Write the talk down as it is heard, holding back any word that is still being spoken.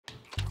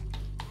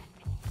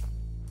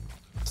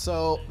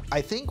So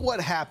I think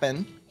what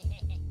happened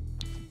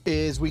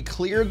is we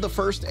cleared the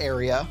first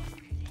area.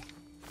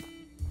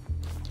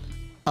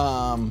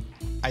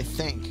 I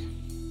think,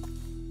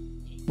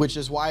 which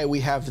is why we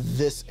have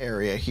this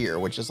area here,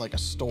 which is like a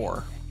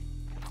store.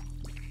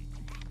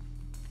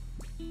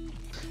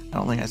 I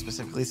don't think I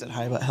specifically said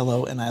hi, but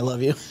hello and I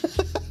love you.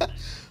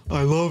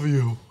 I love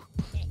you.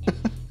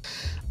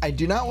 I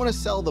do not want to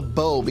sell the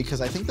bow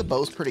because I think the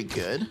bow's pretty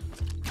good.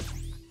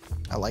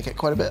 I like it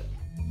quite a bit.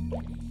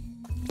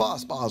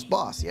 Boss, boss,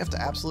 boss, you have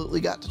to absolutely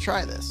got to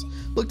try this.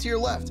 Look to your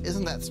left.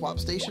 Isn't that swap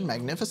station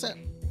magnificent?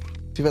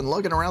 If you've been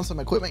lugging around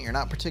some equipment you're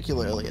not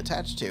particularly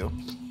attached to,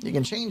 you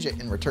can change it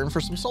in return for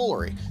some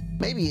soulary.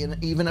 Maybe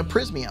even a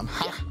prismium.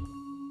 Ha!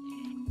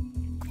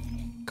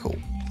 Cool.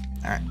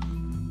 All right.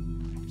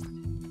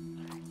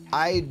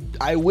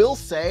 I will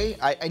say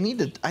I need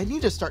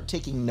to start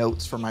taking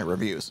notes for my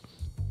reviews,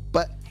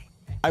 but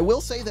I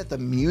will say that the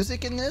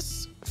music in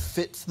this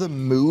fits the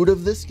mood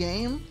of this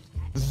game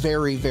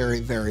very, very,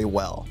 very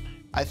well.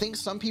 I think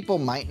some people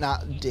might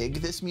not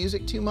dig this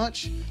music too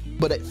much,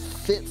 but it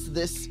fits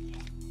this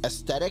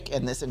aesthetic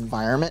and this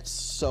environment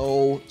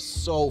so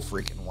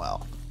freaking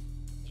well.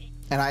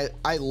 And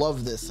I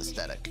love this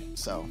aesthetic,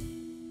 so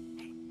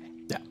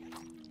yeah.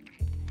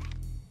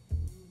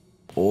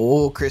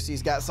 Oh,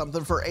 Chrissy's got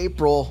something for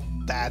April.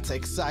 That's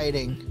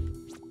exciting.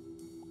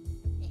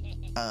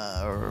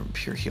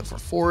 Pure heal for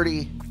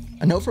 40.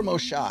 A note from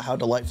Osha, how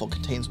delightful,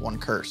 contains 1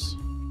 curse.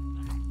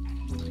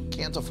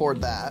 Can't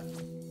afford that.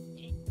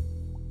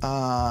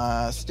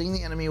 Sting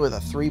the enemy with a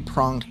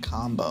 3-pronged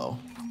combo.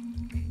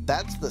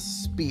 That's the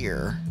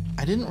spear.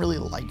 I didn't really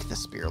like the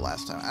spear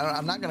last time.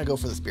 I'm not gonna go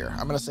for the spear.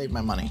 I'm gonna save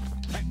my money.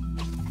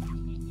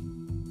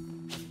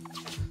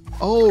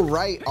 Oh,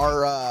 right.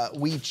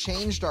 We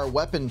changed our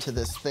weapon to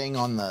this thing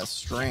on the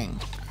string.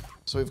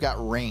 So we've got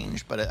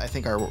range, but I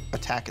think our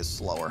attack is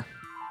slower.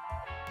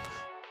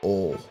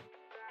 Oh,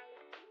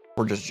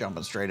 we're just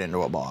jumping straight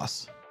into a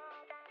boss.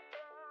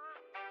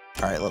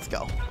 All right, let's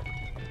go.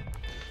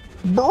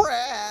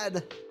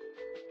 Brad!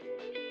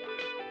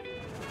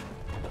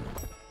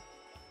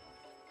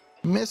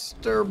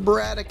 Mr.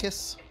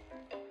 Bradicus.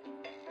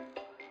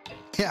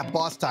 Yeah,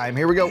 boss time.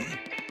 Here we go.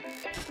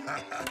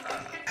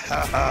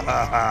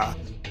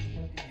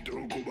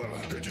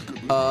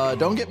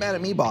 Don't get mad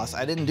at me, boss.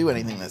 I didn't do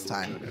anything this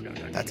time.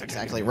 That's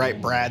exactly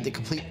right, Brad. The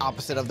complete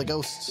opposite of the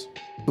ghosts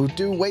who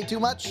do way too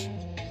much.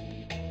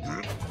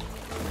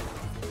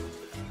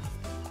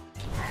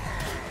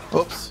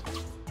 Oops.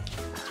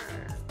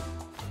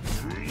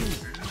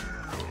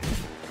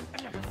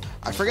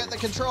 I forget the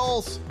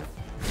controls.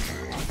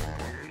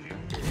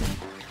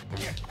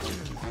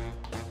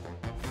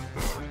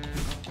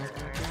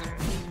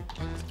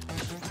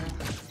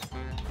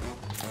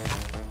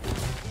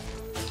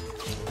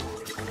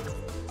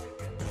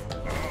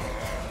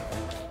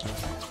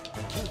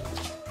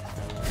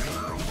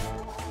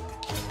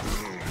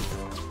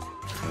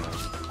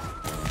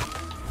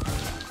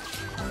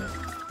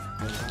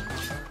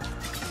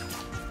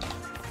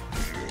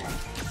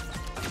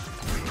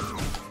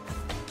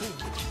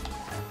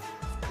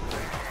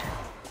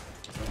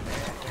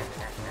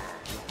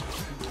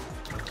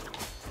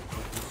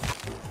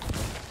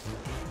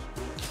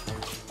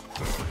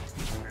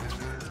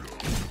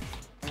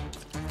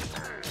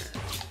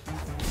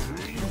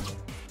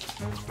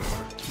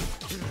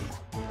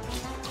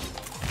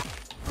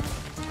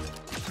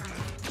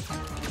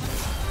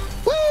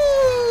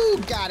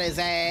 Got his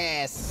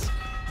ass.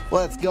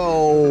 Let's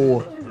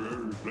go.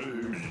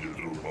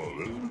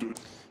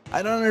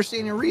 I don't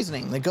understand your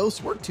reasoning. The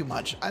ghosts work too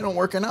much. I don't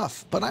work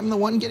enough, but I'm the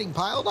one getting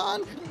piled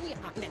on?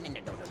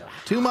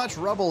 Too much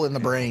rubble in the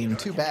brain.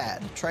 Too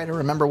bad. Try to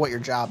remember what your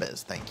job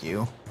is. Thank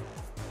you.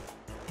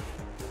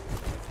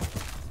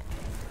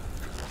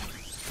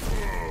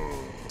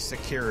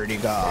 Security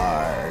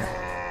guard.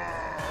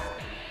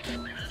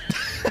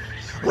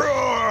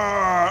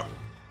 Roar!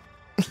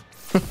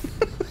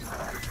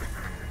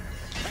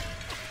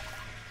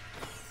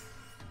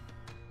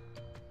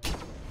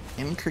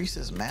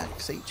 Increases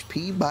max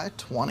HP by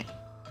 20.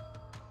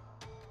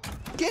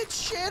 Get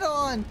shit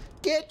on!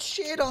 Get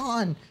shit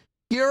on!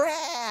 Your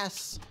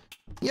ass!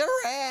 Your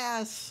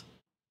ass!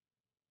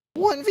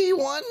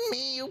 1v1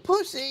 me, you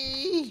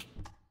pussy!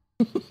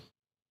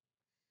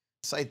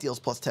 Scythe deals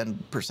plus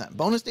 10%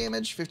 bonus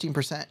damage,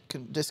 15%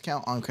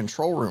 discount on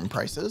control room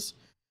prices.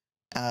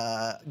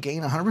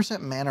 Gain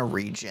 100% mana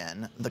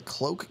regen. The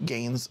cloak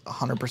gains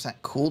 100%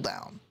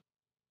 cooldown.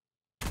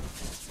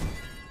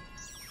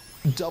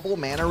 Double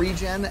mana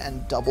regen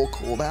and double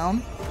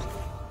cooldown.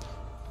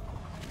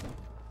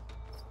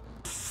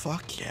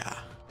 Fuck yeah.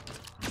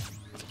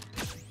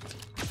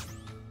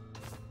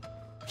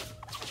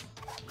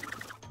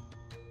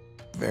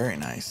 Very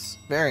nice.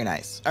 Very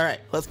nice. All right,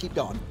 let's keep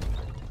going.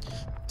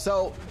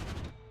 So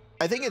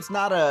I think it's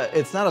not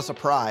a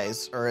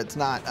surprise, or it's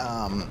not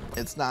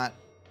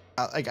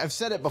like I've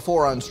said it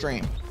before on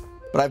stream,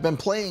 but I've been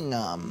playing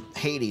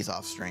Hades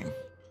off stream.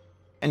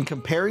 And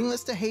comparing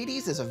this to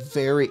Hades is a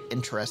very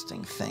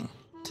interesting thing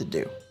to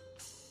do.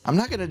 I'm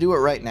not gonna do it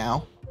right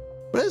now,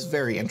 But it's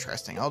very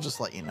interesting. I'll just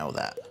let you know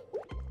that.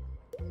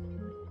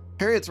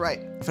 Harriet's right.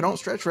 If I don't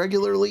stretch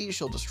regularly,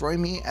 she'll destroy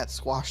me at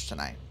squash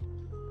tonight.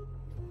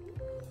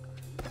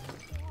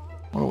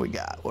 What do we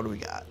got? What do we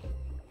got?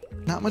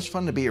 Not much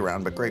fun to be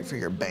around, but great for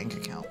your bank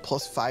account.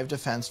 Plus 5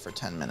 defense for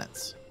 10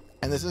 minutes.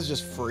 And this is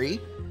just free?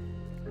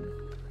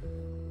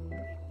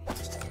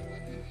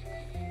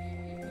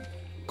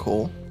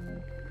 Cool.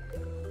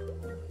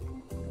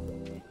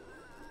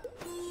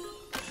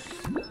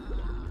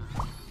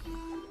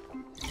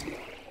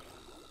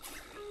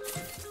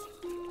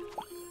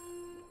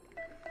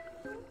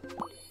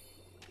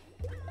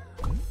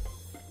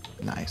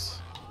 Nice.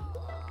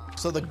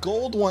 So the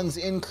gold ones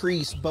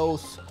increase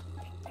both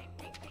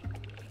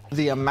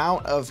the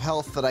amount of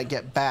health that I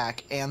get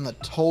back and the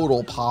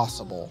total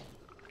possible,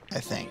 I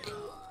think.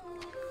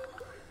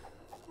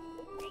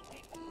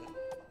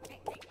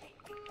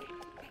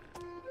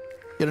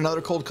 Get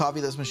another cold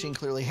coffee. This machine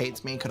clearly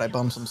hates me. Could I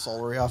bum some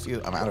celery off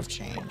you? I'm out of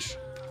change.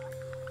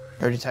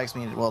 Already texted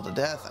me well to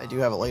death. I do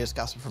have a latest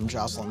gossip from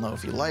Jocelyn though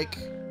if you like.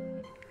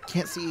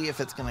 Can't see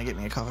if it's gonna get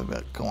me a coffee,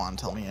 but go on,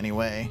 tell me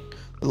anyway.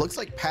 It looks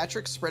like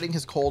Patrick's spreading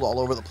his cold all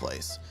over the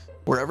place.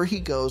 Wherever he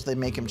goes, they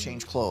make him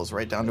change clothes,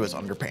 right down to his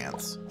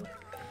underpants.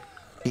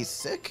 He's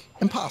sick?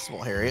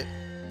 Impossible, Harriet.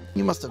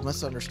 You must have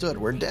misunderstood.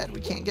 We're dead.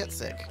 We can't get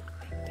sick.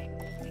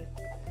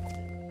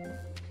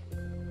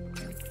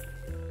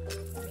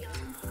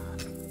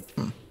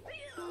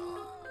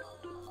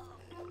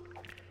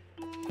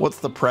 What's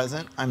the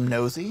present? I'm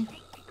nosy.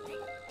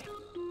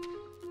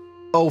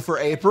 Oh, for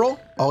April?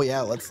 Oh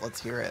yeah,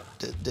 let's hear it.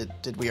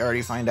 Did we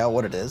already find out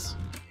what it is?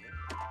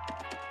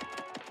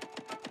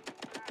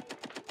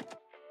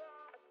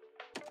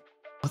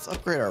 Let's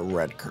upgrade our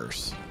red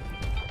curse.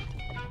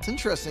 It's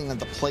interesting that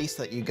the place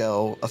that you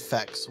go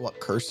affects what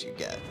curse you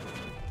get.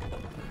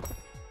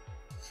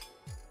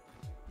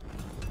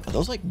 Are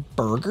those like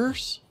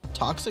burgers?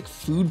 Toxic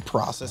food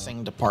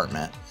processing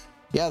department.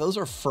 Yeah, those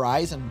are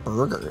fries and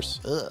burgers.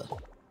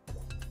 Ugh.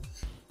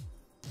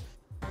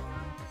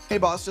 Hey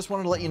boss, just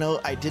wanted to let you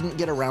know I didn't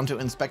get around to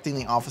inspecting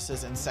the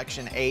offices in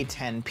section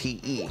A10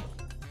 PE.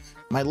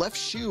 My left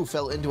shoe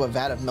fell into a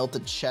vat of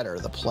melted cheddar,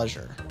 the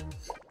pleasure.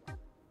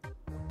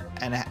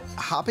 And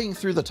hopping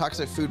through the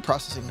toxic food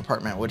processing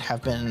department would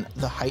have been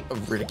the height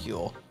of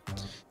ridicule.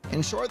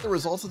 In short, the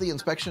results of the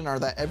inspection are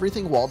that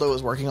everything Waldo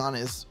is working on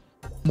is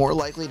more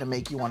likely to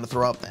make you want to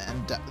throw up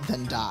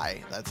than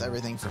die. That's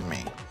everything from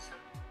me.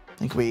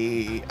 I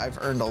think I've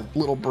earned a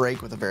little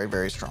break with a very,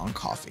 very strong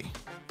coffee.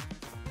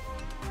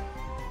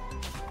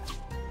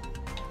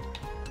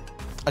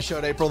 I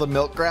showed April the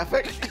milk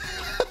graphic.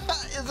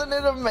 Isn't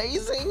it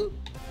amazing?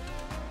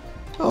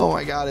 Oh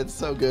my God, it's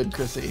so good,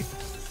 Chrissy.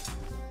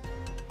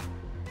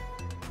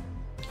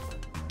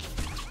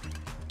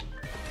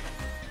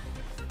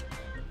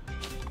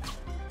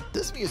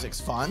 This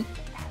music's fun.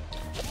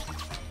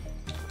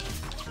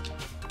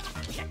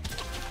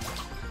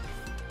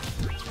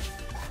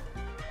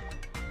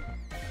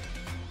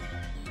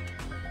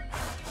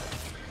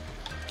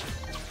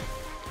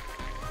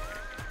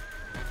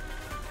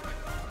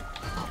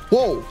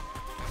 Whoa.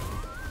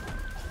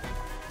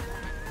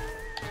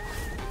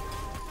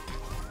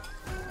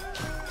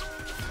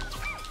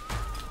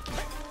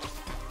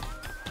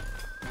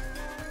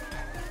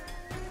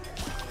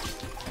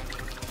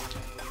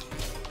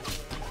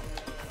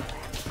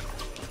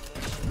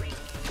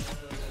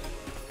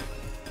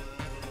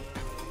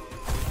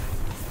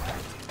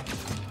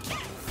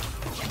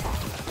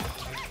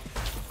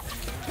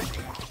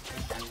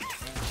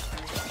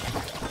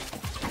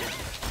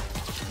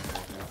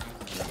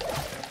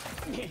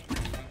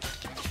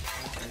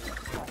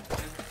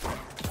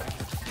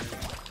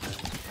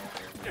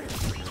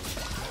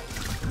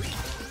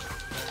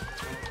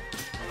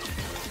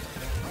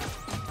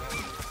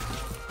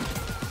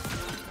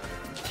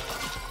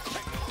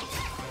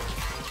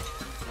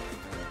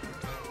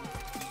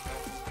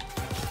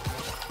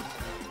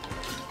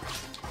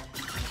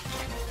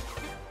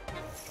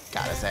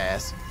 Got his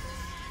ass.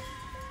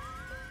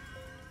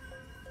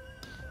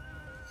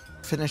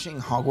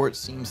 Finishing Hogwarts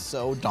seems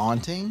so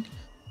daunting.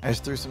 I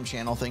just threw some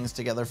channel things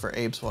together for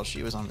Apes while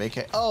she was on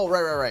vacation. Oh,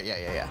 right.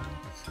 Yeah.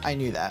 I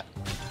knew that.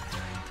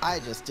 I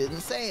just didn't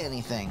say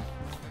anything.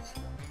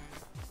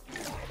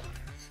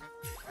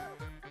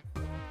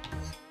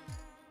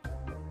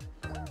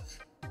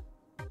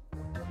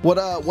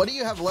 What do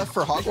you have left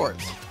for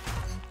Hogwarts?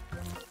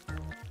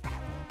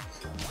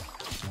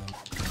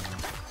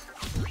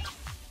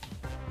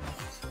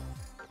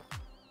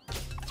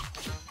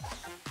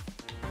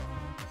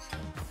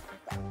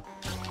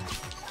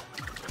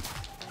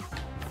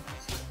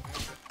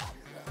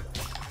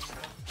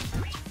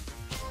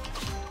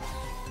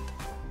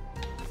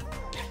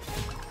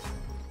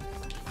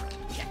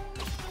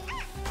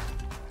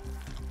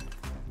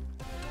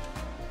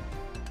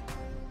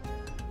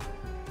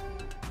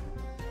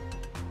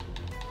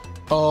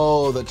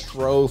 Oh, the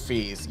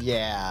trophies.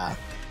 Yeah.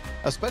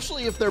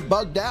 Especially if they're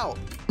bugged out.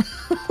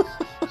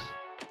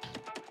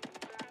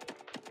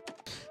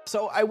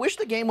 So I wish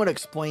the game would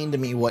explain to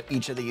me what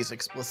each of these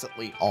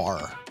explicitly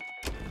are,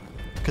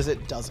 because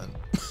it doesn't.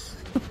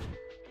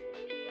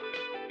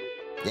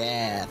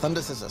 Yeah,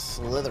 Thundus is a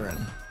Slytherin.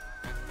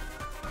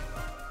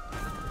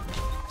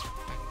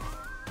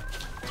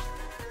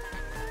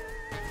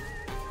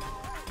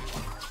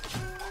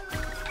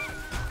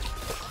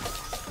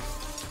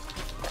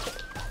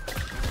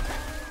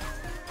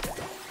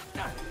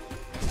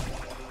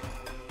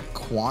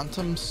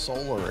 Quantum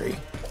Solary.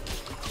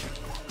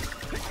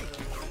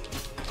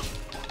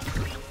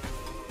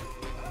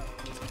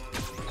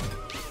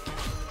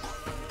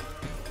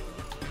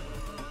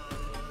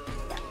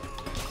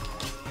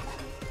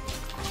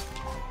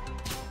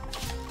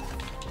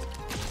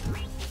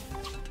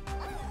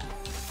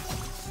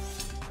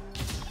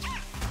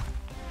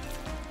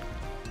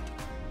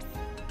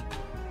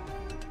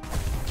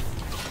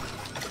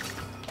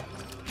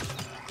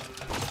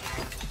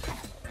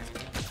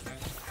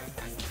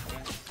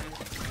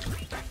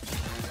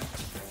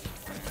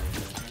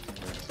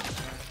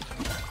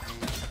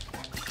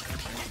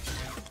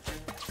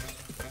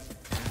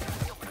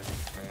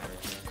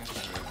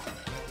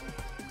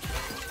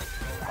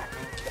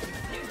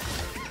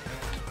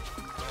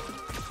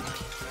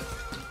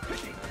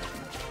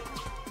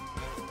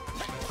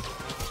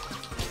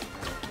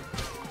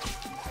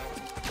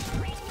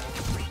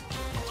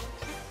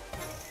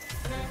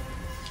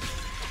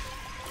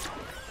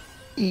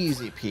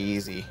 Easy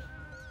peasy.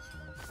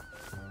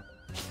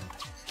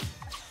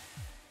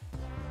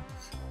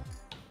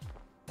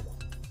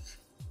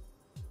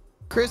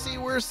 Chrissy,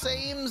 we're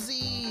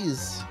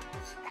samesies.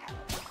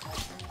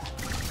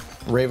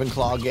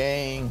 Ravenclaw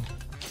gang.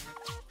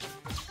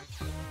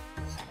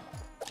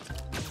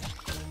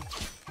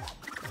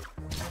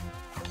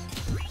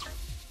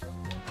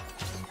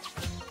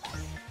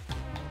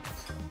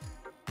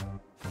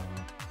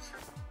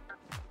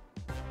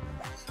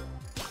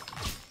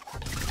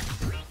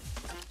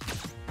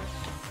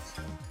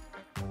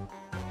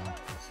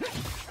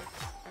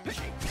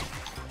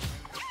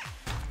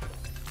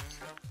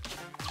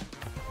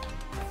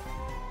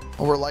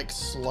 Oh, we're like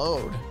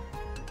slowed.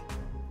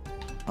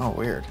 Oh,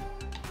 weird.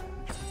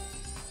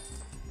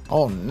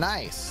 Oh,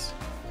 nice.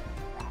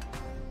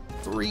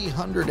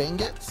 300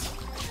 ingots.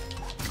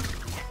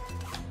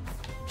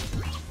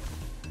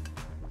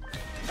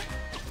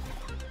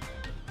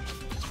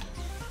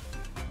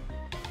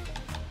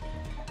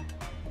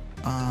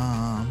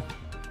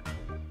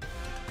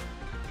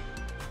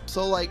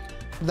 So like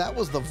that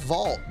was the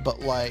vault, but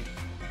like,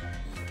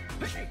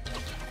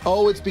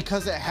 oh, it's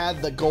because it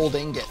had the gold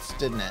ingots,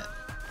 didn't it?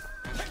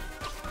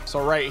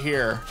 So right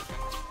here.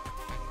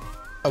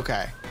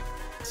 Okay.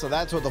 So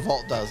that's what the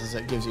vault does, is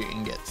it gives you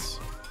ingots.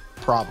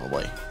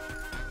 Probably.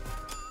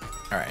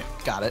 All right,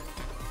 got it.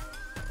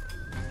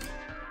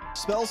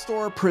 Spell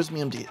store,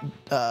 Prismium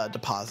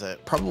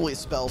deposit. Probably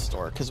spell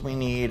store, because we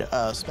need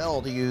a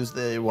spell to use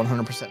the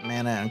 100%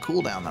 mana and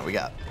cooldown that we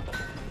got.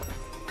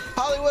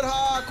 Hollywood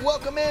Hawk,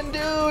 welcome in,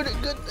 dude.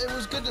 Good. It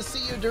was good to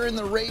see you during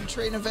the raid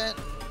train event.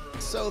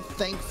 So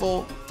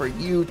thankful for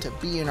you to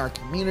be in our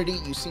community.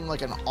 You seem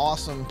like an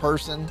awesome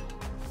person.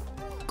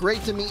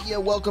 Great to meet you.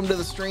 Welcome to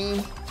the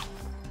stream.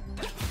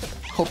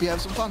 Hope you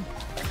have some fun.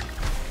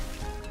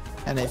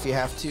 And if you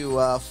have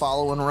to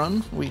follow and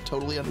run, we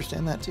totally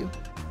understand that too.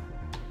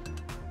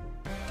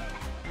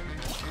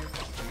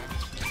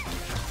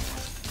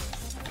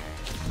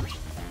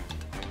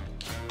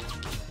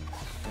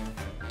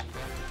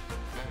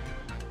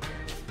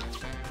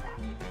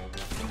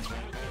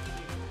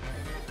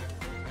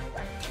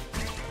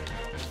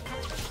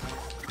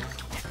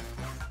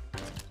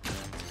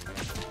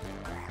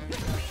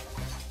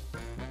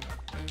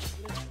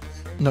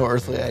 No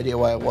earthly idea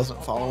why I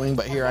wasn't following,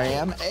 but here I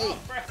am. Hey,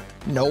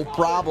 no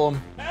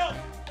problem. Help!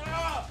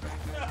 Ah,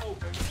 no!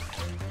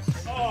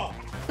 Oh.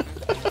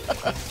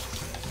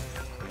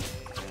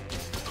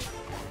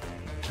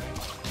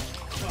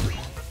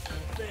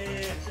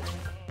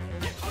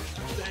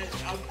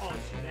 I'm on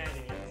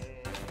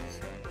shenanigans.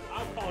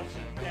 I'm on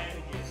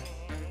shenanigans.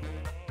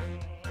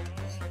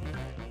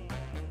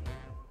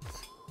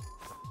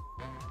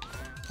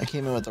 I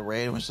came in with the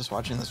raid and was just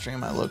watching the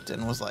stream. I looked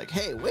and was like,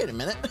 hey, wait a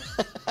minute.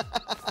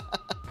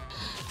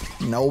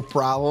 No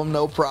problem,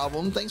 no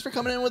problem. Thanks for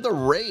coming in with the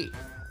raid.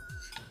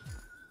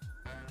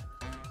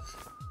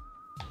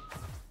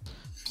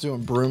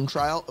 Doing broom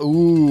trial.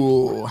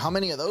 Ooh, how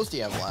many of those do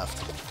you have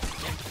left?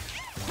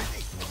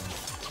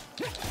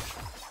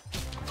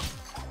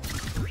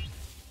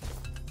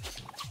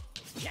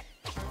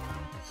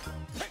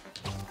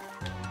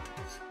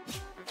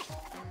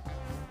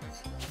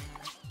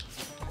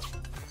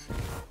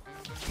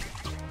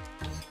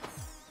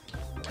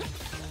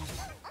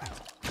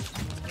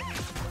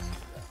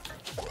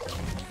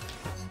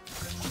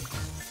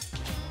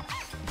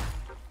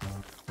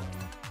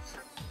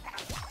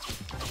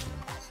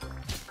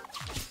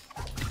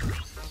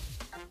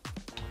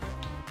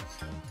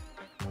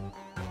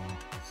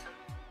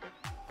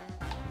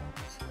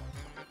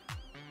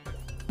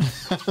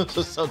 It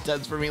was so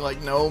tense for me,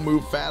 like, no,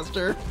 move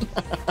faster.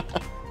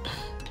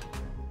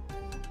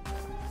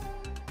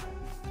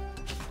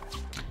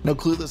 No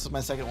clue, this is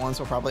my second one,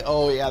 so probably,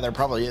 oh yeah, there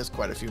probably is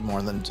quite a few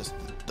more than just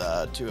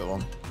the two of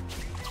them.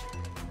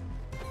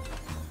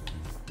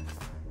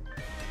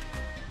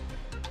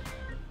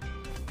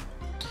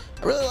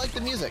 I really like the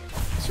music.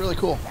 It's really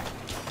cool.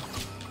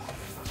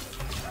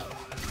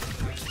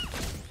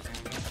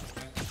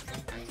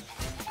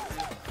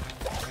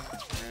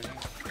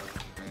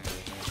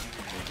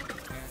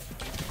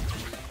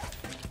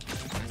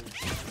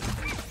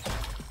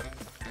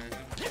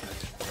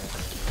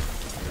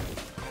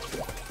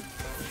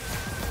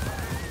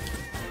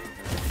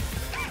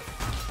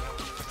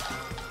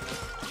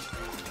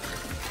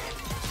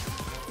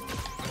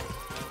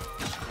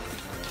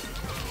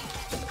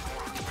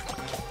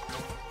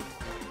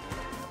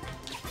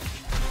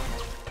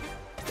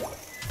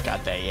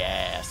 Got that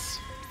ass.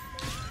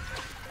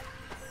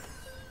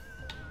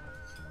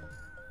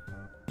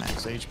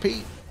 Max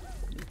HP.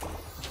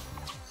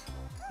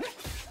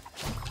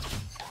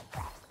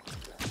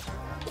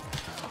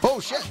 Oh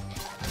shit!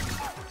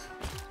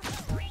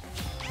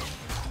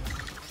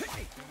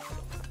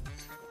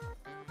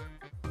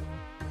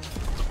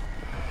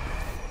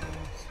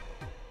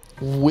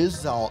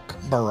 Wizalk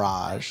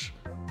Barrage.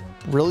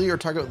 Really, your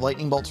target with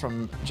lightning bolts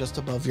from just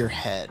above your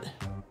head.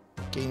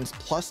 Gains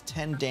plus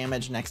 10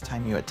 damage next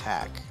time you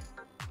attack.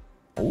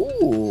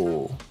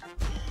 Ooh.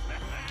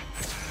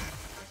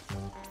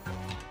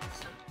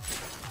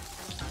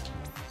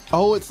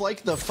 Oh, it's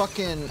like the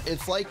fucking,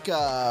 it's like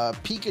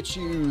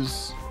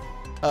Pikachu's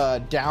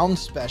down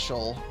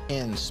special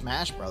in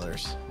Smash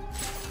Brothers.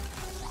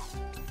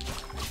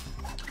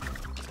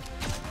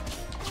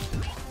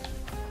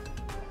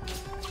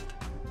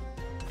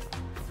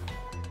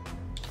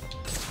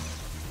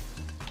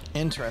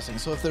 Interesting.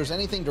 So if there's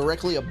anything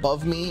directly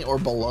above me or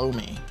below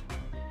me,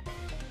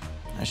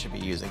 I should be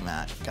using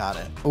that. Got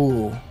it.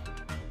 Ooh.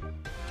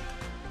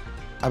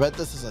 I bet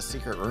this is a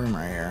secret room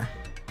right here.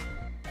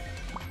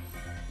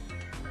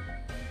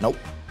 Nope.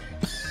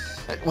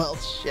 Well,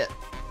 shit.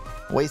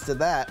 Wasted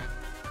that.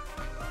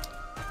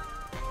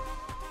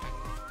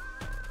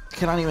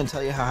 Cannot even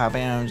tell you how happy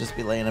I am to just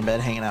be laying in bed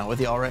hanging out with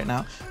y'all right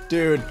now.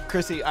 Dude,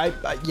 Chrissy,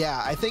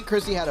 yeah, I think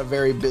Chrissy had a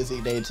very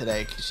busy day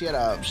today. She had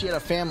a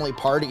family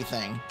party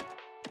thing.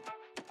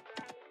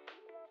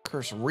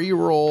 Curse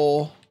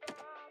reroll,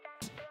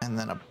 and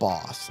then a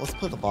boss. Let's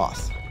play the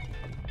boss.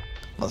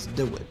 Let's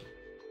do it.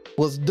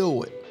 Let's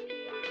do it.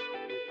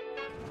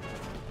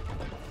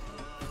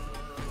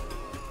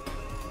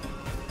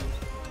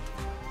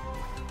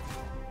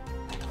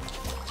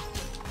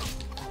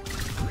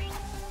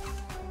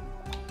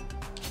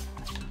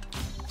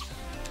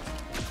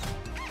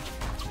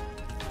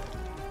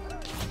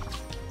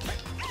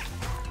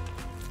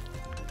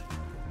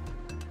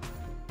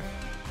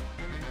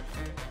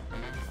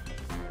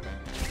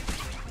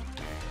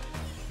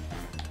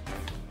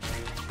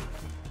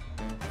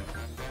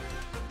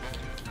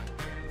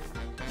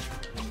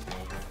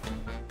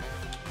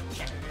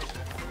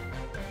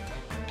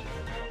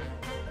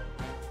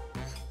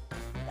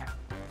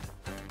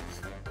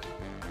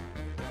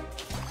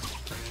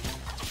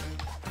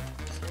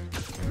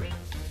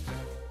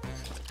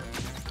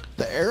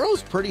 The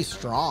arrow's pretty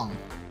strong.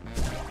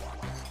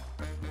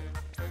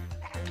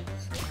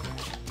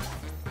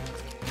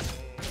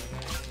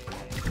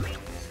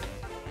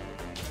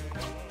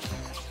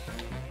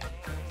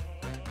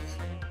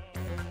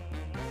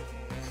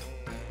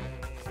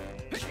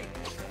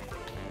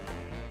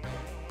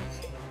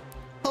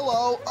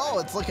 Hello. Oh,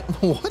 it's like,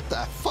 what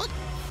the fuck?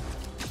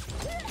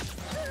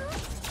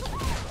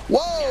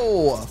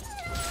 Whoa.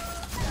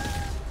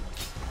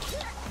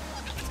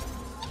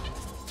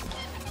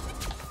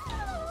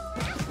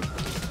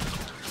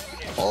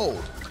 Oh.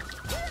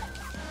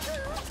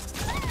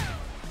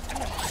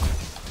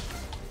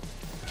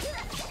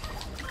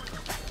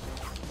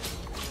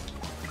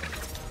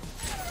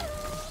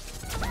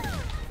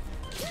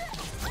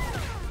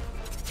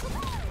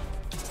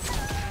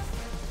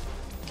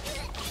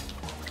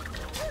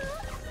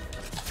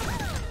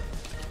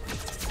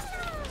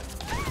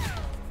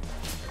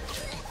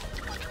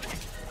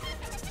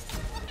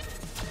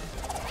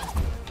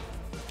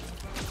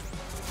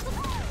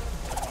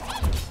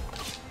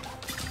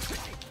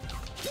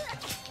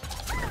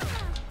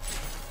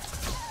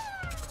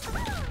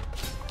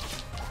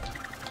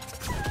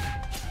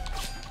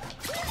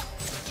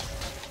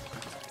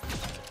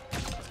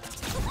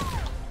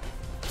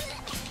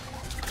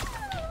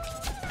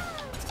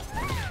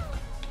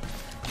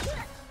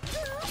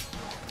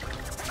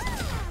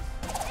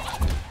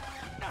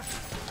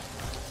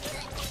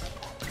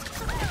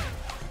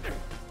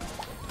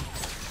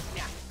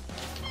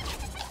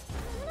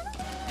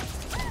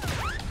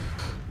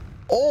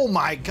 Oh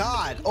my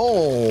god.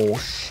 Oh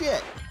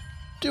shit.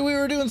 Dude, we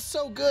were doing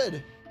so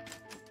good.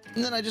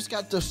 And then I just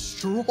got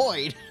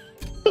destroyed.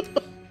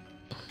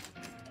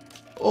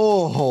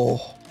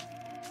 Oh.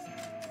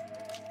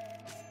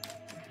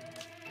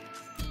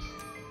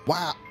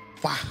 Wow.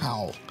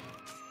 Wow.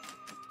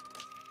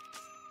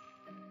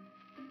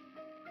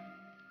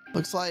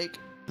 Looks like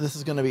this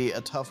is going to be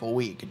a tough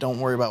week. Don't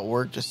worry about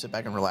work. Just sit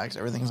back and relax.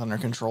 Everything's under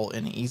control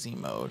in easy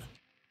mode.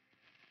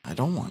 I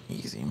don't want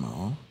easy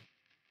mode.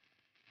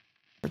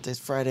 Birthday's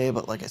Friday,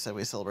 but like I said,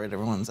 we celebrate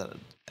everyone's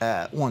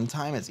at one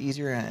time. It's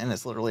easier, and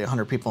it's literally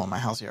 100 people in my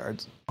house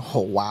yards.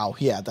 Oh, wow.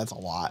 Yeah, that's a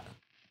lot.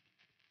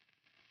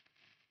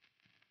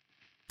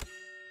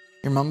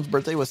 Your mom's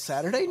birthday was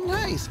Saturday?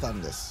 Nice,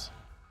 Thundus.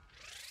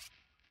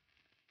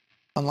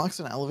 Unlocks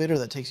an elevator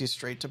that takes you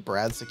straight to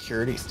Brad's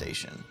security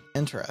station.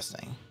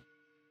 Interesting.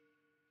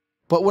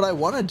 But what I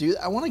want to do,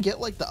 I want to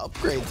get like the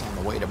upgrades on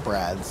the way to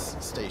Brad's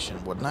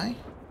station, wouldn't I?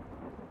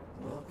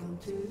 Welcome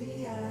to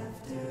the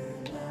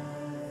afterlife.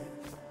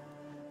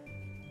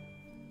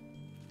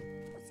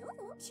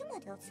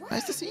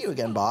 Nice to see you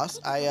again, boss.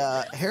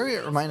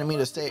 Harriet reminded me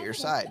to stay at your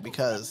side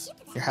because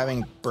you're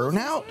having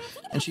burnout,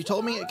 and she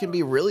told me it can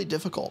be really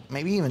difficult,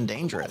 maybe even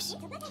dangerous.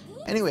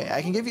 Anyway,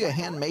 I can give you a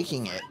hand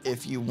making it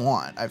if you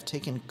want. I've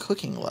taken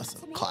cooking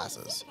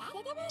classes.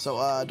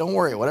 So don't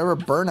worry, whatever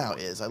burnout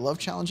is, I love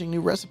challenging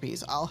new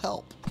recipes. I'll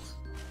help.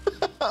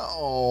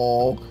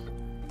 Oh.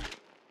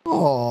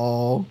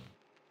 Oh.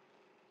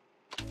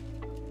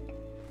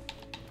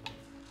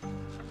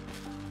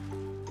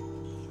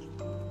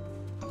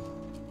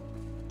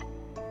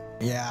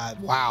 Yeah,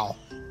 wow.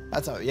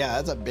 That's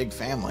a big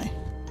family.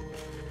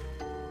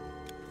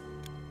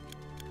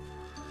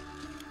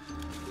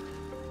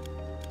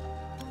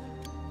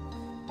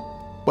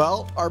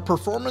 Well, our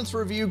performance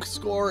review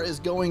score is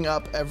going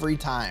up every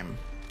time.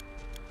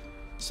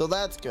 So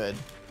that's good.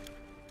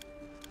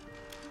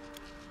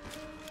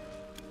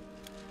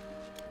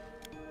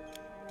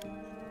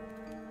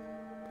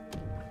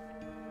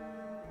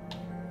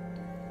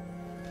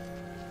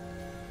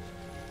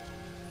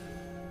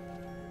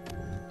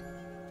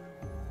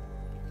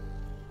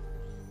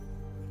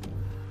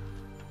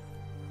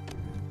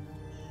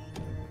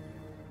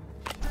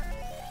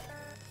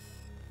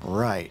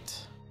 Right.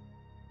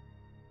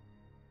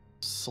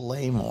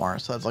 Slaymore,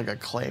 so that's like a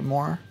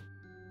claymore.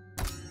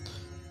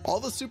 All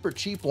the super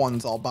cheap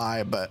ones I'll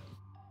buy, but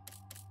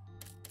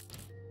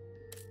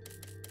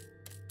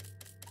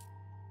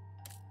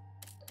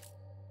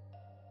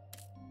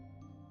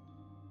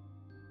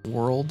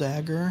Whirl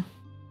Dagger.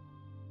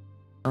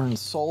 Earn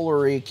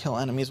Soulary, kill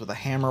enemies with a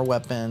hammer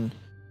weapon.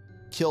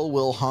 Kill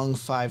Will Hung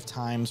 5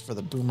 times for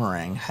the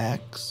boomerang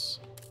hex.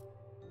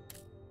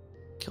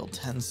 Kill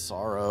 10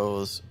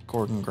 Sorrows,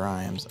 Gordon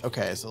Grimes.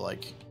 Okay, so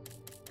like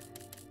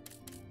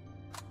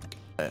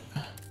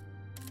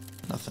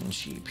nothing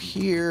cheap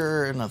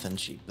here, nothing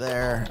cheap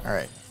there. All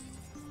right.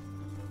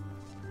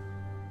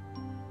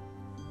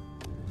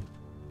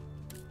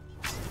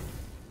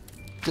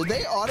 Did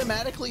they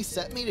automatically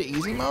set me to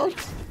easy mode?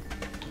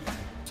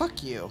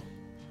 Fuck you.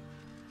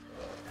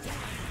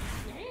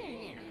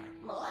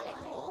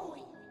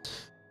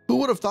 Who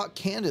would have thought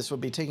Candace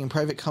would be taking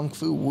private Kung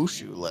Fu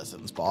Wushu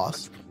lessons,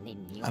 boss?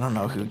 I don't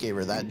know who gave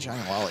her that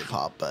giant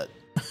lollipop, but...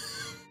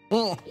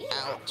 Oh,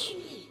 ouch.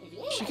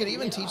 She could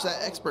even teach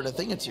that expert a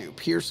thing or two,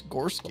 Pierce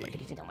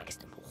Gorski.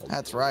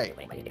 That's right.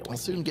 I'll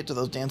soon get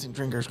those dancing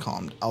drinkers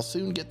calmed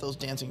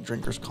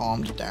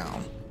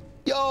down.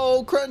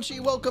 Yo, Crunchy,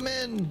 welcome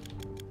in!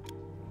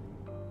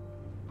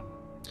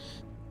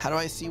 How do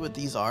I see what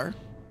these are?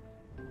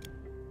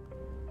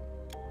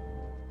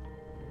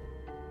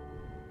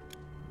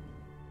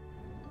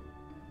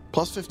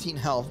 Plus 15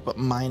 health, but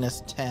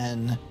minus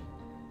 10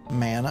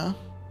 mana.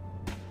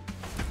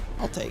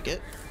 I'll take it.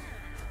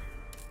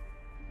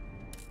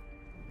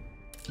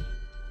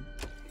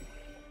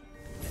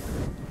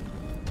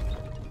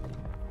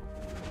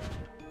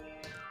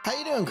 How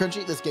you doing,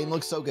 Crunchy? This game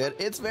looks so good.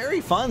 It's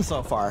very fun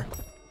so far.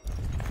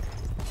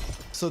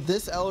 So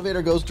this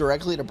elevator goes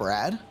directly to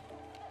Brad?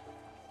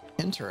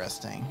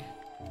 Interesting.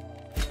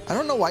 I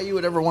don't know why you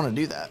would ever want to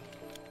do that.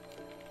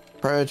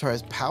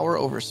 Prioritize power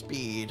over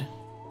speed.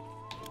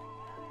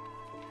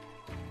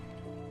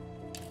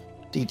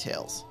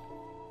 Details.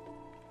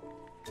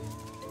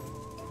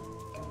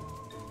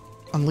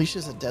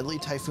 Unleashes a deadly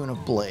typhoon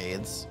of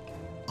blades.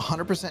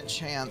 100%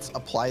 chance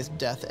applies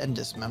death and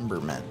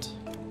dismemberment.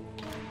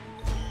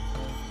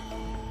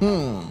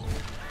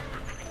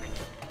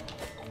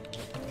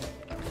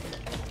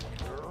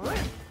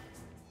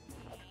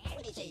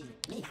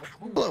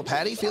 Hello,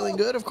 Patty. Feeling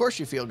good? Of course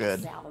you feel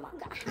good.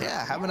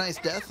 Yeah, have a nice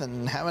death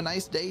and have a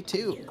nice day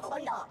too.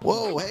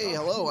 Whoa, hey,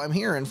 hello, I'm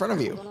here in front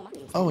of you.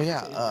 Oh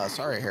yeah,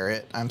 sorry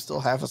Harriet, I'm still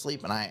half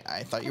asleep and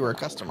I thought you were a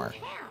customer.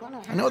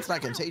 I know it's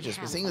not contagious,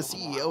 but seeing the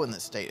CEO in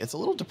this state, it's a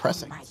little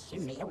depressing.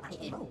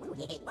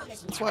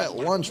 That's why at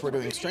lunch we're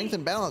doing strength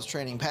and balance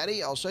training,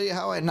 Patty. I'll show you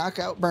how I knock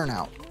out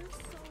burnout.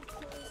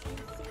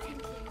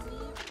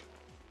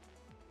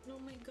 Oh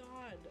my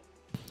god.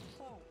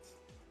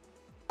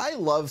 I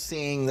love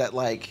seeing that,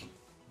 like,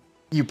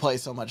 you play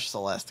so much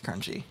Celeste,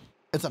 Crunchy.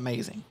 It's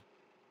amazing.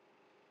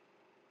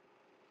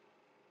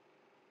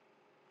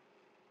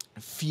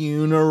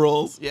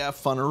 Funerals. Yeah,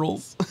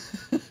 funerals.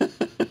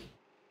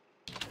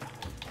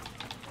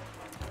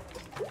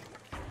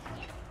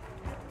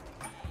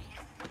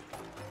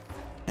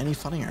 Any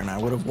funnier and I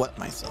would have wet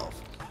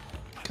myself.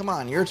 Come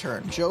on, your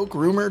turn. Joke,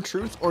 rumor,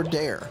 truth, or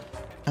dare?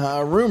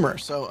 Rumor.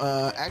 So,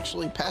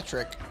 actually,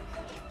 Patrick...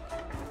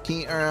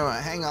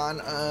 hang on.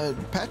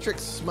 Patrick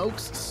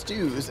smokes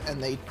stews and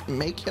they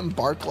make him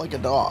bark like a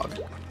dog.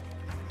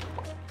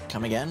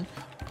 Come again?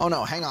 Oh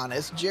no, hang on.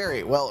 It's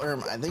Jerry. Well,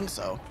 I think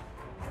so.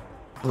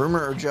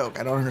 Rumor or joke?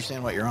 I don't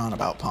understand what you're on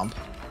about, Pump.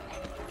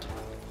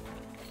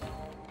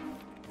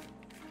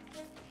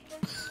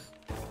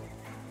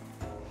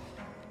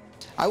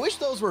 I wish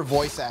those were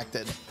voice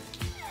acted.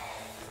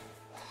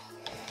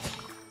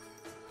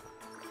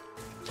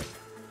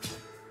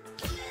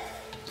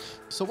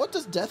 So what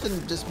does death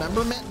and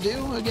dismemberment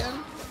do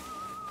again?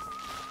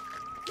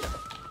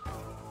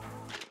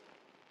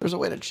 There's a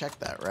way to check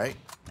that, right?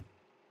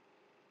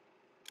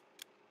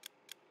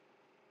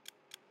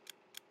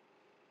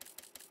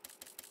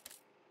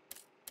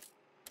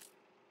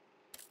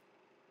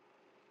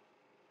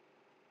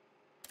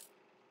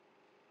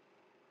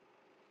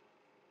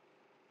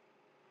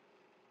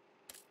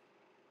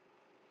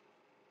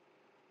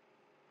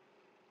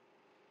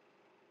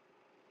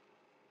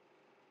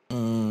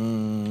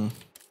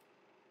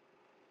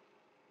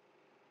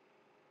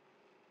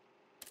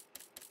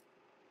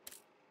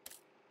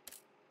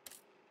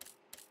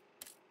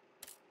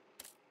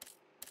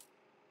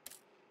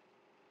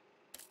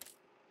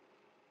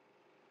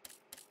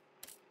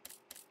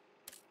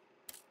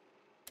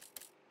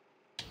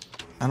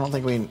 I don't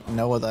think we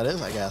know what that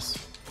is, I guess.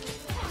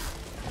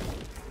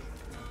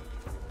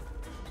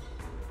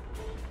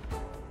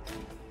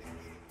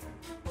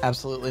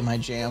 Absolutely my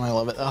jam. I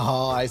love it.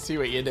 Oh, I see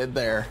what you did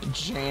there.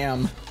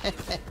 Jam.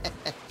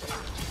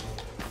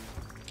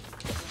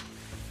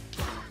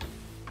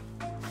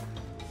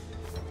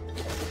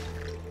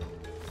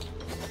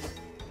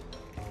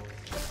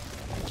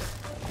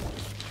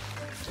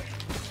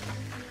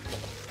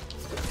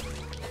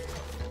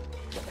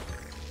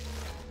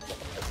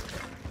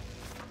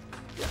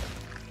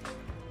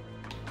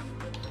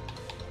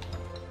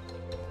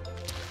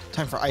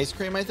 Time for ice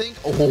cream, I think.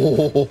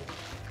 Oh,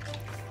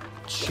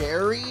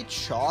 cherry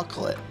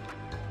chocolate.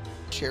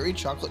 Cherry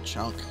chocolate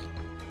chunk.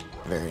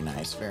 Very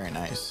nice, very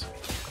nice.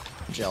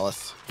 I'm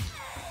jealous.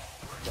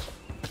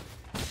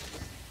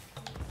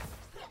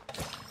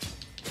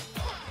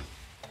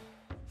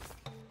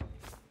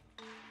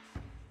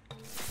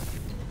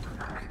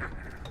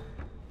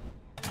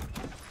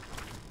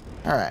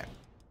 All right.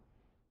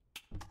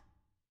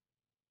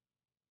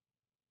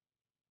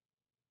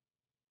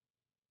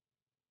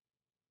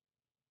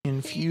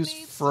 Infused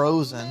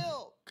frozen.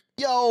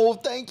 Yo,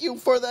 thank you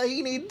for the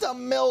he needs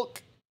some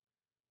milk.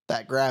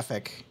 That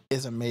graphic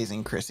is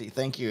amazing, Chrissy.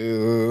 Thank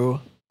you.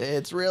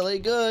 It's really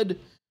good.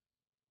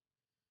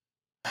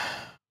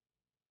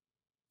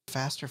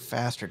 Faster,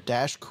 faster.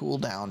 Dash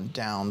cooldown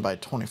down by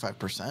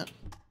 25%.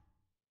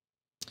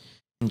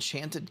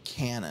 Enchanted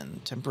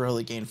cannon.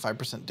 Temporarily gain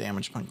 5%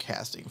 damage upon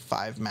casting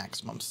 5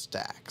 maximum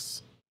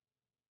stacks.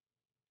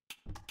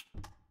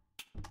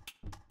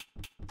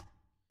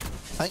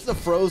 I think the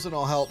frozen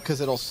will help because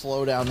it'll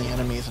slow down the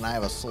enemies and I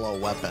have a slow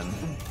weapon.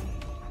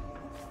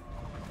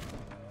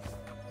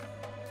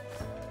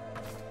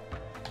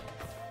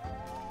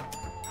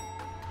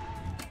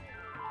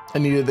 I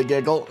needed the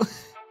giggle.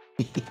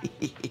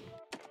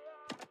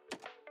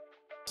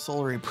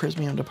 Solary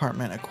Prismium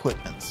Department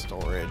equipment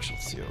storage.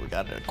 Let's see what we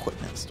got in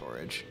equipment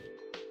storage.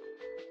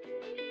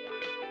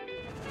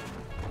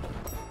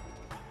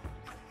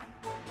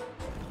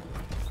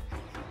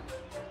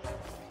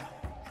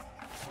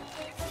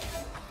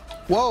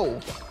 Whoa!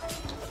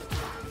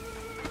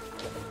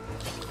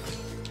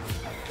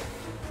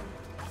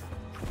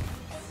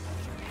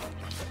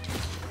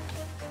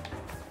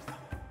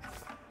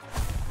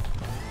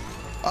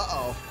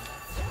 Uh-oh.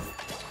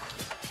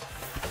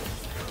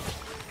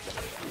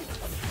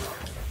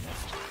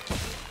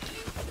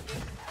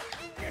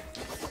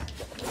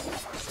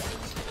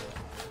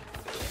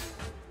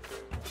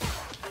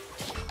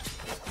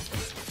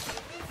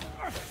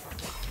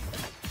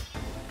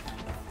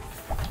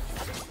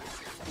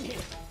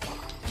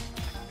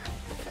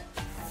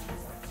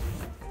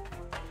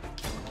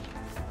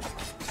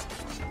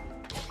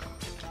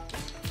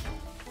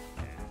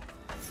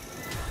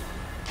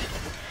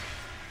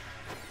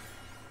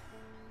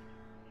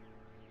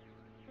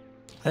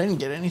 I didn't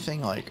get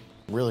anything like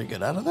really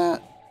good out of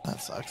that.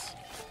 That sucks.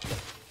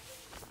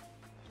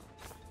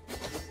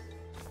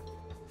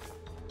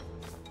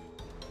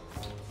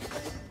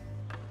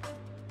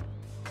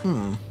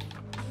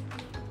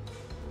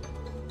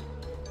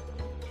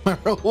 My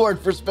reward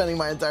for spending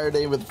my entire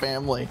day with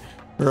family.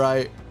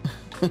 Right.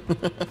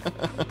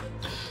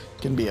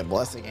 Can be a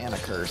blessing and a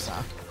curse,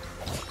 huh?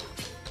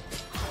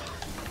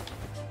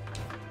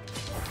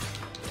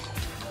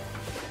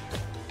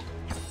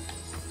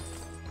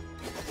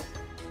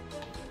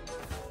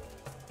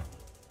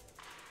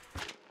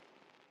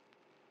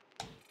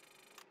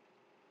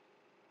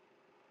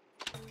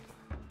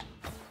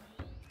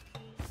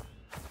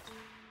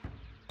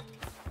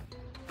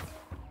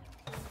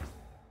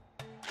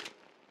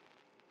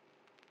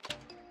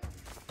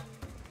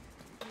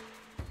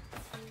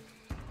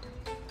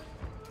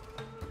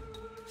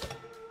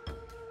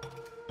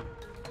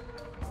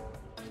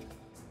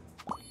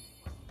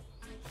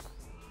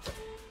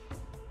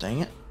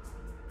 Dang it.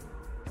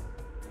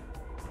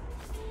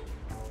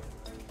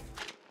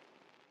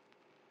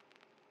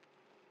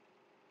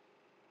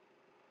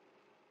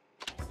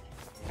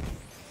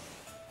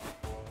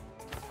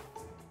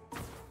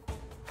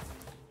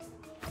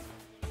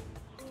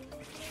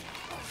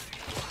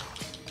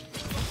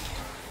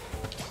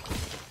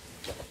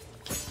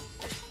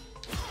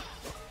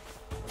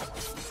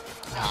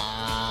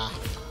 Ah.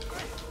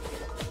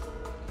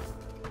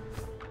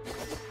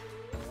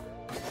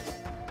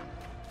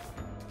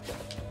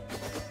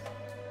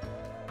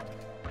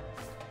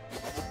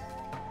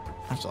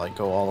 I have to like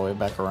go all the way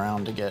back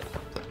around to get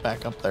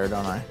back up there,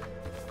 don't I?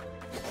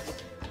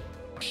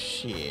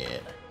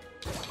 Shit.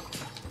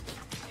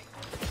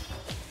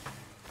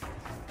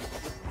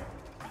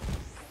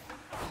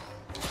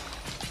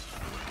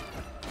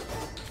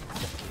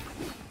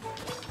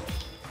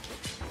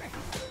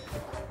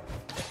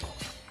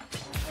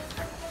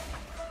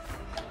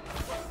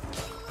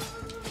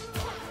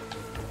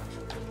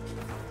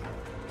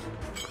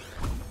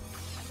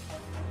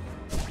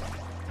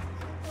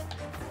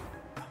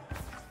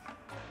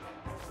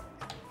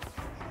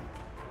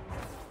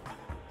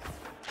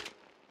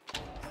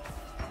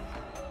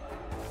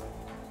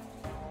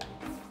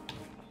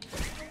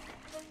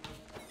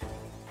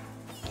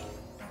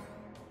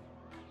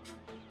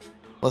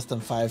 Less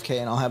than 5K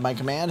and I'll have my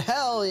command.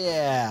 Hell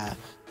yeah!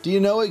 Do you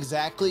know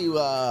exactly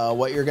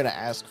what you're gonna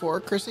ask for,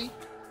 Chrissy?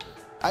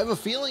 I have a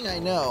feeling I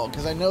know,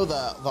 because I know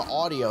the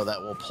audio that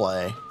will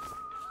play,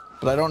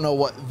 but I don't know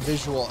what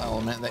visual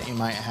element that you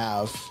might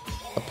have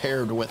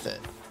paired with it.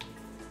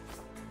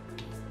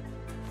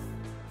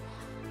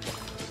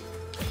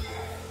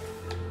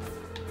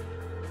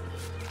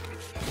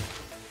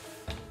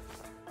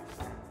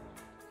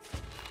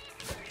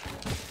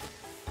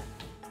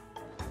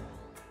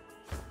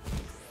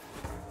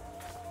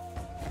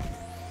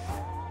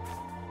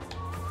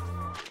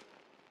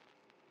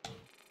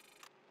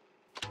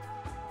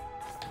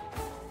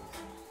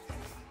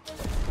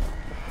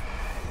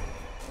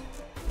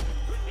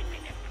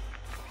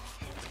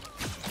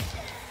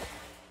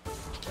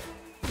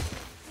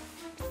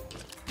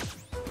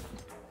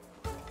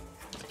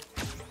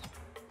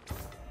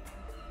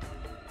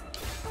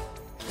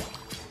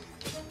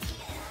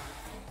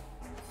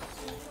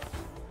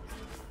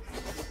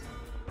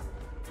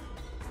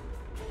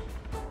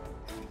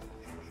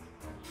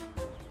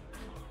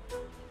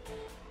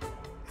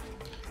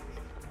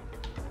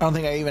 I don't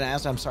think I even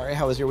asked. I'm sorry.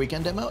 How was your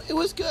weekend demo? It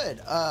was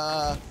good.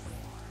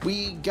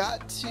 We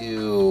got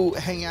to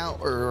hang out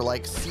or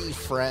like see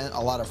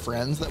a lot of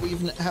friends that we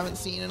haven't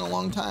seen in a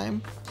long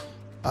time.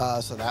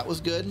 So that was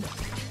good.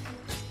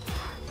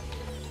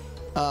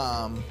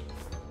 And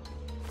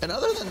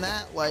other than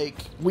that, like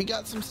we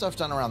got some stuff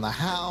done around the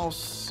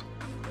house.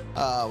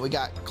 We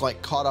got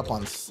like caught up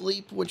on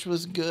sleep, which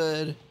was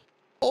good.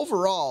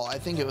 Overall, I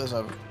think it was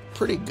a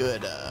pretty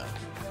good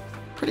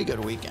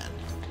weekend.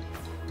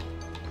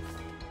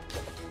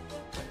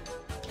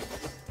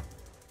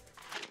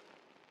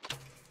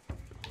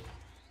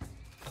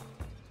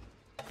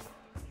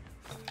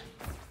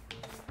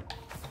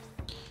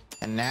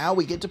 And now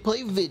we get to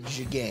play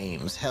video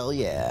games. Hell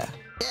yeah.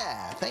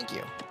 Yeah, thank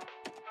you.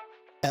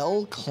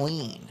 L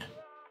Clean.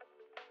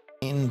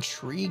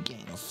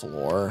 Intriguing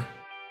floor.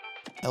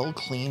 L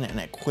Clean and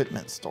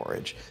equipment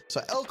storage.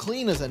 So L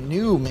Clean is a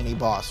new mini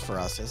boss for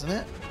us, isn't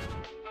it?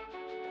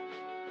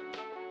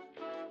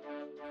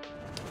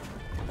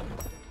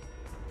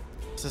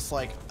 Is this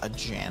like a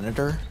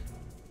janitor?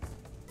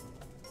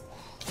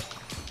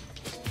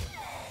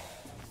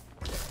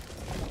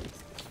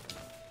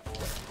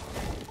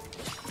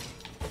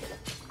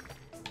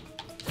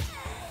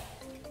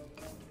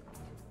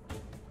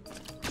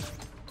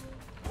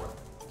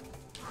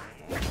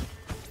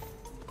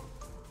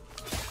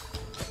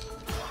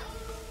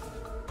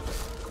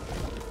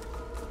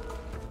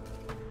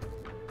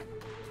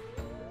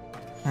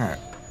 Alright.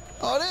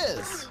 Oh, it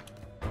is!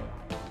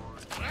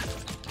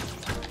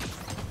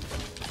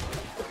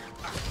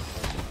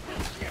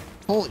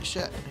 Holy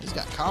shit, he's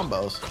got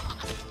combos.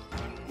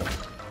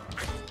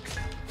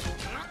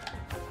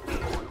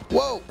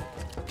 Whoa!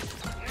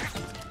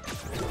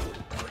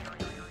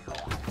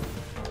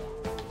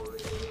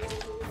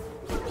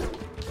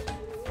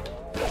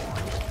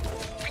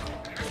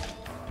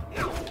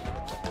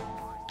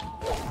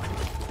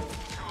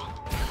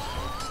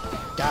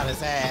 Got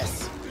his ass.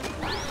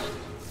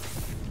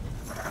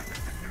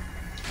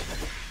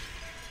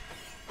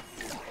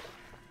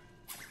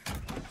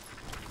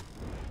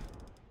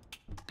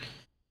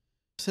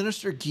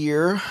 Sinister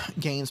Gear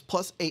gains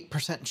plus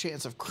 8%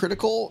 chance of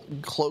critical.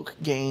 Cloak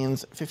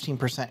gains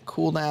 15%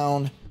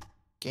 cooldown.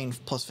 Gain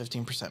plus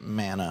 15%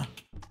 mana.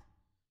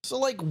 So,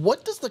 like,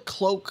 what does the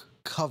cloak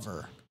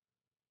cover?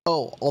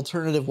 Oh,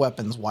 alternative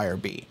weapons, wire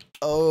B.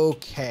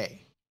 Okay.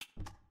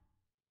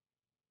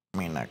 I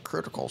mean, that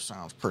critical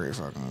sounds pretty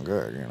fucking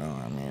good, you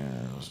know? I mean,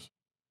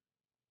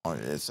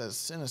 it says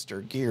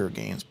Sinister Gear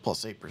gains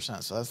plus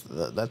 8%. So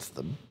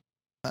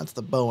that's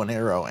the bow and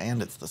arrow,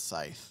 and it's the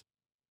scythe.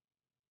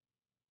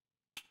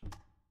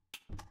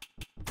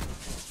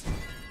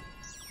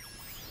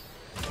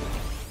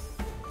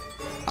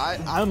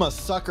 I'm a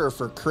sucker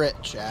for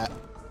crit, chat.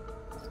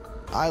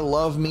 I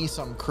love me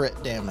some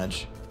crit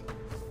damage.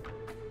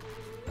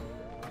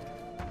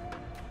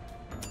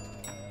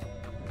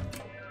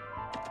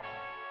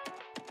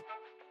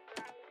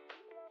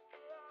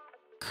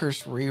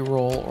 Curse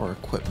reroll or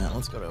equipment.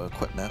 Let's go to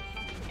equipment.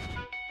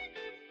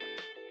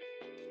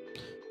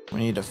 We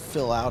need to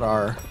fill out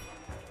our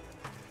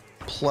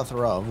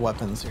plethora of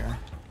weapons here.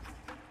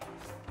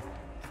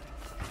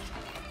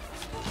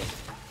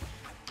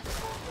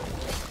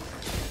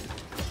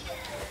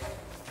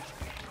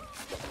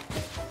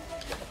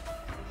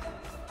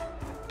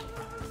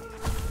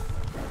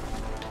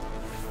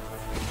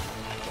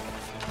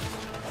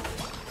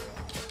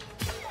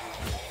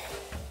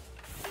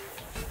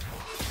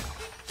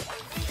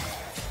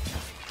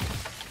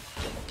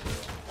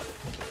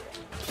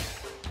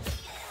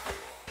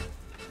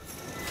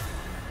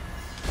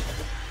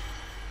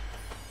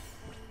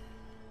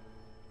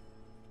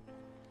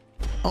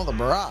 Oh, the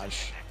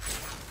barrage.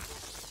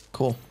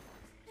 Cool.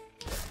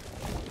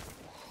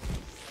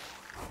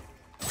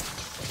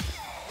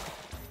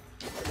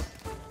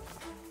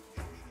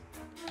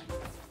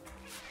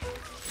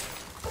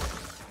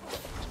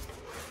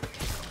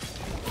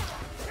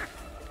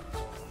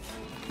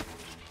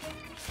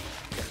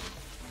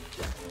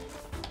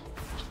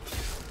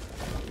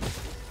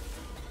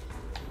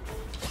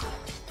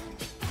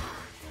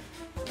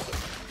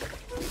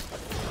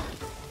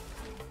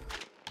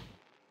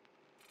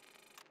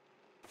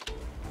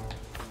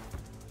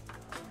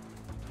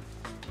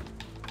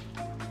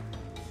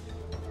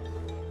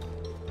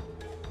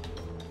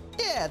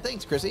 Yeah,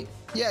 thanks, Chrissy.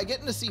 Yeah,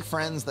 getting to see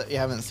friends that you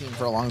haven't seen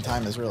for a long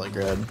time is really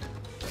good.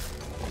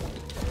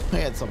 We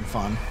had some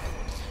fun.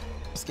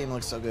 This game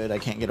looks so good, I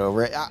can't get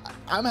over it.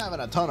 I'm having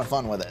a ton of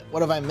fun with it.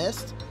 What have I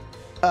missed?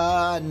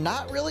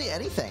 Not really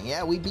anything.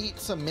 Yeah, we beat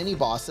some mini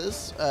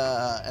bosses,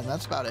 and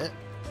that's about it.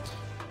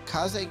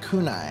 Kaze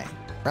Kunai.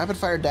 Rapid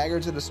fire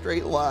daggers in a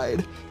straight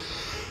line.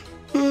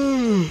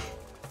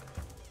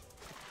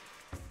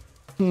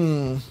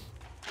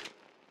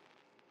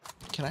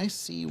 Can I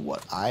see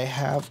what I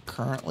have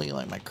currently,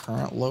 like my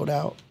current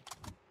loadout?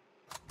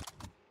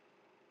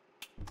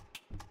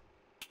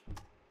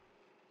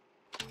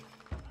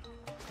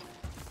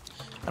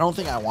 I don't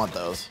think I want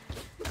those.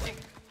 I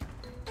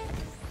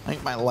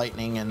think my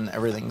lightning and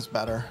everything's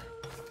better.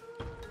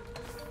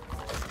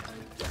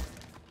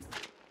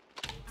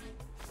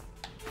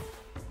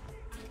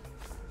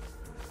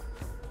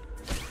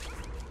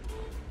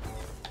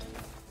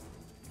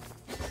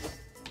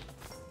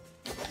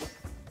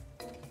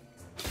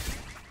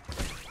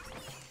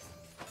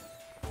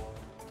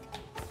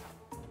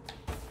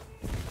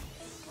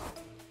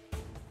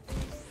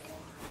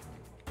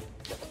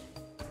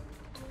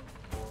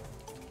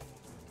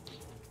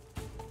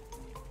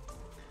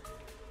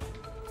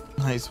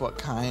 Nice, what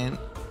kind?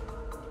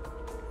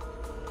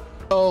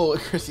 Oh,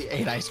 Chrissy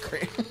ate ice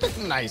cream.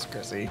 Nice,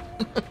 Chrissy.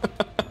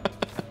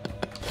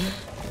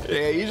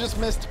 Yeah, you just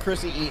missed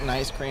Chrissy eating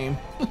ice cream.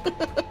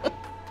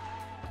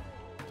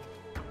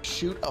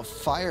 Shoot a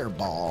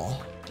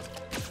fireball.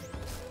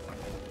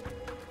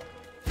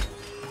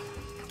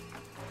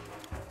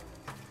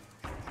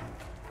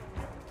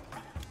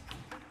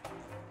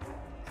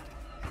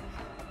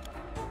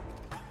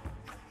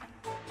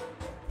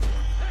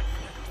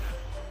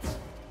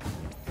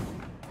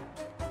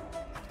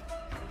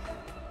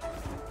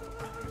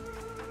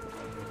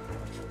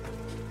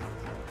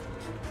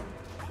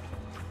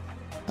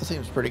 That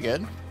seems pretty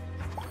good.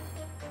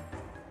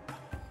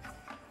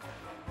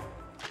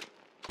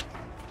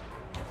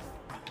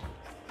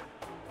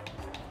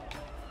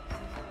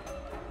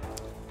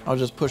 I'll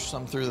just push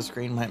some through the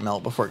screen, might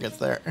melt before it gets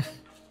there.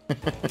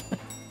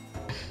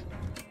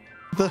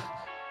 The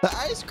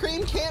ice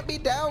cream can't be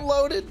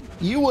downloaded?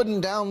 You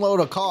wouldn't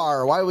download a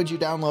car. Why would you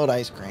download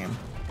ice cream?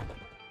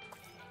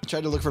 I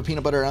tried to look for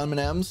peanut butter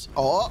M&Ms.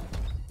 Oh.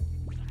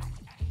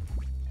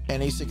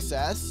 Any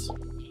success?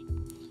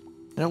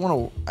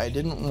 I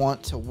didn't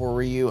want to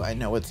worry you. I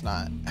know it's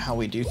not how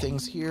we do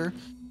things here.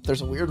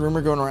 There's a weird rumor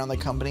going around the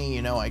company.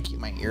 You know, I keep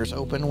my ears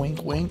open,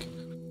 wink, wink.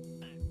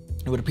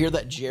 It would appear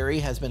that Jerry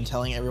has been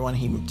telling everyone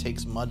he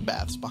takes mud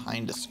baths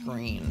behind a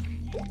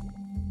screen.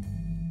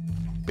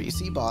 But you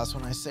see, boss,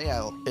 when I say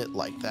it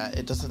like that,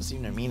 it doesn't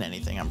seem to mean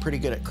anything. I'm pretty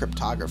good at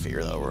cryptography,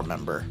 though,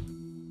 remember.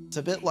 It's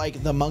a bit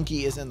like the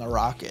monkey is in the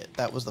rocket.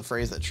 That was the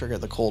phrase that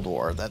triggered the Cold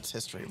War. That's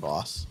history,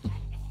 boss.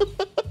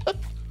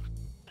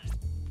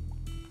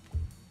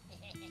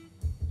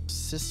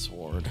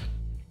 Sword.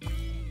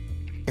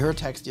 Air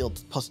attacks deal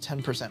plus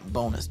 10%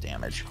 bonus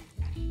damage.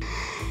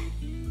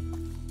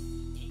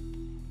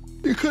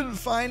 You couldn't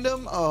find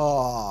him?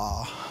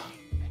 Oh.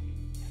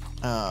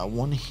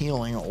 One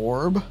healing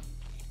orb.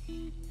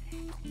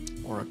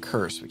 Or a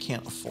curse. We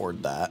can't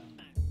afford that.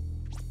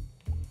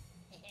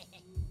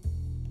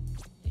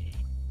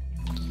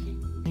 I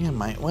think I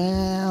might.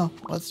 Well,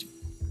 let's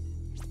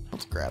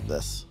grab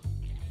this.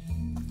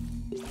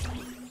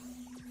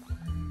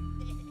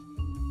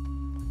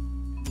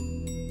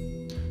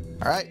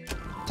 All right,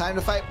 time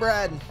to fight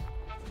Brad.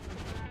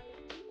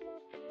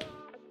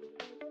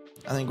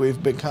 I think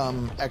we've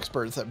become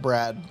experts at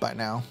Brad by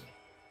now.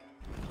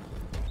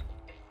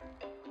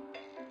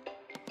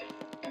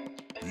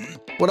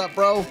 What up,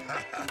 bro?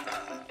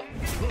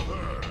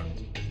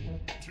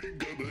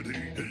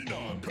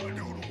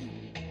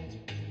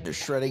 You're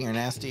shredding your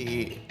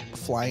nasty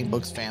Flying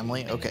Books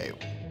family? Okay.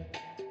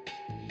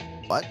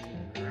 What?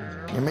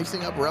 You're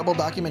mixing up rebel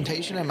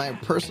documentation and my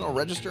personal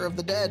register of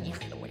the dead.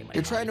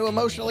 You're trying to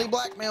emotionally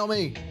blackmail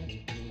me.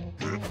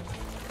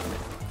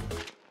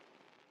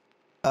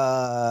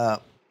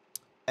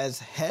 As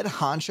head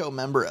honcho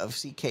member of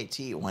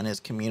CKT, when is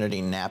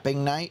community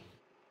napping night?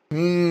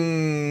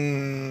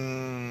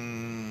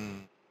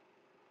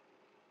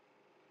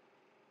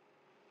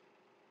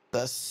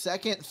 The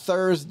second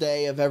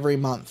Thursday of every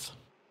month.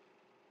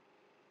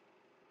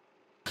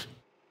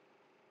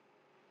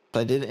 But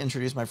I did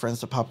introduce my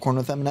friends to popcorn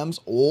with M&Ms.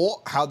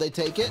 Oh, how'd they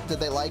take it? Did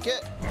they like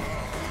it?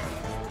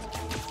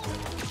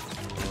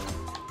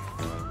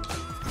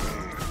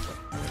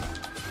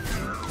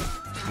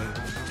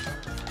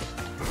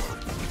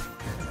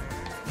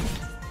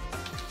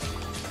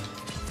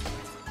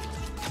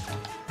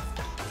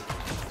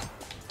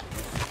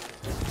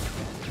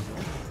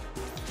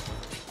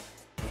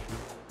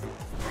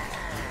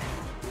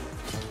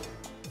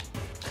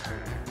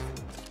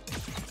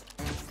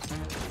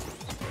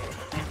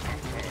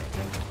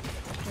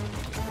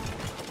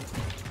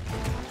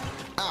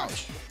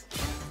 Ouch.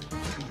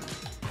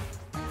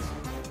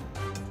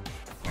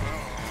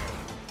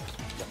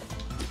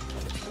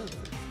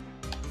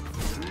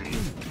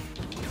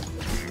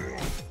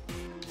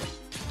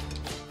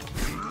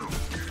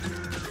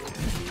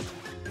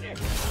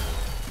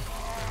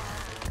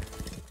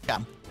 Yeah.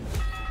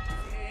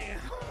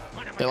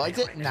 They liked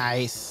it?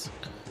 Nice.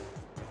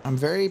 I'm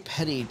very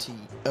petty to...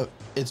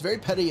 it's very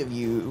petty of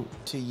you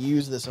to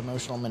use this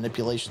emotional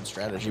manipulation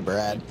strategy,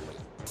 Brad.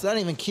 It's not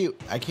even cute.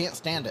 I can't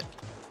stand it.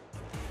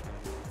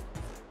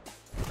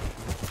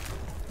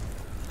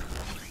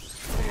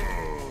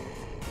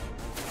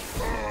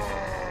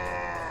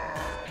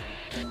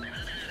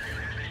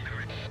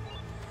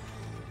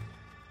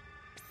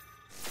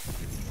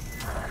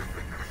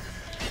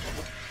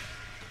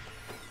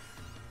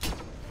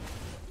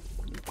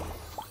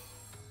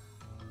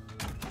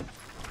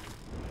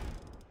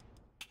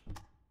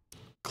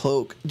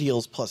 Cloak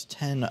deals plus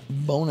 10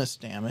 bonus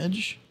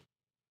damage.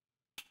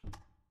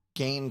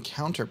 Gain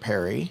counter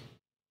parry.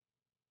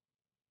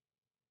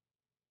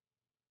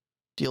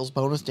 Deals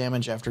bonus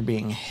damage after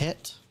being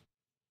hit.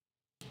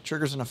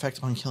 Triggers an effect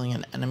upon killing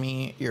an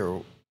enemy,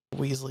 your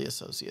Weasley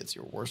associates,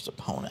 your worst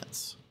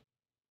opponents.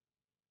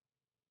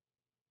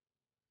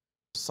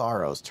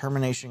 Sorrows.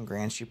 Termination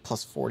grants you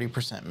plus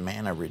 40%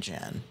 mana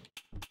regen.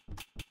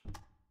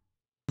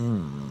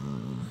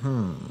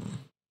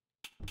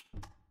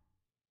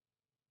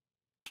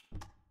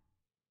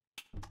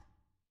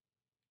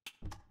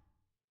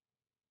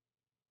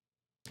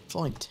 It's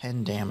only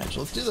 10 damage.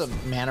 Let's do the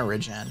mana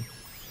regen.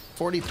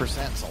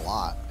 40% is a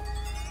lot.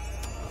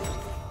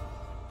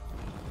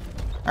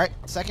 All right,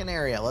 second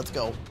area. Let's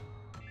go.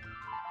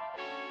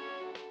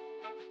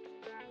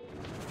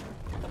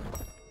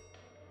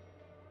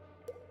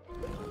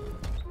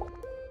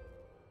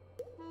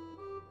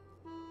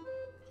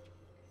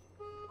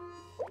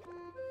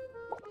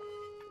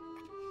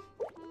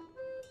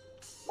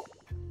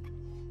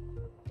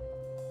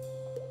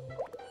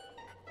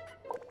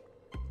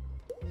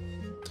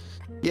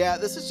 Yeah,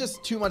 this is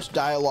just too much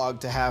dialogue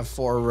to have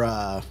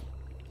for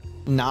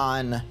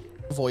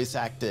non-voice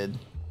acted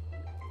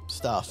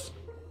stuff.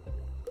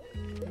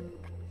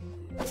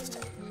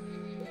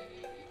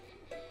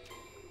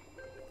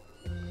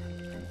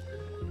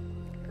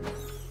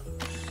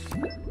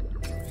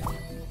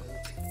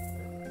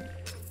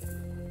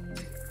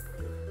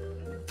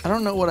 I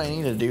don't know what I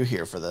need to do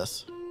here for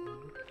this.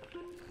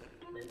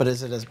 But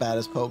is it as bad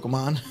as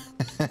Pokemon?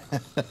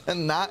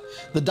 Not,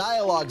 the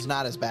dialogue's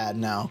not as bad,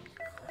 no.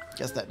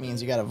 Guess that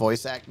means you got a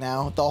voice act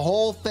now. The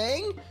whole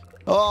thing?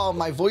 Oh,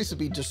 my voice would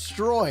be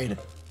destroyed.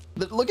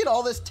 But look at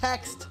all this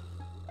text.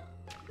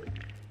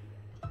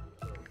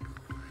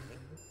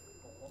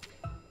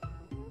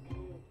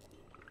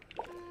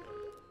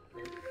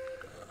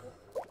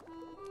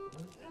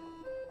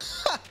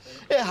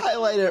 It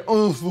highlighted.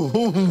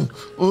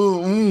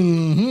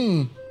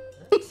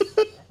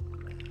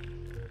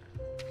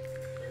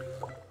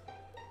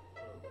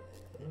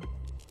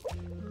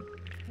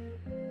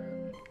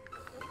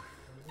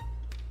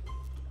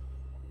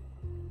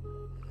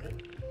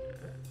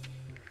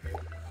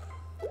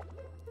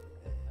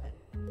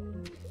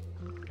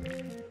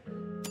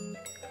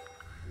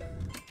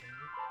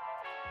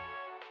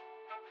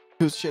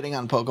 Who's shitting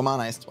on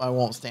Pokemon? I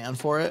won't stand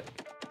for it.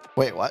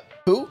 Wait, what?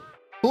 Who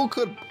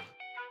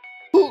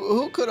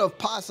could have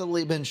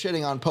possibly been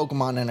shitting on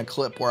Pokemon in a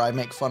clip where I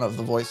make fun of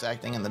the voice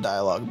acting and the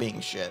dialogue being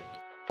shit?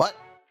 What?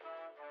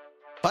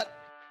 What?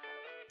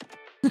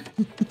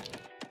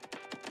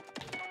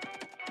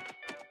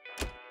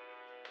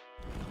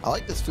 I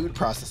like this food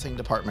processing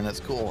department. It's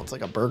cool. It's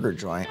like a burger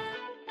joint.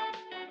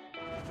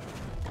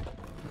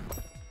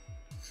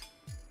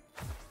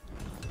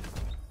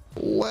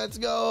 Let's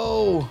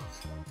go.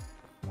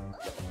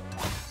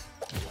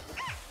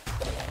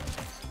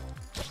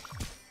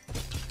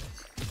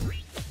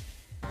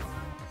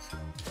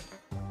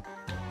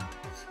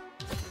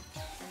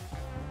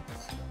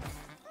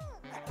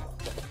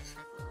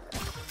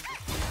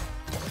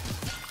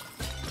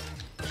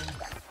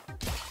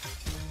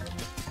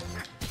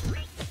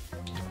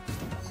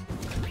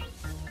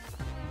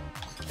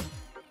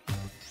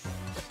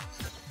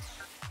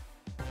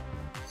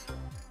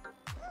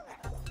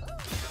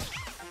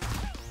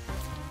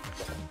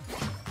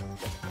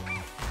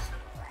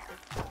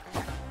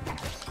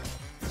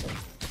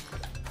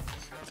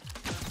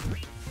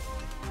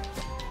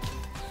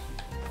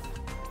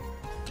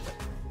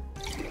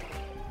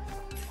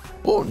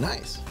 Oh,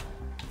 nice.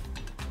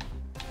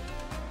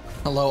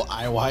 Hello,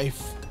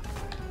 iWife.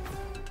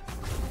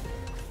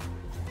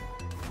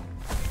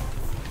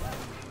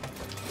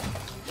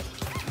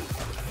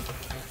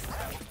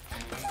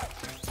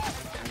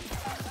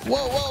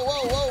 Whoa, whoa,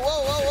 whoa, whoa,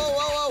 whoa, whoa, whoa,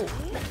 whoa,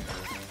 whoa.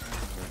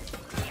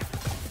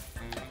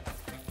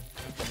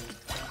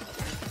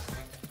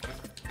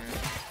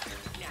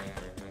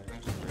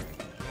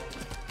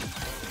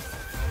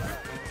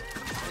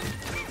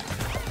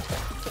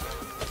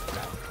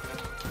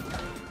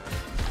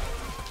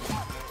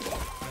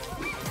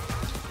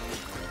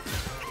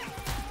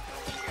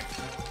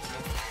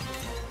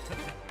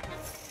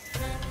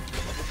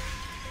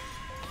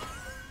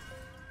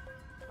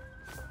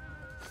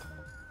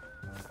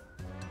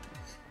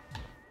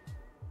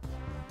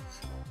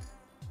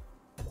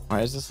 Why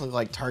does this look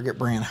like Target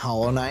brand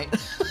Hollow Knight?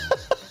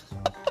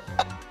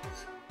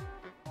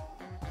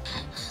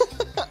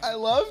 I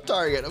love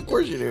Target. Of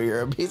course you do. You're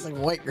a basic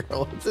white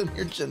girl. It's in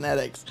your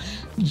genetics.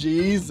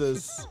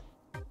 Jesus.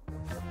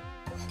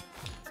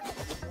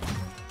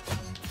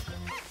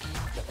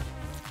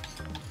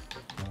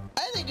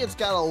 I think it's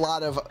got a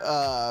lot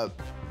of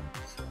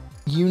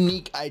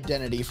unique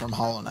identity from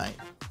Hollow Knight,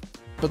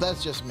 but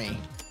that's just me.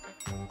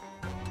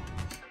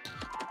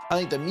 I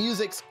think the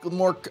music's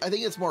more, I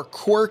think it's more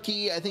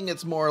quirky. I think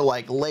it's more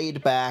like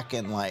laid back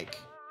and like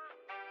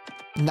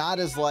not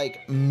as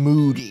like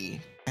moody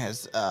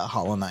as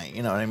Hollow Knight,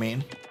 you know what I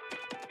mean?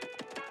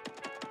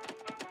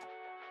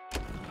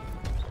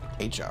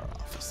 HR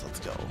office,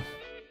 let's go.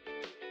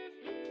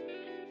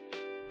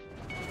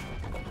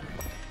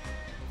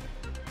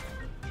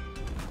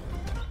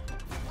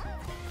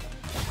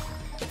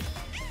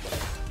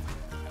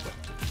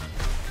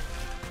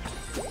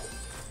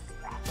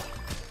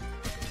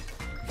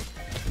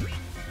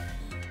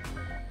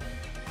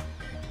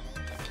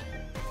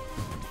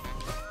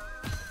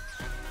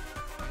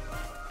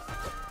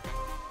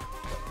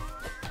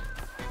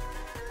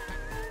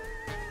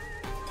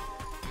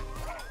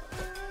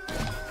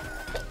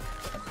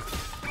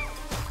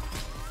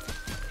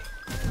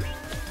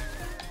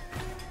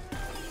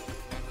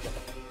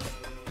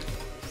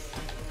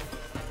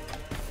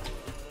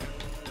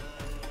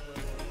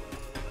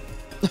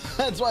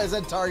 That's why I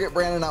said Target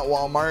brand and not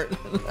Walmart.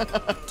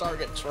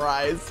 Target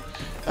tries.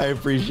 I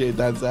appreciate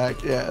that,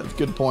 Zach. Yeah, it's a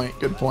good point.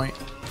 Good point.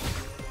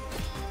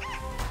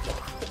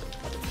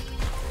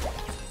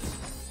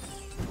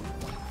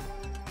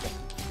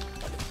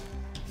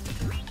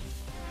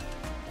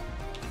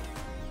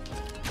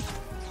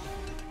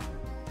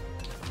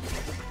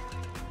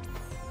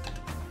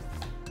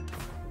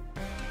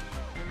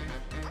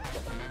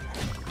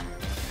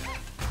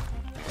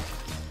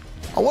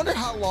 I wonder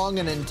how long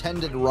an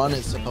intended run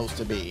is supposed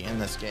to be in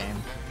this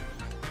game.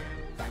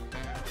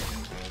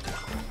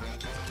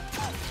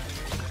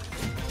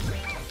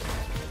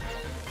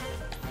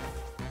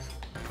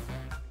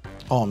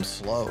 Oh, I'm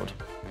slowed.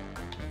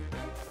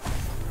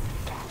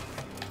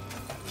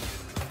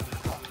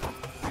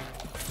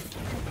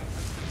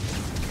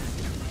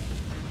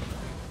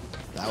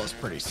 That was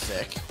pretty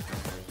sick.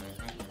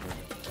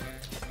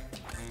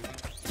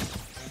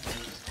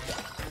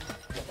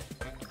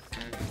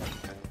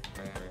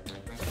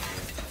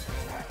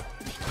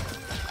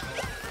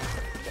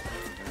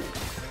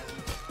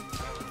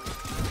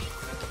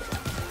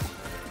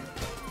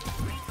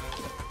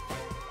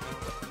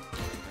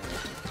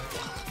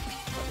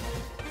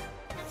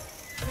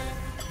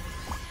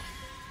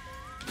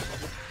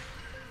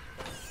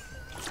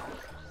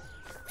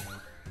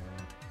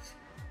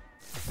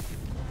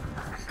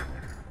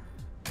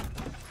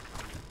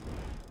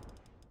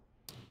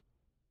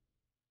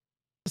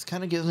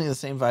 Kind of gives me the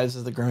same vibes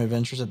as the Grim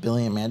Adventures of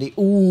Billy and Mandy.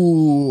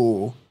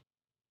 Ooh,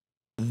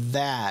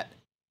 that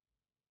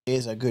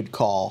is a good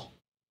call.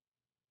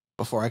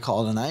 Before I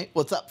call it a night,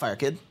 what's up, Fire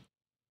Kid?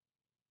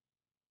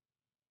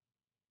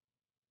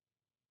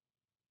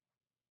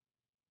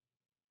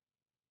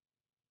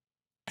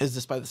 Is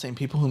this by the same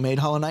people who made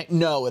Hollow Knight?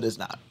 No, it is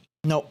not.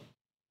 Nope.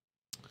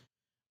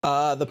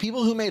 The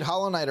people who made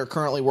Hollow Knight are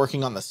currently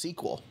working on the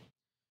sequel.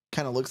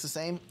 Kind of looks the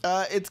same.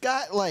 It's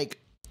got like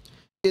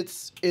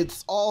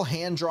it's all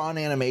hand-drawn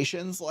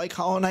animations like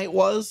Hollow Knight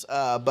was,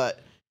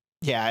 but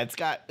yeah, it's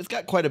got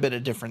quite a bit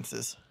of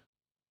differences.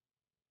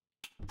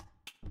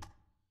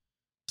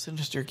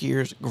 Sinister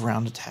Gears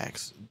ground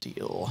attacks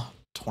deal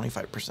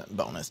 25%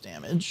 bonus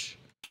damage.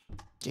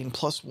 Gain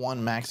 +1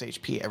 max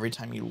HP every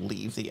time you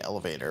leave the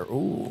elevator.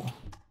 Ooh.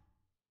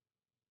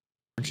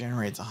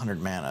 Regenerates 100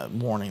 mana.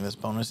 Warning, this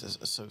bonus is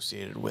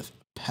associated with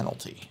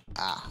penalty.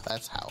 Ah,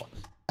 that's how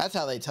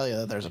they tell you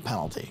that there's a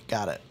penalty.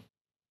 Got it.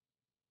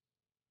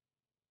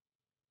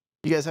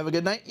 You guys have a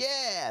good night?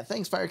 Yeah,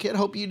 thanks, Fire Kid.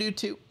 Hope you do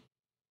too.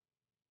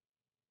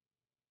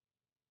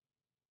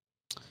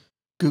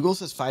 Google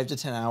says 5 to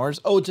 10 hours.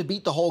 Oh, to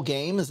beat the whole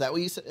game? Is that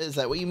what you said? Is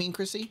that what you mean,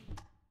 Chrissy?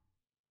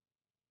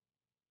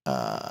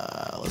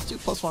 Let's do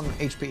 +1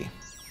 HP.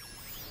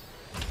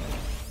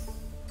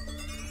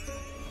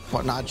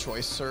 What, not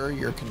choice, sir?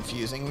 You're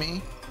confusing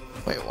me.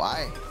 Wait,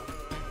 why?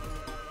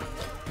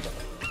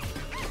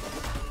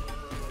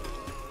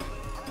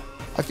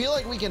 I feel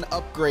like we can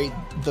upgrade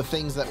the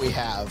things that we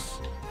have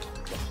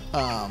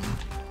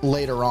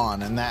later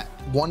on, and that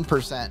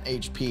 1%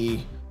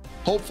 HP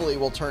hopefully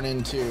will turn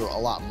into a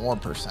lot more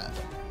percent.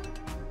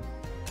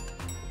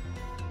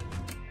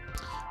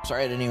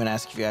 Sorry, I didn't even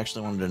ask if you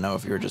actually wanted to know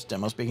if you were just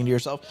demo speaking to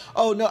yourself.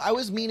 Oh, no, I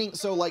was meaning,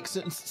 so like,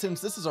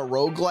 since this is a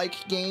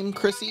roguelike game,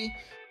 Chrissy,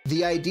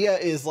 the idea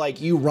is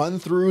like you run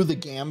through the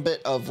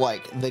gambit of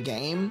like the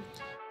game,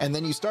 and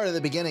then you start at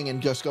the beginning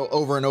and just go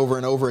over and over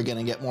and over again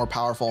and get more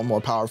powerful and more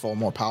powerful and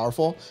more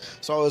powerful.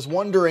 So I was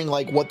wondering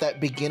like what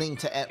that beginning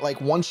to end, like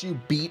once you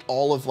beat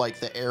all of like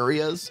the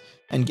areas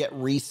and get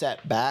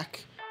reset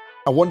back,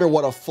 I wonder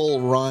what a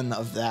full run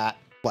of that,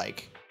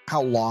 like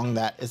how long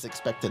that is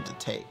expected to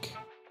take.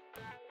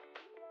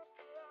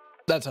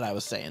 That's what I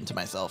was saying to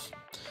myself.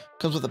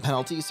 Comes with a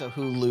penalty, so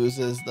who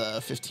loses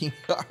the 15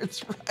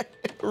 cards?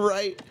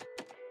 Right.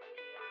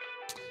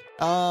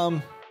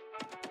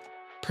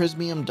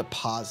 Prismium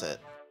deposit.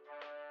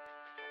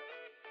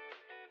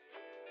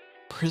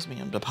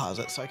 Prismium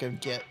deposit, so I could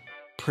get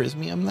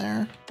Prismium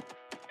there.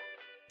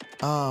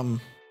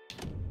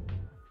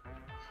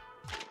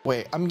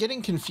 Wait, I'm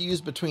getting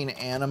confused between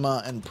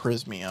Anima and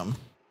Prismium.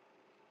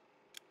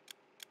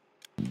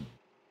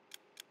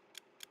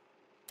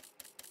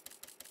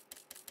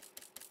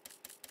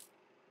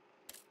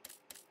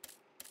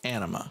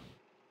 Anima.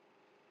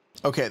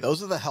 Okay,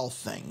 those are the health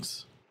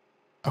things.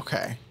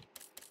 Okay.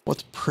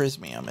 What's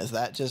Prismium? Is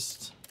that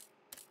just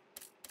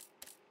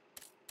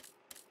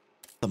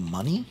the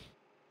money?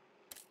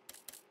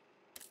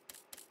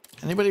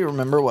 Anybody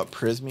remember what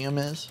Prismium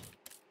is?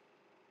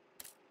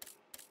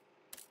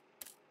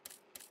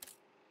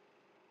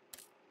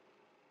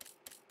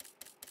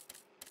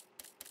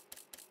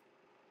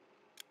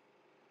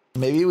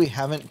 Maybe we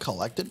haven't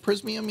collected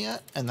Prismium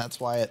yet, and that's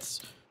why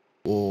it's...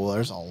 Oh,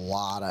 there's a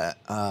lot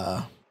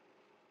of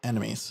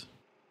enemies.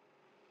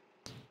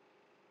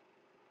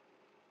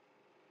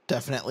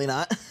 Definitely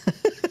not.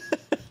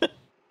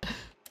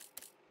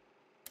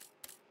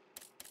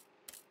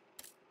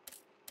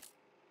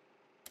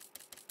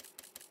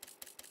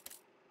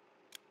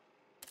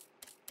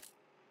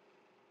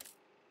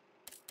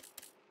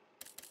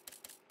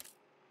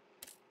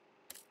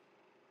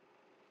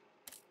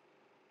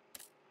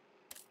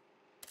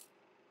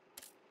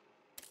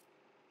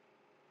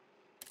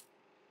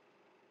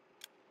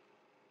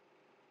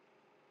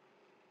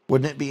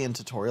 Wouldn't it be in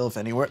tutorial if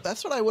anywhere?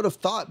 That's what I would have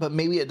thought, but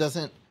maybe it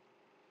doesn't.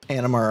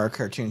 Anime or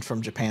cartoons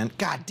from Japan.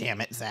 God damn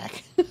it,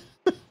 Zach.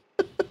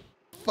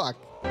 Fuck.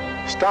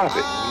 Stop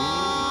it.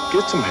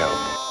 Get some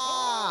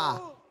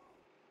help.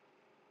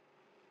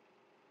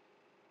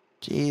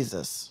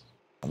 Jesus.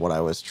 What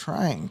I was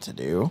trying to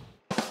do.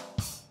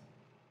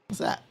 What's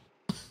that?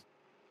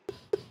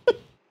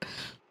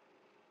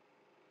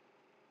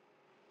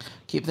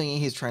 Keep thinking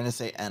he's trying to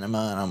say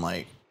enema, and I'm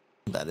like,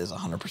 that is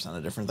 100%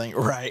 a different thing.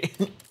 Right.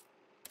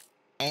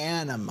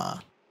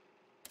 Anima.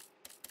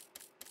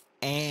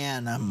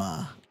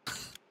 Anima.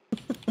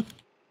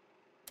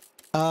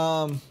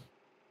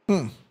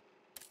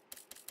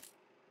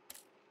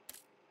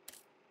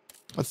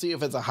 Let's see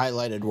if it's a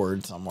highlighted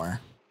word somewhere.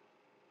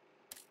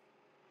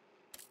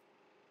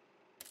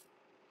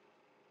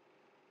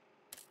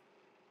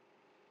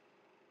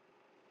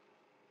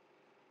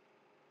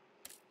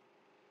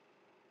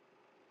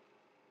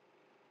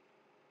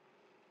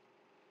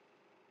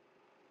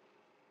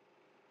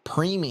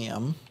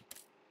 Premium.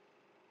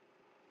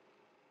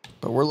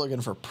 But we're looking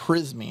for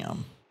Prismium.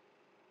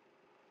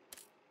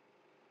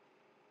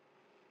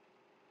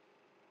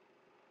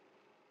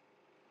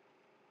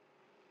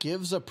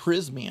 Gives a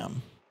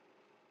Prismium.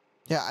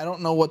 Yeah, I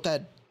don't know what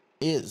that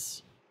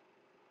is.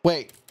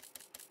 Wait.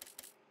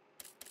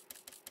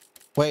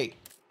 Wait.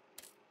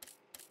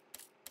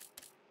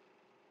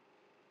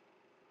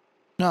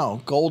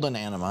 No, golden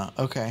anima.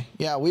 Okay.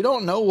 Yeah, we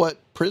don't know what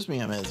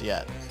Prismium is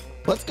yet.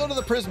 Let's go to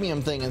the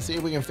Prismium thing and see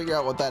if we can figure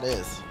out what that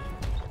is.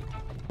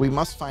 We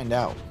must find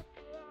out.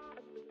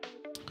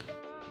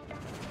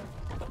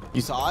 You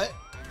saw it?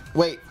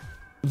 Wait,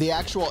 the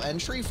actual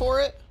entry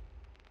for it?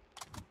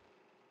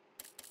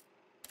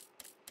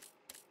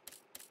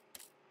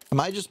 Am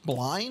I just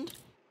blind?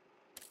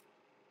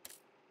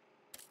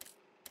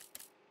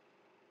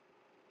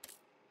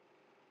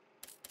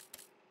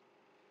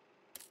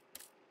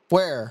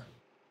 Where?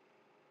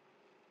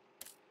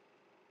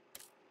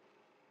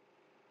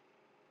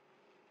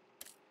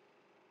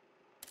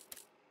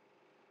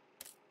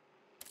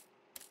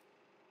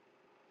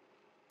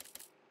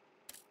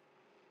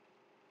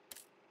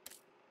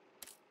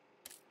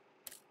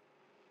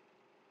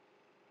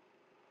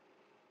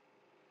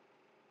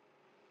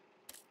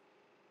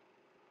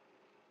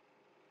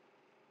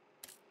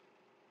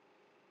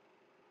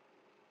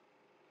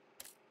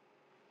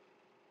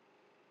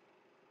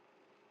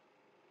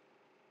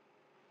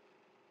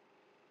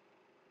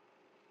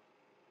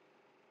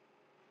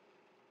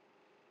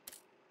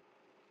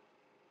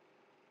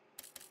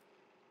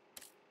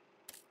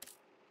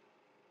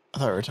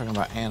 I thought we were talking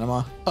about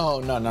anima.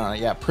 Oh, no.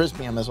 Yeah,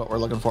 Prismium is what we're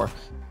looking for.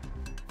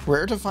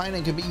 Rare to find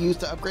and can be used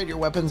to upgrade your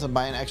weapons and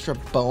buy an extra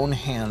bone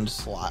hand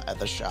slot at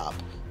the shop.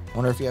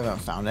 Wonder if you haven't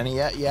found any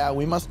yet. Yeah,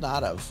 we must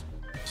not have.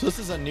 So this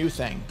is a new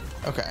thing.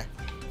 Okay.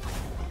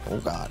 Oh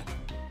God.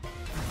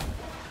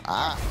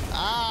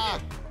 Ah!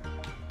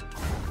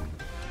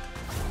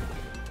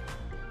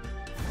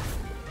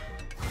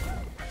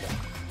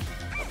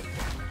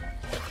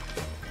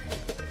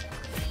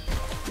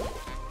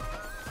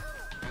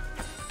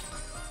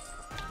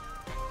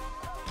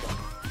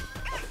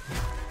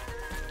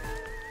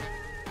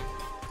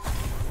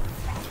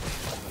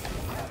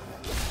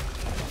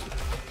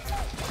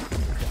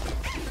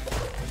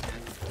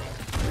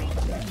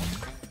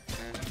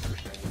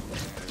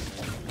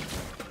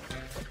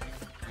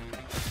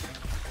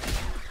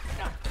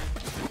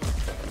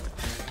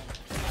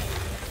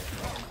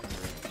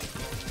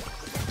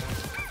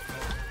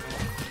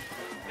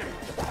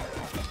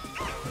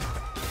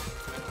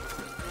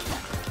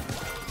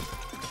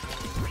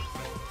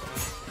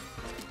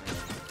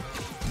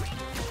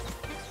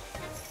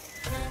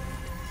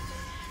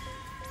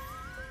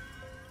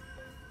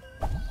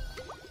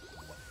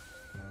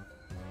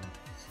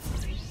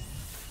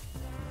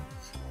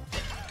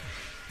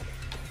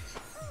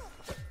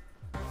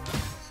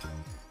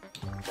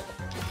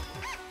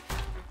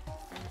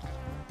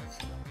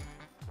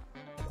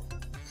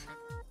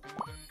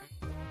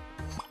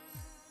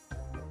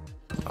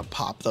 I'll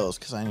pop those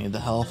because I need the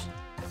health.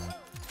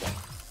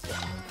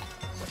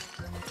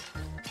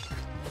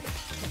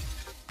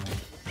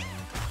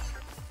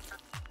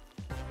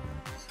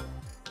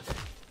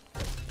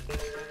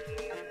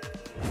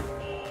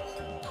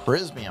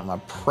 Prismium, a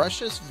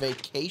precious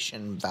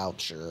vacation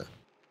voucher.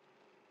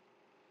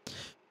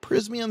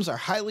 Prismiums are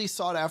highly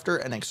sought after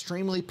and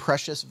extremely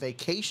precious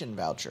vacation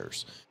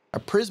vouchers. A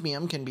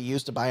prismium can be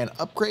used to buy an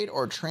upgrade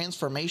or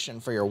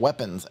transformation for your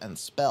weapons and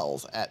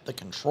spells at the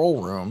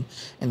control room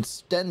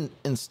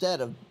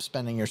instead of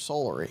spending your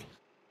soulary.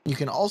 You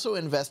can also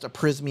invest a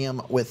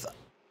prismium with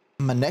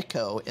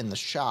Maneko in the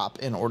shop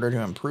in order to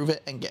improve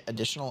it and get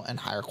additional and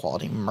higher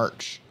quality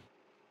merch.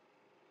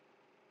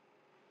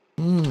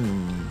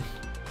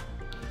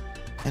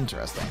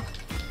 Interesting.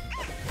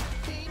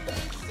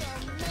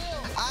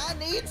 I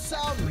need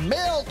some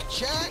milk,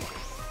 Chuck.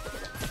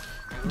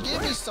 Give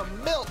me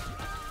some milk.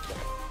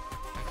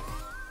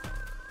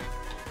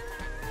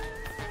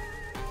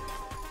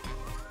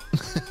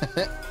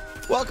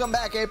 Welcome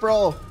back,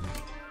 April.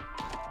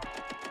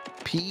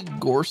 P.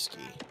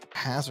 Gorski,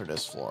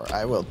 hazardous floor.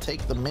 I will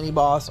take the mini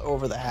boss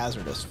over the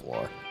hazardous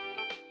floor.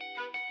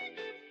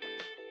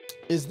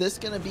 Is this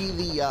gonna be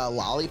the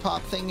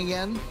lollipop thing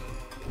again? You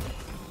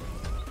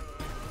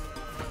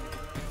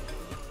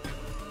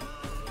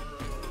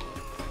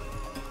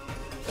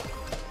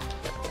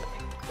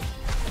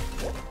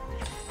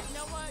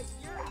know what?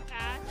 Your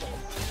ass is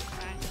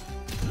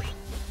trash.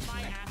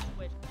 My ass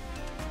would.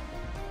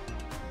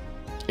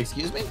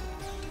 Excuse me?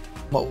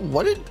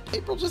 What did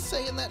April just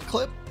say in that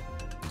clip?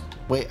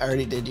 Wait, I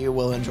already did you.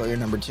 We'll enjoy your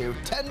number 2.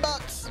 10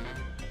 bucks.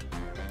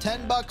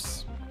 10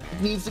 bucks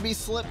needs to be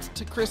slipped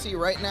to Chrissy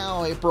right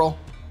now, April.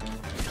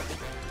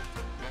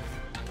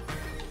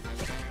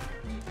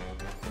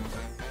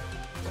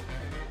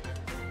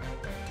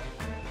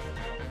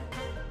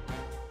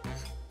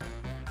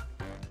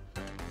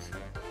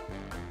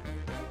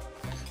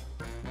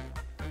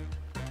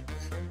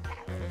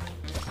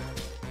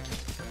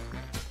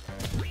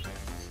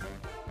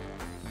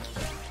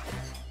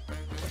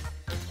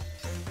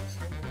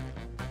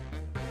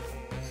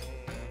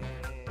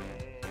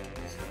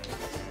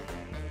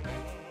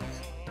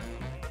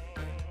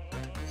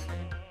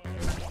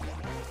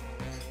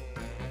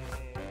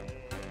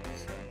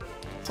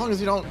 As long as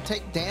you don't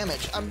take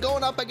damage. I'm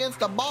going up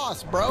against a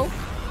boss, bro.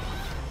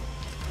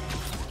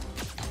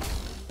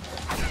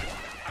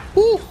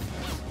 Woo!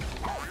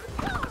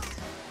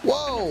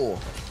 Whoa!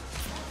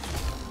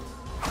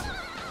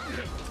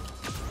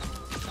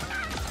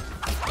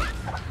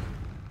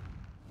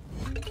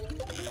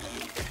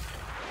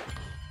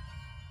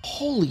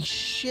 Holy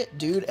shit,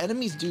 dude.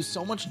 Enemies do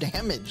so much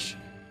damage.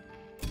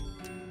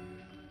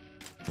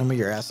 Remember,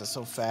 your ass is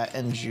so fat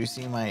and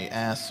juicy, my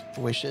ass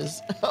wishes.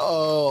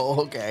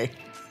 Oh, okay.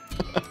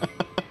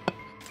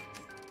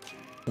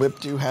 Whip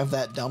do have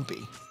that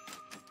dumpy.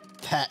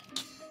 That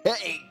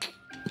cake.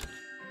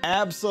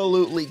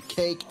 Absolutely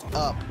caked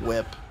up,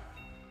 Whip.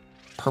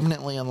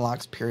 Permanently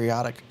unlocks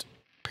periodic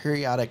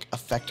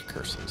effect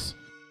curses.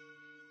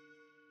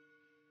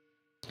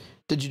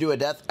 Did you do a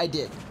death? I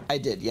did. I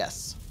did,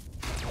 yes.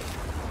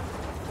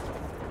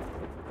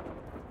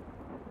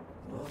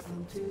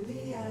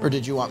 Or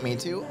did you want me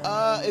to?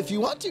 If you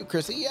want to,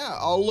 Chrissy, yeah,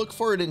 I'll look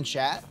for it in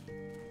chat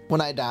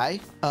when I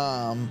die.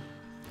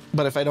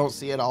 But if I don't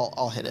see it,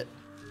 I'll hit it.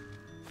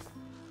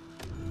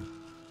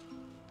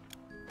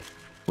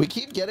 We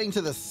keep getting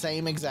to the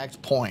same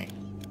exact point.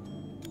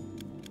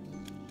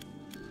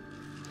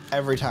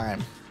 Every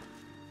time.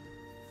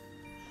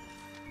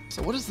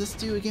 So what does this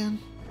do again?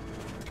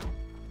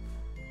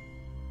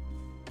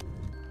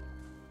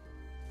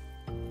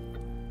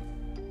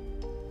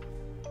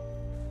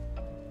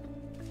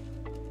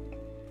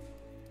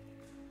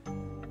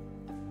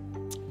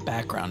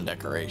 Background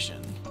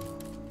decoration.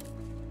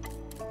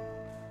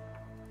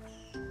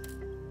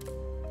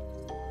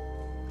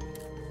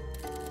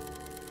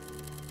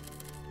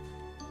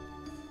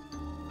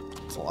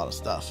 It's a lot of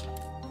stuff.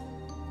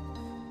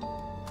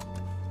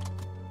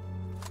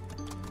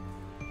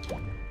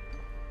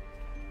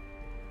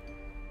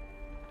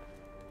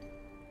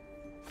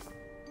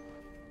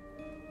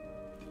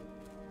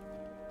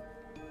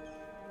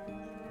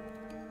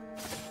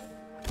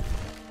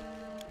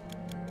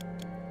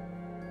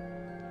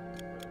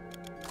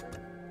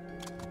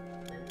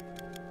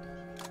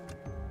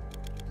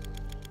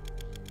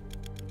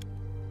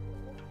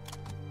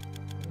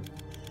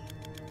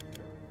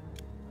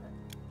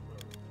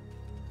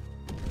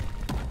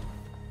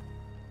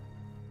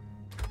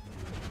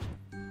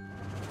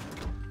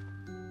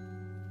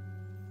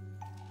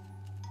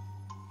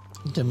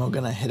 Demo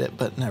gonna hit it,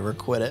 but never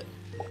quit it.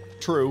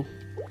 True.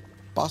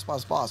 Boss,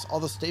 boss, boss. All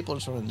the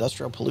staples from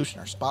industrial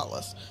pollution are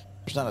spotless.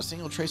 There's not a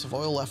single trace of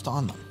oil left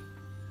on them.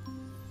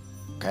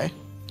 Okay,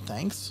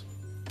 thanks.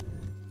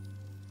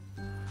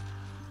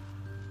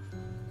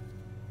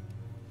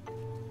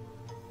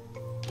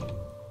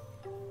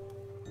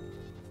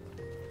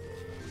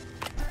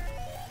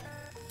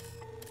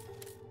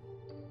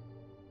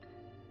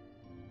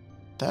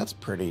 That's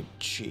pretty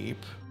cheap.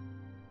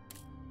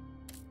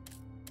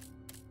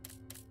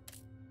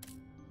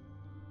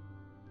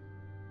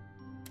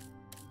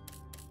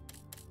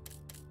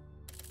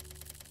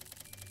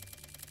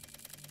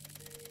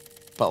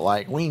 But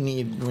like we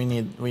need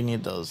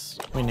those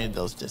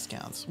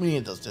discounts. We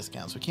need those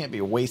discounts. We can't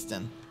be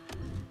wasting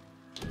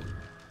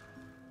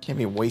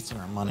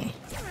our money.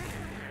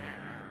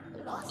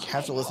 You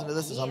have to listen to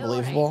this. It's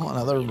unbelievable.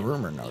 Another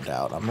rumor, no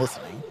doubt. I'm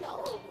listening.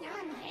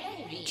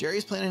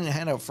 Jerry's planning to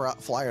hand out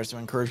flyers to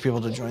encourage people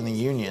to join the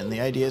union.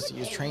 The idea is to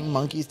use trained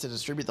monkeys to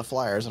distribute the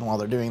flyers, and while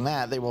they're doing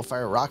that, they will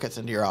fire rockets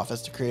into your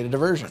office to create a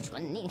diversion.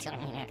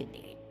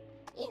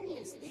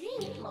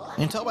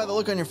 You can tell by the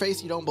look on your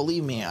face you don't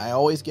believe me. I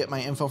always get my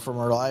info from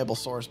a reliable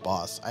source,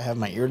 boss. I have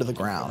my ear to the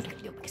ground.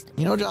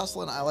 You know,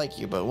 Jocelyn, I like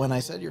you, but when I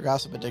said your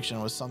gossip addiction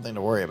was something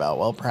to worry about,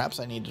 well, perhaps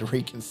I need to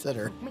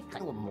reconsider.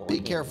 Be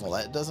careful,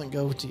 that doesn't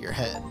go to your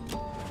head.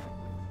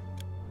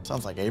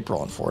 Sounds like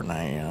April in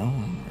Fortnite, you know?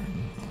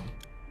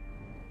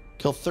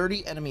 Kill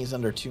 30 enemies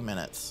under 2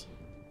 minutes.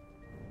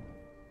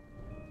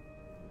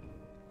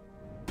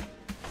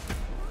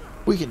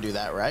 We can do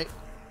that, right?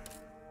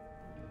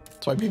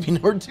 That's why baby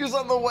number 2's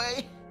on the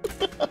way.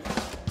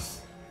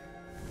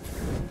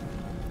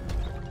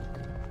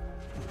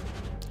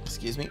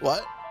 Excuse me,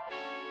 what?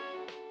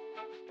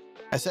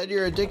 I said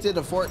you're addicted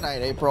to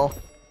Fortnite, April.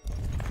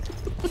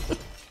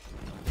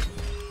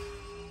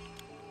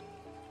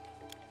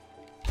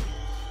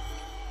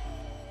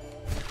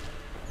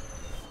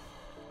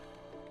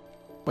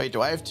 Wait,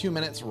 do I have 2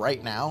 minutes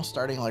right now?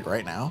 Starting like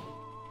right now?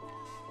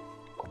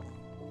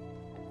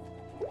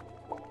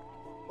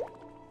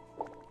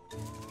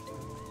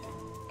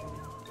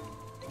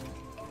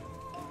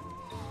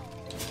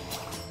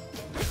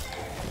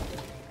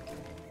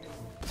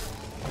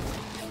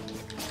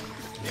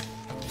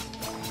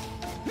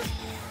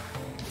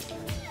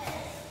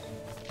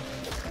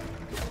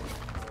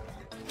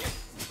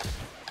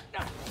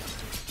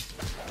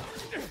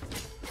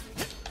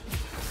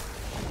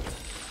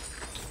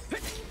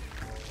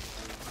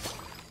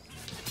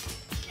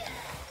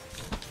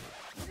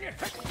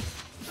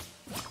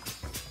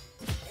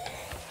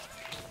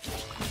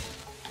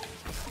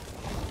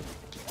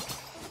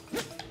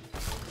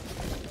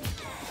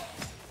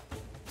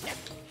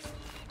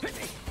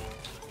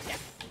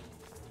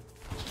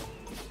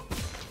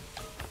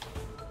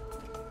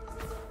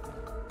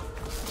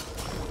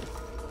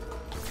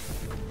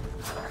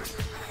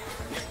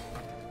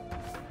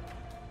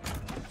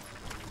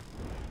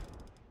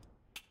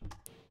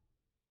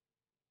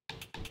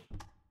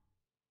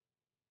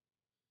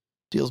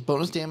 Deals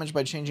bonus damage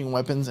by changing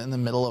weapons in the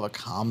middle of a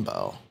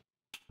combo.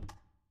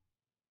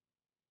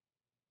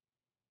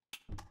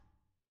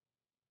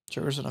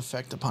 Triggers an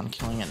effect upon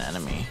killing an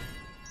enemy.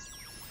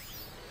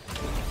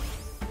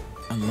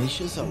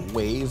 Unleashes a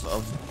wave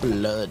of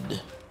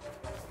blood.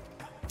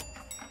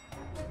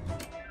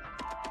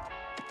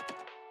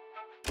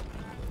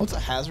 What's a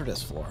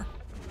hazardous floor?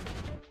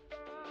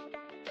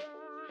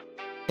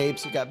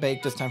 Apes, you got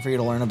baked. It's time for you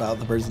to learn about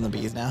the birds and the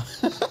bees now.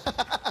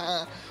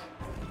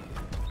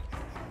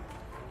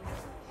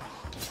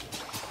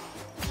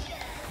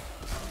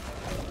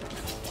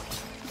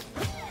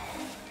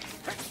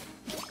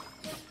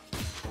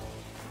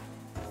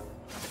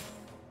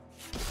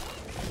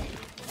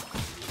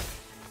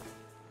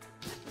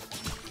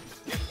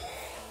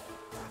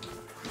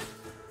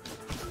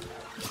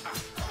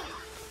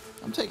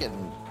 I'm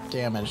taking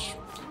damage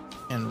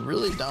in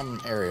really dumb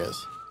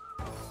areas.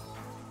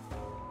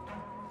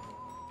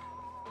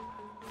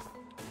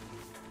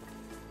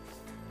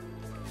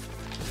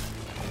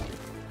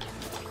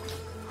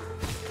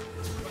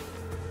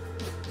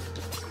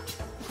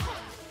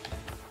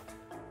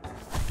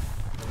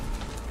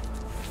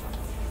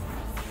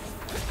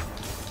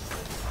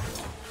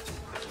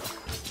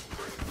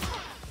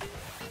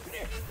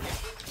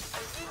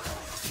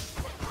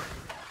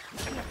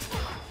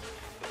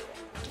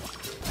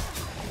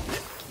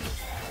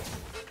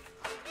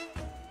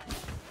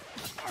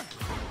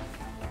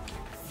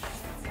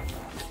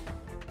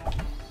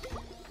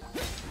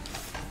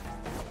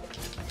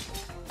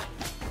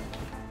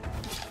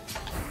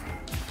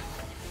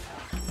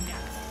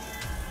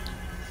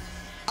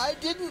 I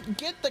didn't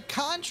get the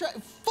contract.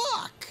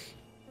 Fuck.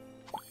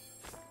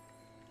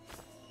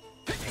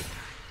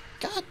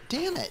 God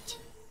damn it.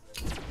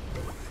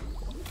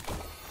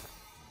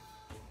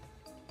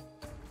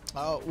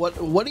 Oh, what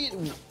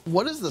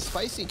does the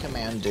spicy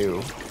command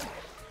do?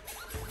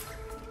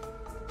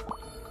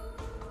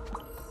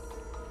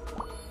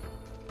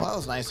 Well, that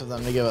was nice of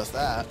them to give us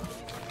that.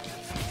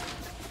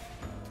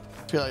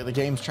 I feel like the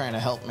game's trying to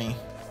help me.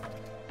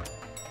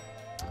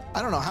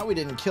 I don't know how we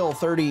didn't kill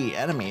 30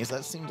 enemies.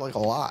 That seemed like a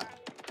lot.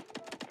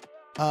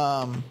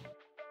 I'm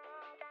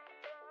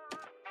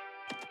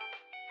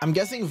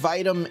guessing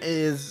Vitam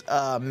is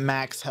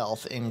max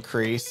health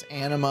increase,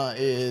 Anima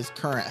is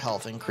current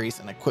health increase,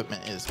 and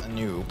equipment is a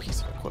new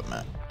piece of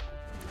equipment.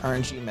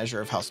 RNG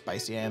measure of how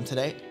spicy I am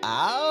today.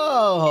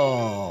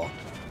 Oh,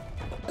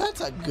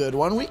 that's a good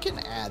one. We can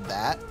add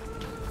that.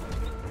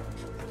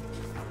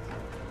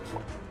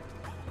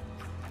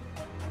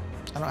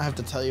 I don't have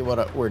to tell you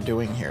what we're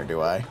doing here,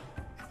 do I?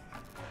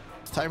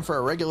 It's time for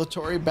a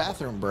regulatory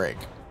bathroom break.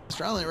 I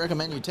strongly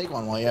recommend you take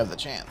one while you have the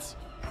chance.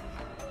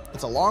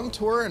 It's a long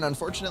tour, and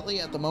unfortunately,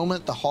 at the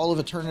moment, the Hall of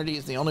Eternity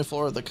is the only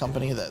floor of the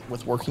company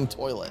with working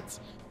toilets.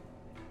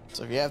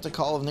 So if you have to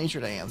call of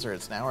nature to answer,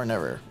 it's now or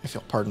never, if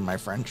you'll pardon my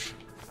French.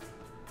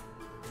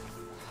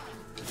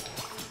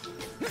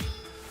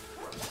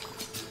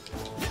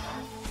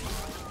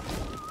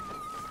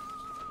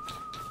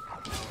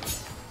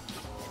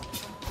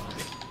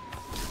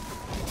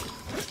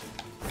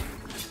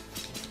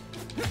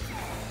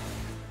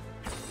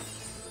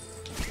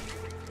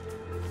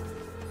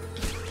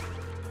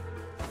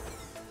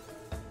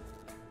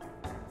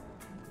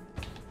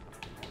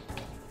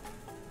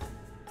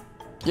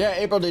 Yeah,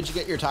 April, did you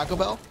get your Taco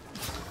Bell?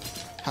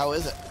 How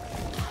is it?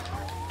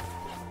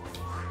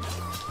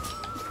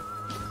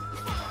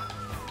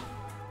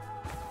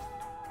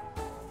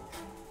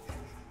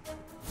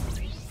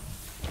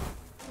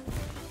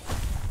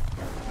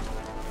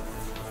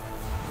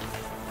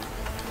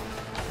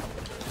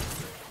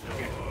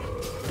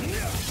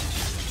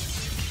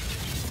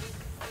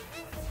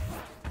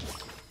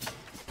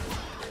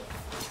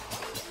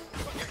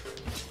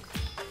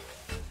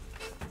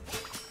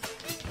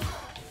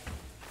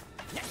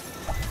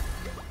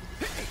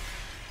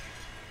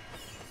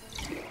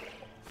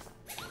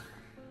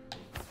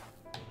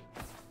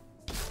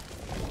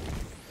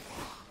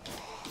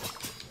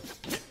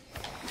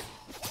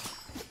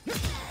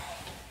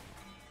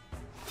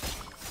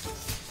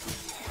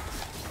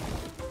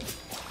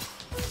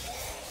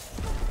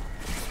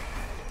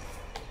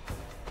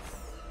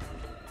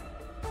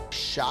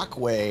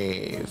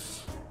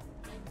 Shockwave.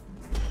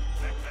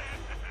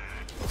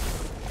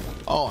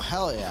 Oh,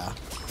 hell yeah.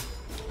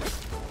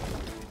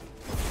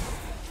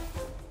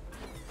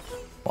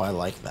 Oh, I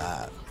like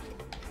that.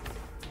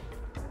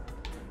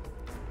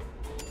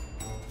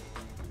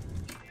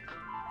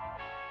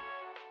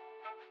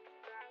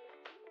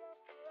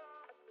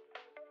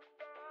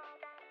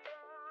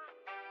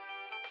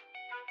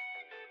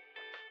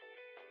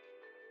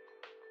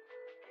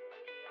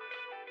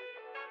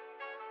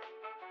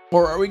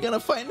 Or are we gonna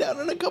find out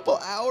in a couple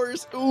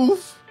hours?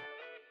 Oof.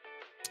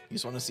 You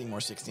just want to see more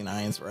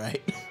 69s,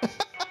 right?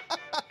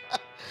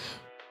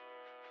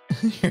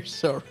 You're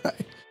so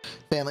right.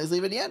 Family's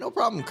leaving? Yeah, no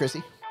problem,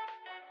 Chrissy.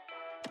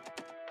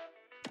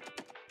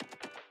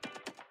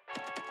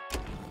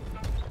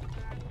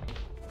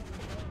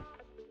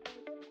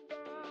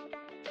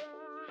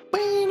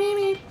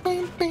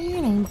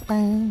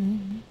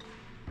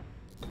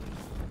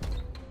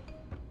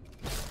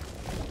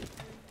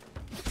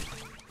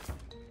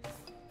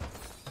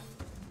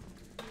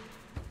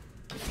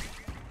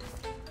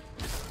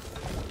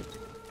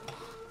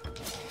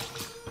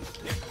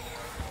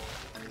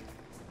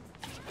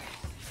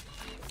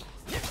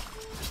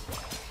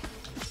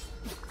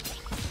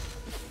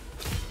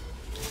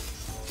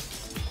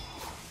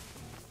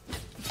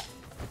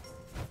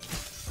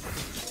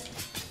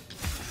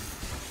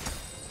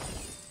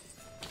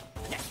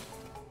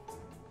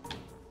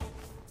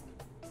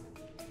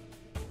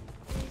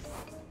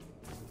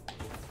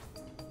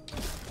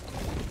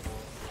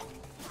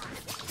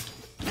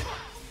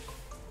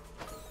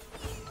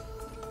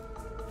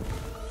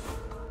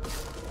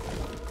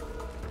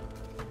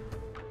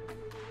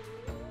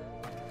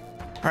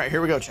 All right,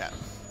 here we go, chat.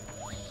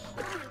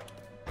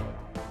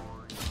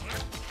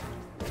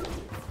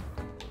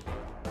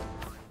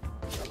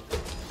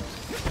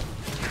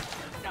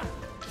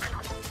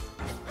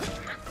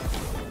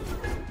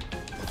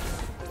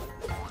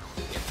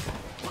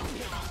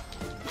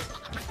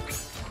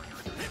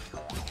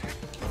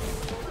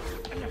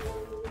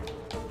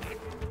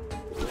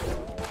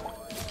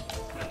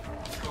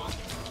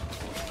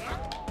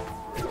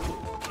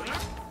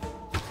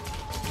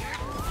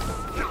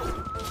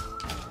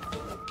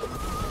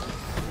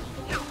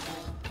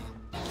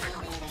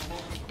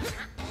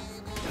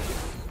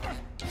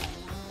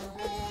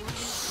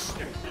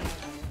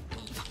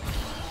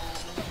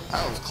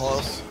 That was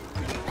close.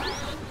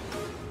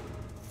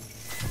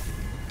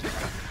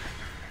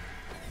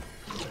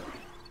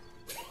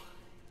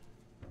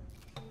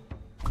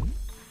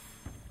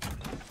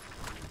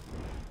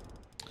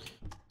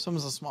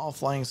 Summons a small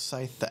flying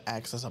scythe that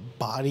acts as a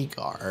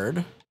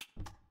bodyguard.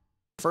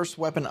 First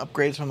weapon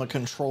upgrades from the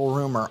control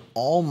room are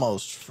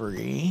almost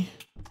free.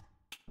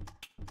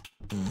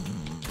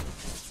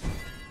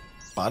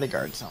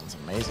 Bodyguard sounds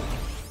amazing.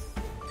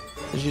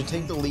 Did you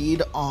take the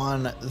lead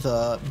on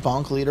the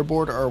bonk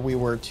leaderboard, or we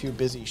were too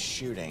busy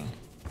shooting?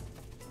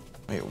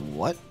 Wait,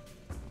 what?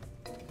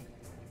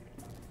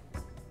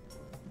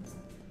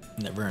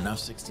 Never enough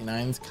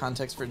 69s.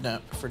 Context for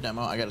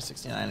demo. I got a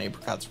 69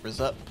 apricot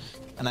spritz up,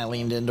 and I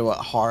leaned into it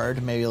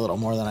hard, maybe a little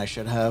more than I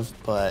should have,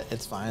 but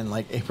it's fine.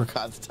 Like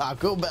apricots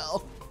Taco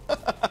Bell.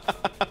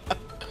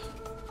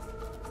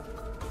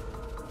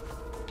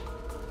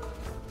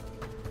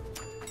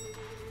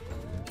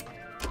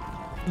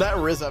 That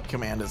Riz up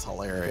command is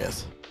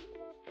hilarious.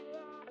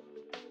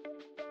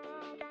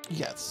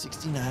 You got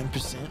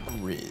 69%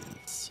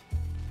 Riz.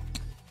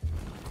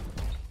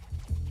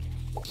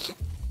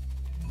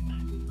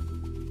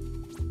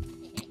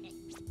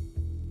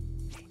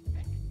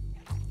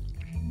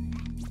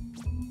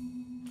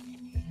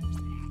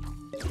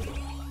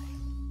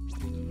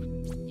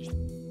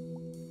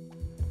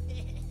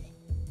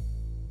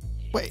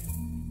 Wait,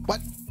 what?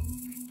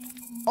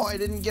 Oh, I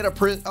didn't get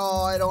a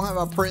oh, I don't have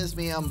a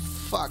prismium.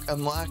 Fuck,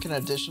 unlock an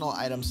additional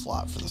item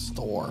slot for the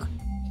store.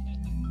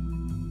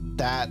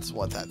 That's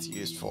what that's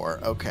used for.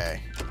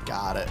 Okay,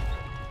 got it.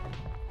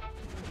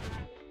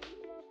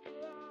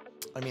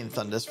 I mean,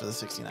 Thundus for the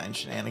 69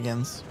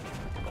 shenanigans.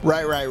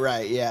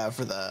 Right. Yeah,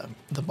 for the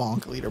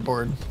bonk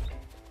leaderboard.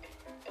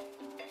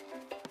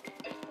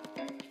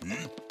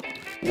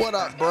 What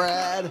up,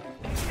 Brad?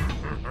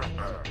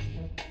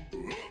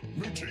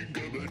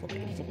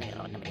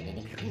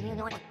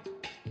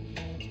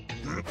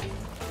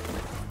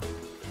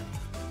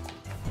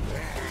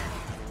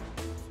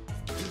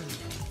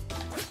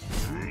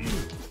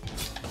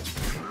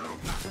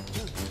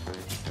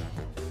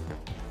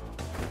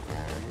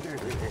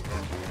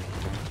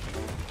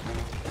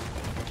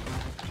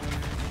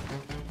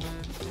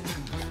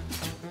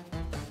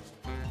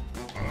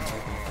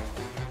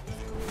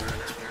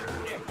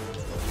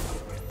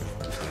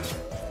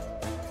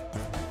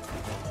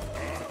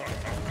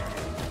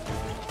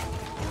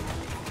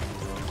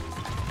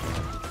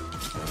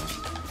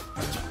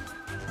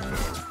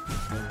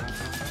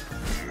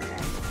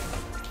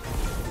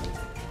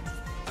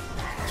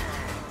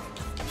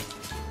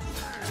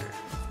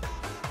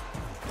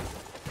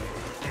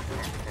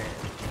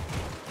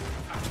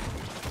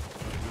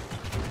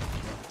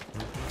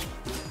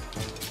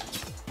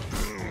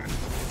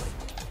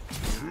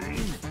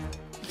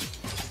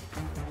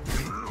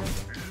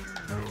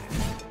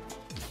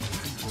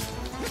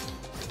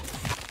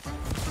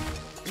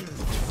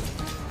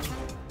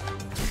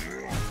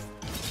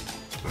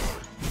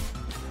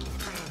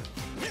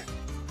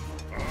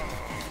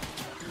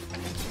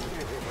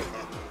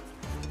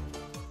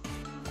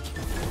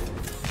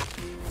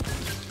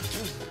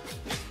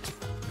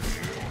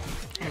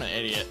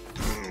 Idiot.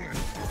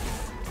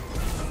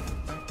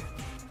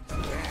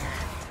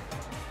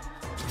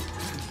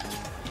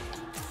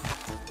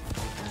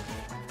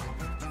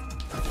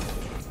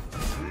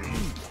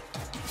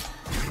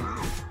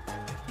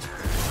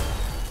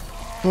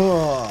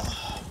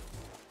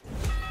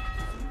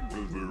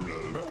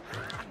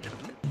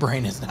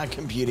 Brain is not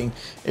computing.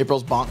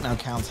 April's bonk now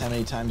counts how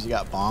many times you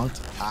got bonked.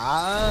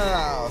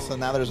 Ah, so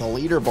now there's a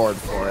leaderboard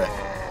for it.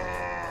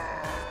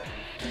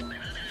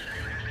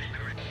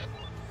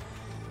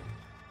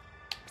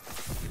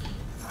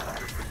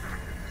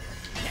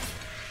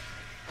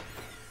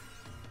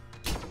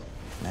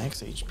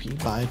 Max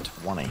HP by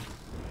 20.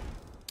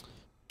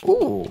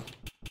 Ooh.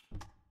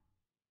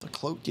 The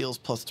cloak deals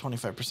plus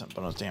 25%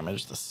 bonus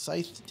damage. The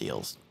scythe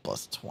deals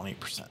plus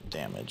 20%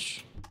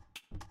 damage.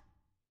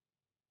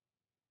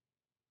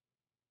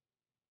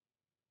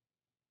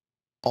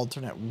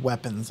 Alternate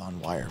weapons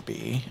on wire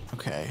B.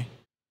 Okay.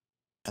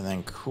 And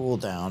then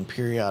cooldown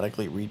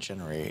periodically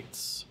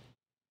regenerates.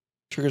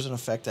 Triggers an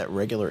effect at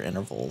regular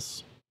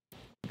intervals.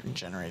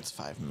 Generates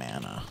 5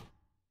 mana.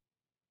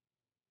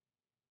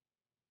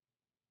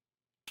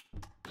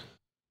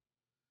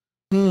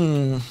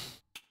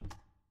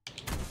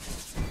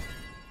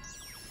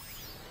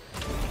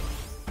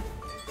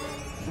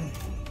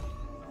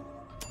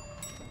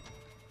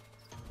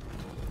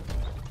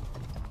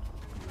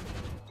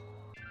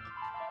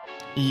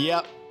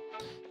 Yep.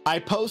 I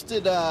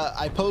posted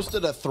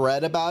a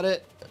thread about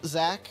it,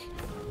 Zach,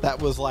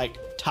 that was like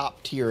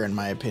top tier in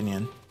my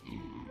opinion.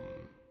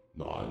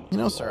 You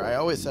know, sir, I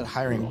always said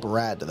hiring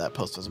Brad to that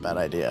post was a bad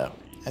idea.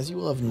 As you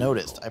will have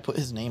noticed, I put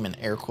his name in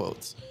air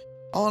quotes.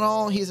 All in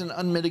all, he's an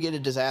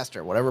unmitigated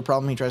disaster. Whatever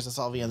problem he tries to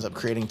solve, he ends up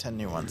creating 10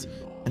 new ones.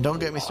 And don't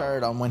get me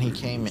started on when he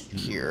came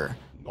here.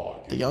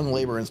 The young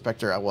labor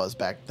inspector I was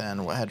back then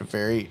had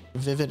very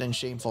vivid and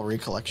shameful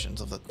recollections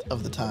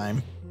of the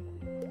time.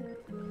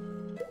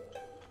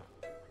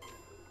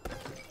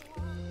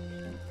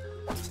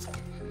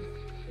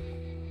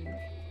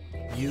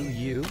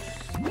 You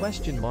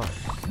question mark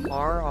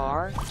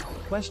RR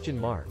question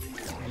mark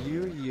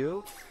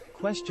you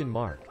question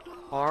mark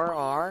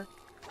RR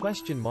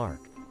question mark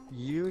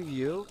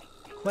you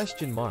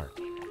Question mark.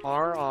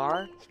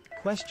 RR?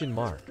 Question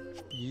mark.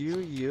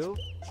 UU?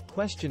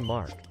 Question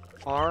mark.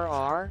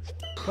 RR?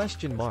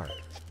 Question mark.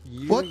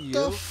 UU? What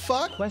the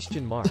fuck?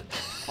 Question mark.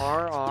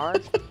 RR?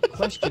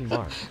 Question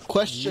mark.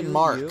 Question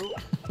mark. UU?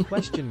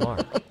 Question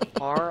mark.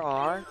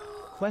 RR?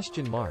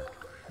 Question mark.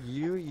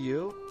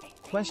 UU?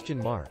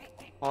 Question mark.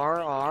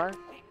 RR?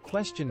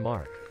 Question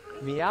mark.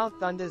 Meow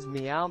thunders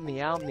meow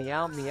meow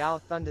meow meow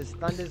thunders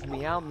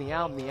meow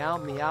meow meow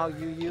meow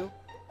UU?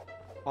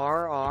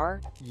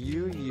 RR?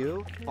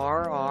 UU?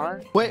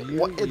 RR? Wait,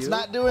 what? It's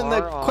not doing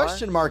the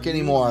question mark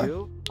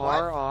anymore.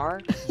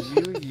 RR?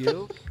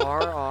 UU?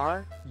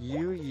 RR?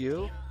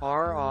 UU?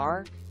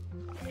 RR?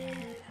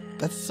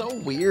 That's so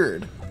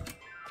weird.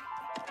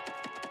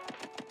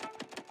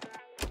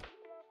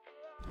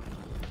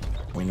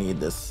 We need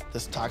this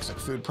toxic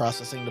food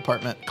processing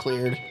department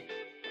cleared.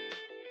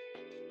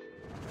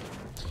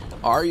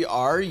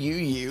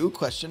 RUU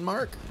question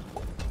mark?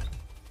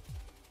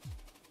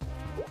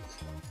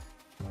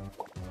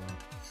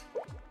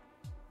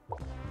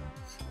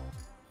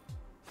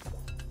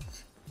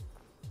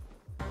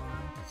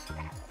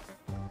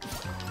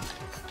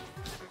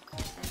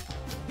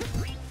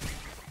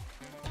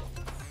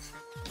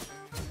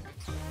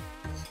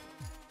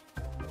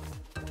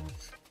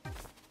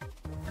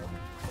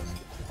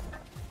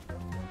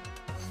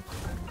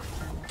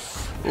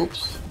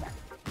 Oops.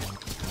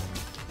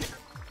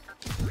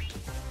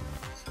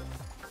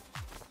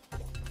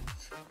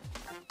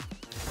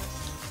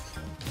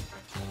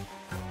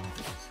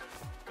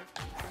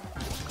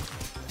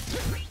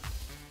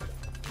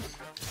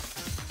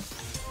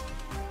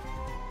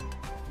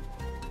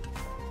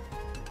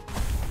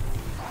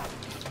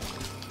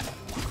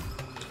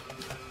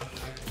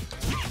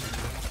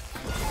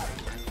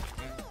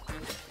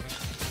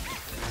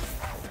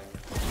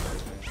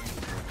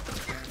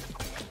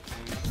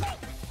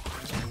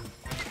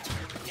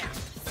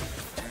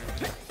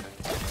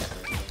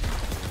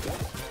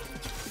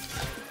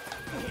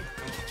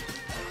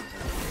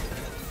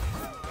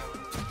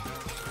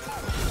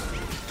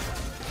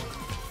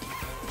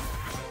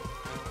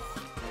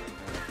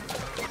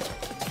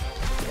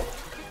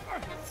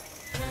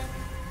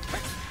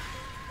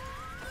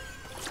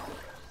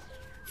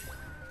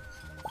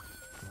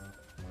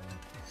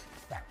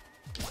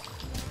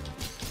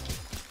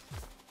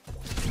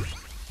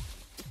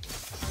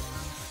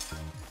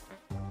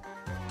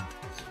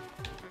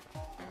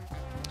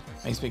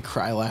 Makes me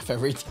cry laugh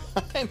every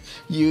time.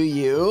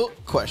 UU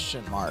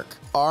question mark.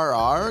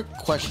 RR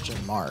question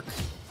mark.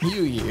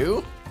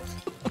 UU.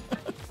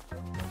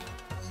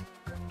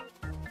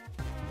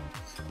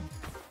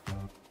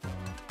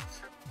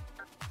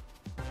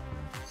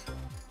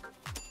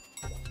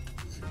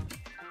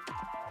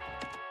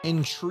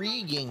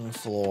 Intriguing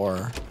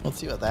floor. Let's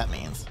see what that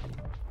means.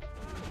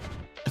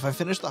 If I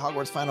finish the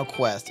Hogwarts final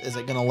quest, is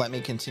it gonna let me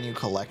continue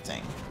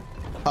collecting?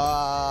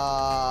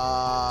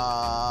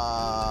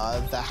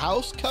 The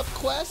House Cup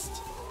quest?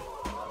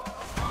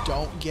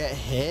 Don't get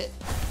hit?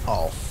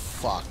 Oh,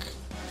 fuck.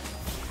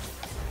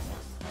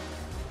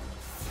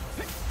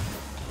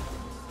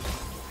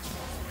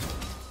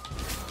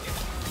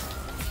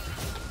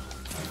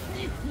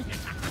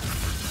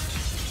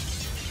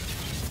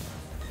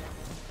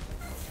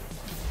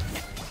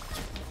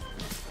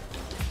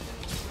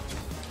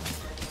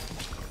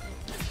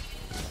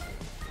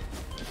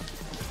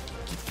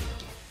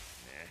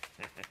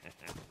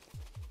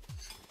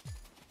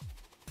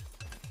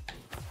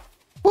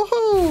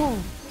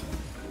 Woohoo!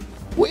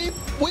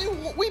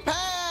 We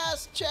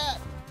passed, chat.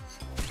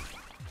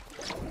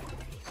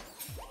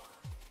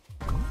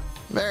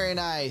 Very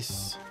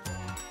nice.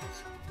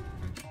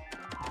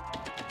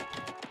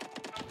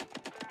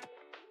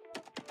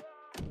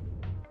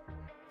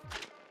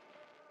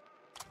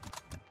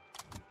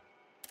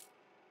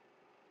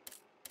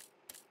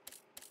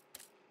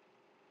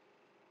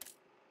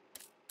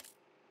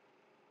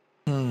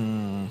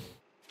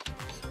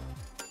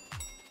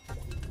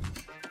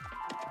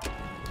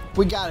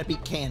 We gotta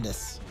beat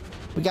Candace.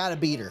 We gotta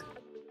beat her.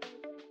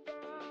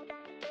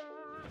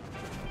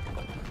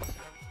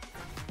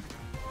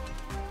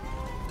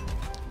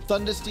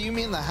 Thundus, do you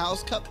mean the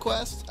House Cup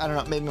quest? I don't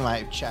know, maybe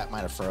my chat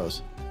might have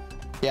froze.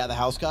 Yeah, the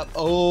House Cup.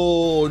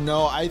 Oh,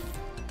 no, I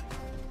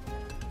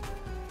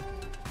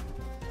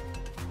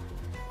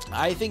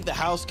think the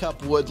House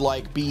Cup would,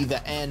 like, be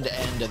the end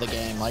of the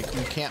game. Like,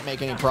 you can't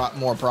make any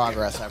more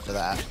progress after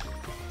that.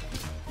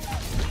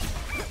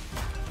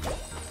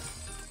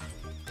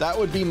 That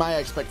would be my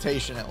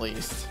expectation, at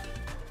least.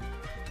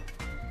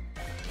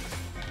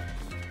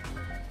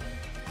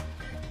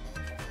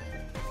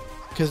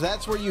 Because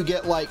that's where you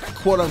get, like,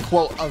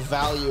 quote-unquote,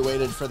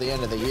 evaluated for the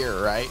end of the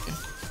year, right?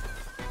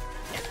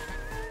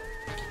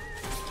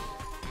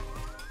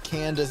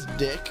 Candace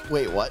Dick.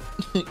 Wait, what?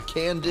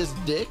 Candace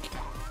Dick?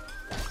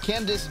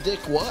 Candace Dick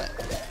what?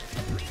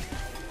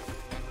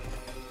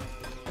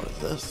 What is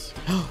this?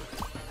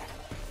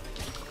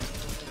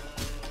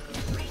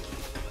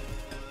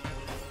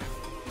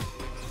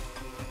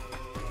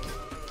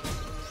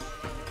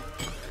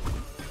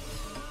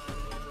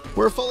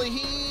 We're fully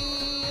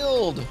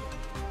healed.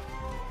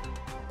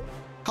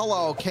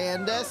 Hello,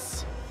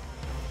 Candace.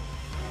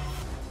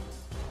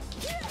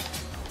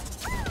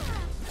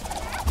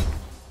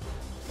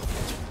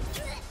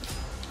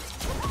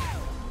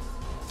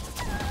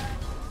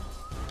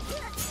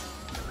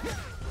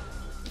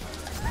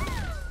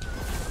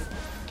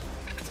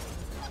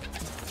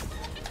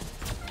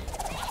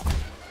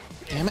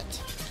 Damn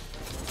it.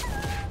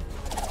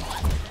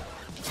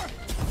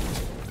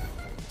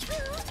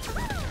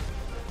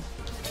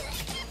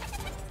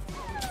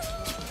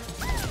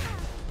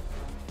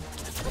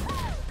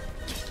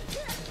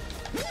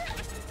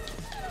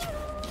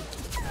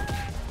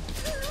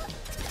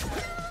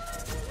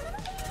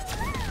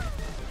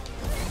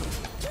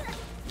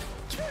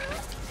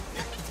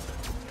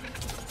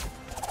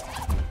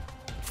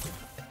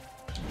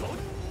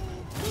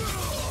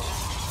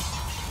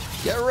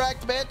 Get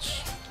wrecked, bitch.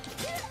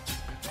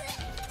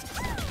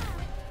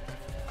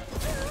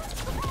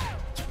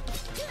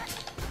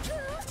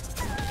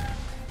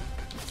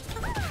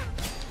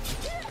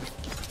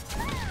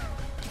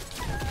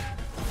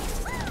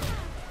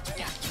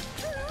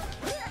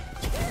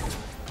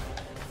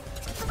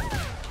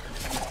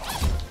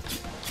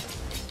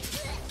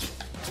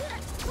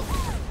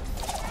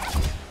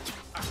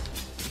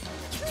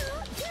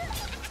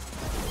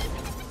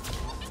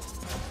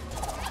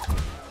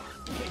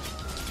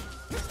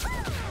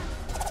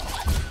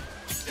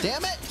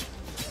 Damn it!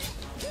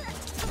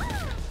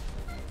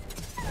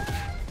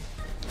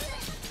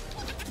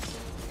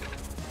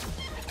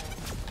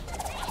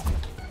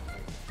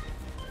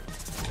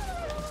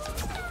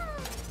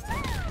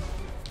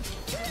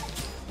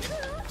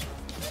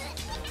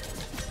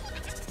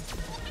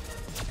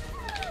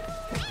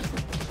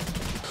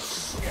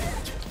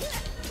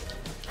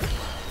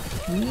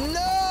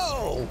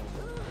 No!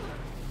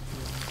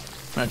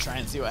 I'm gonna try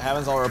and see what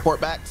happens. I'll report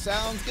back.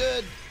 Sounds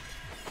good.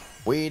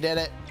 We did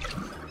it.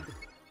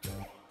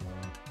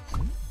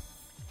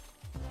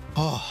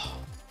 Oh.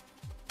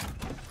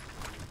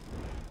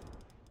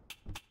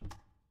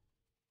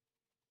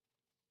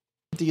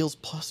 Deals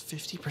plus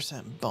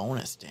 50%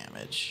 bonus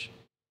damage.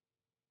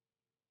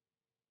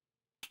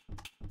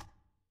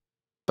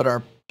 But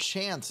our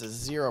chance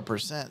is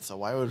 0%, so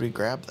why would we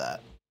grab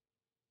that?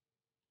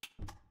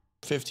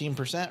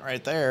 15%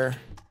 right there.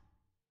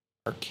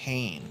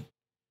 Arcane.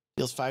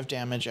 Deals 5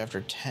 damage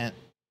after 10.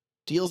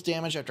 Deals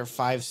damage after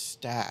 5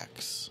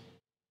 stacks.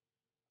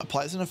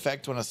 Applies an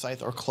effect when a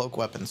scythe or cloak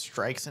weapon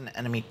strikes an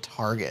enemy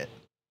target.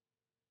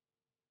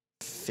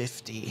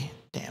 50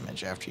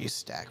 damage after you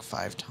stack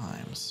 5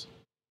 times.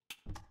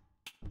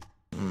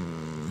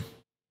 And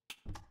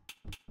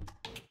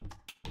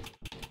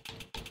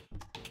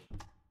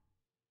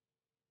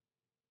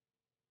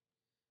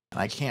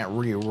I can't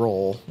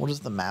re-roll. What does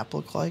the map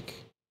look like?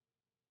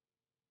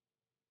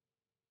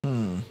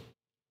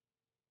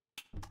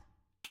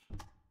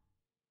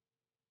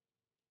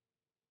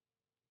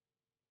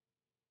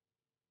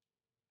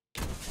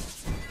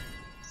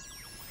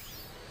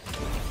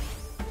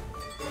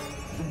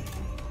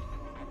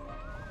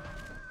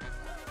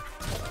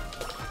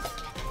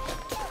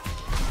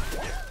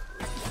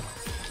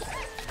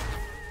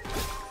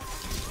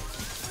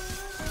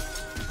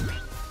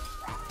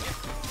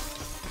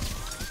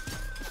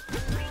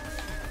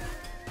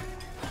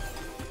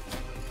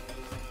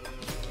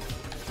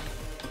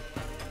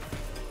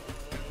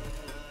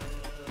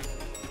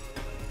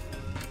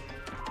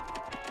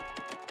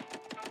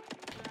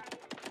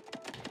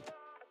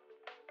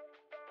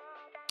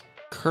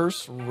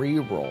 Curse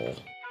reroll.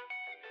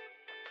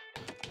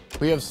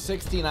 We have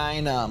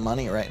 69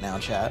 money right now,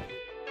 chat.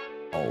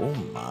 Oh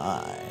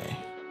my.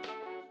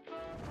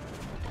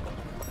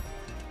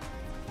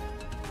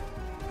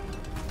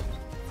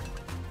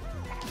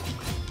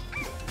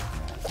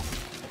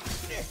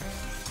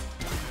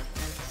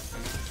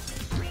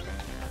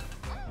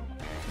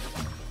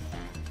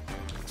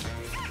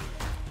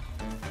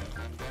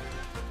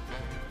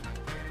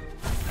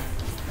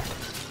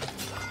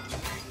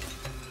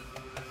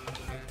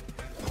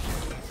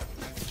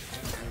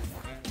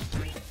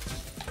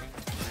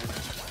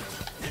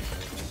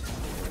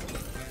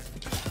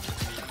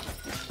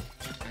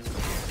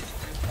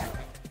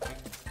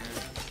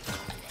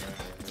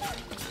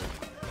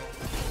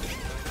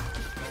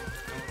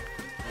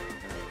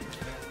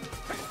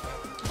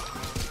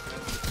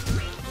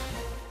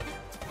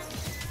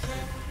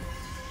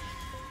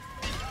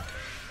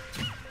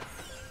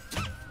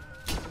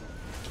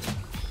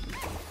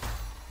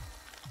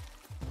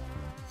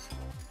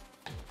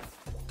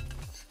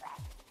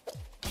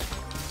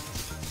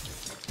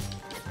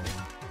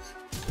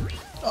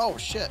 Oh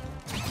shit.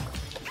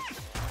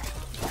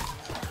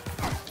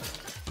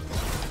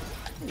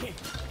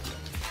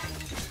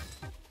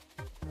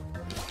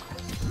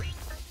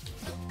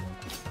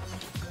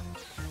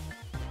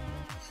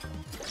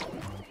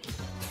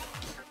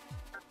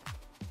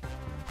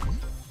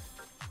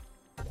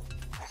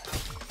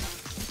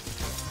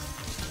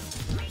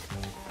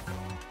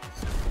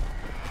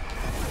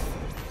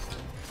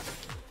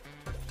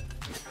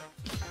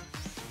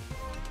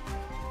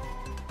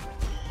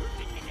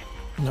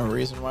 No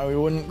reason why we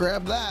wouldn't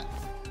grab that.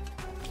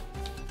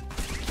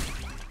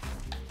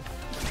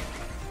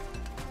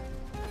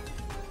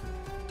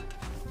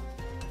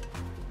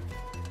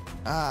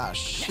 Ah,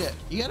 shit.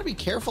 You gotta be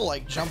careful,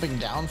 like, jumping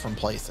down from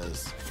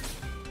places.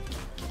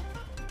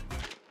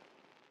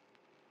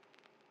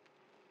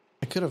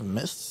 I could have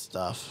missed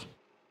stuff.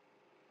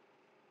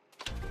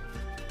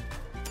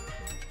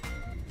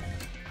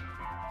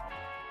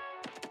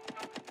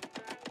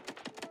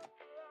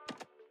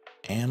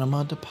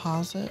 Anima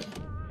deposit?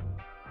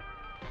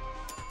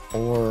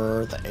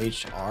 Or the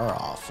HR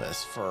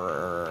office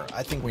for...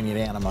 I think we need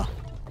Anima.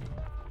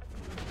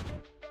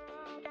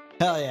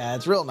 Hell yeah,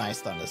 it's real nice,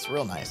 Thundus.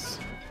 Real nice.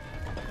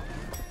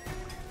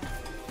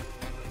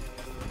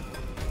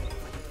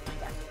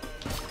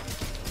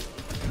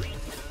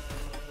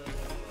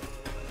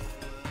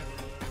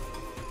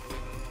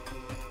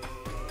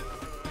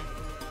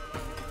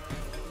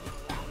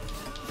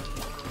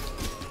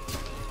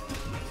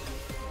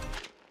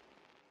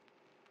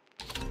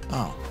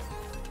 Oh.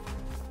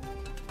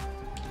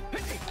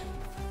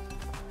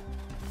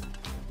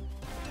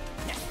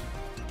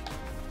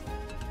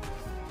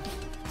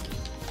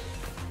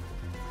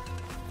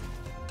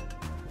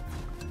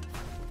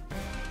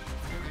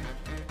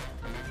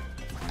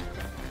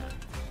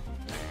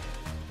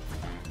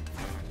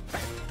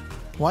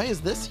 Why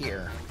is this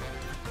here?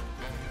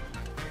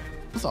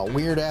 It's a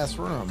weird ass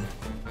room.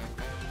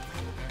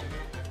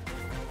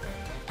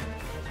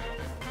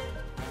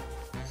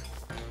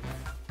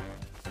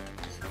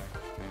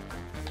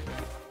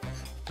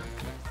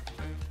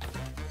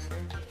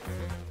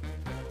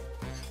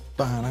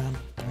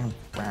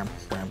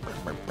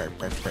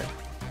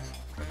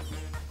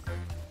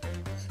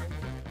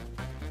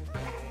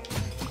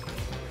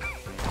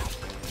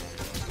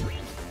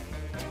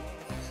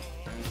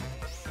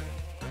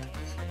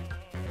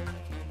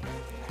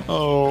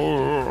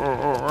 Oh.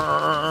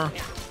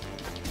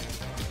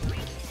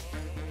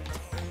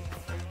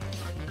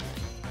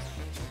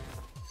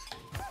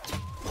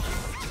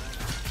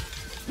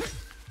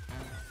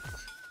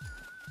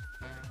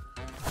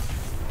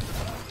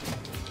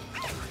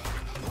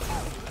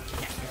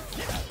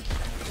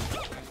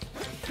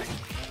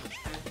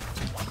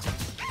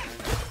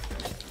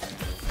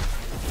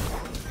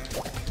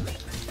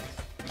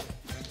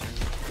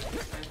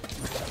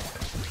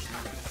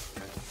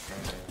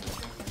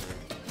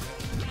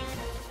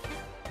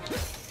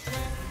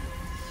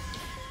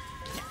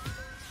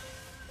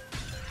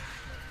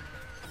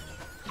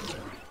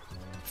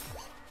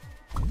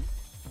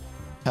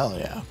 Hell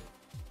yeah.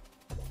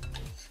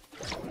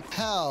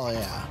 Hell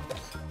yeah.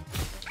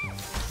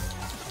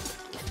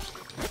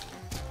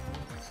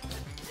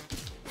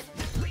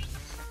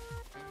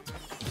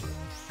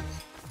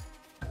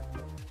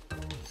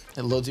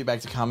 It loads you back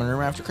to common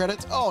room after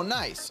credits. Oh,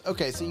 nice.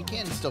 Okay, so you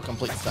can still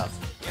complete stuff.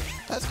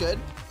 That's good.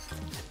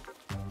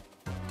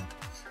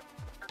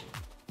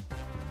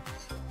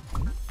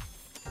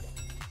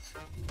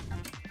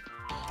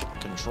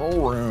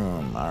 Control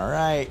room. All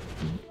right.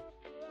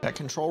 That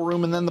control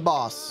room and then the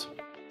boss.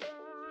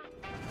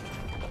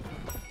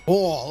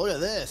 Oh, look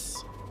at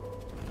this.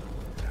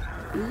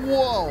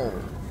 Whoa.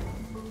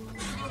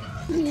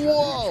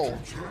 Whoa.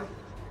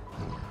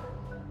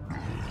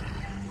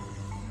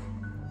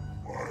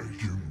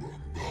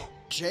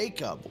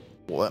 Jacob,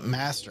 what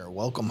master,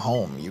 welcome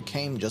home. You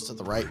came just at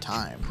the right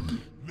time.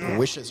 Your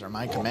wishes are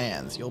my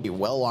commands. You'll be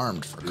well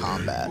armed for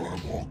combat.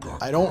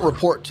 I don't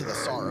report to the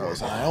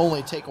Sorrows, and I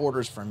only take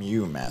orders from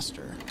you,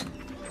 master.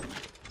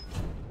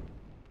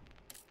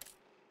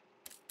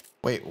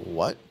 Wait,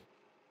 what?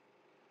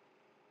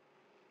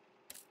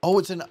 Oh,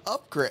 it's an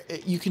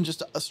upgrade. You can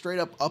just straight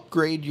up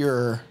upgrade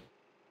your...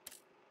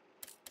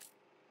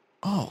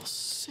 Oh,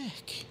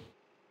 sick.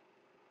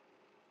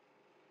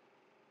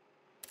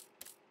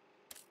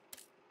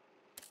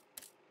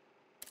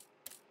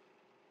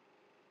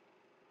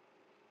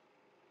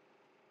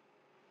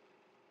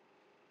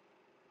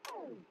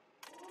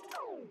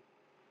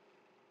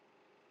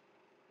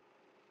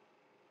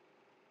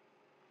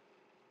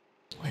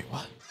 Wait,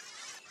 what?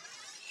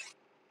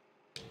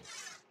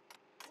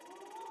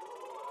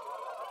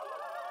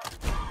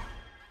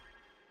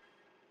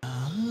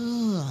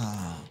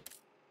 Ah.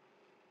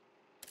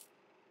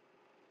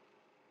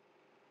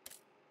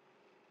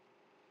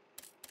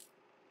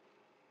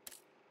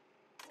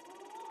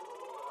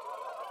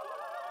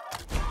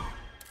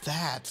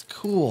 That's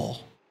cool.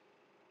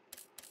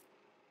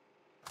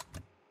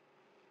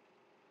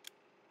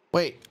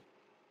 Wait,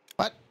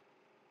 what?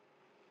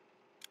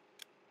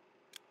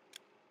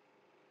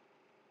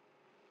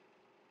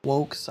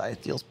 Woke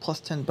scythe deals plus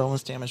 10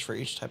 bonus damage for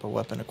each type of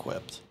weapon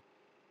equipped.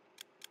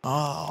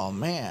 Oh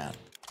man,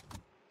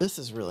 this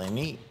is really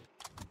neat.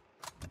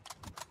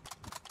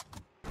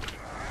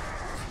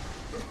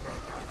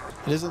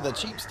 It isn't the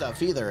cheap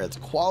stuff either, it's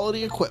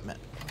quality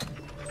equipment.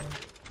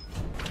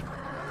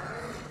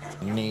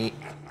 Neat.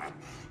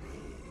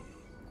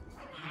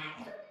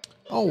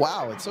 Oh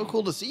wow, it's so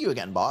cool to see you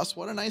again, boss.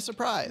 What a nice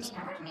surprise.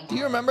 Do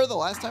you remember the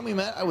last time we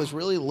met? I was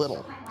really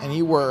little, and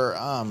you were,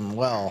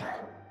 well,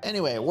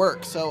 anyway,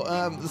 work. So,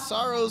 the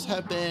Sorrows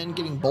have been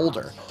getting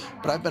bolder,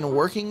 but I've been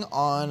working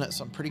on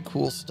some pretty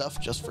cool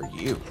stuff just for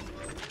you.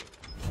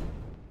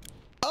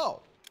 Oh,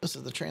 this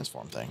is the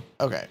transform thing.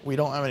 Okay, we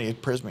don't have any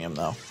prismium,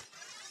 though.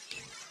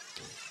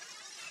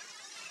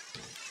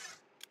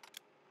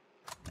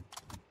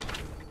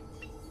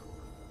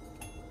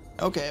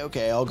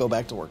 Okay, I'll go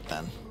back to work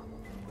then.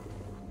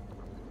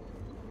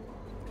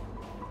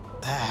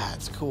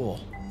 That's cool.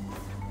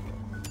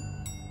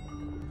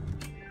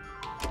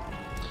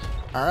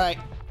 All right.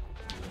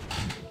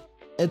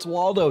 It's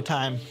Waldo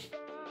time.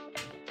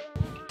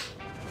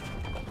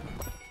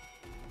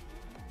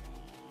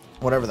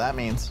 Whatever that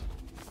means.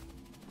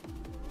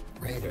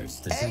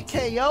 Raiders,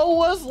 AKO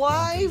was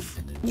live?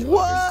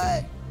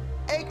 What?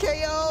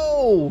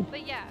 AKO!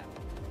 But yeah,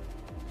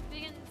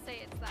 we can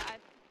say it's that.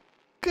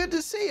 Good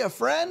to see you,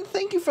 friend.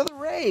 Thank you for the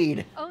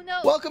raid. Oh no!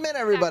 Welcome in,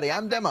 everybody. Back,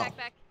 I'm back, Demo.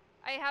 back.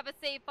 I have a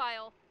save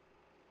file.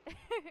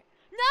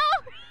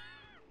 No!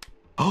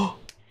 Oh,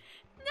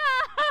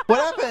 No! what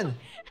happened?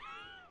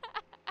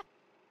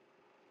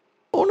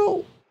 Oh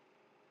no.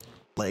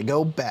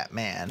 Lego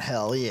Batman.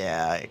 Hell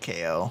yeah,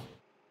 AKO.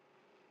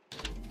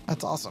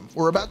 That's awesome.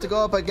 We're about to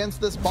go up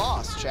against this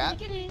boss,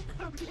 chat.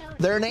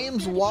 Their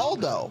name's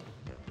Waldo.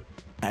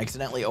 I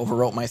accidentally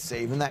overwrote my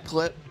save in that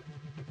clip.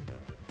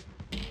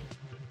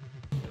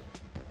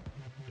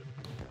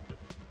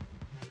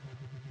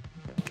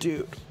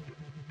 Dude.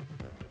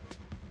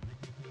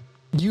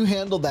 You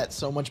handled that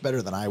so much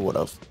better than I would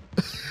have.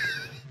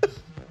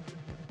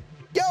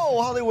 Yo,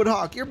 Hollywood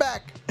Hawk, you're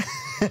back.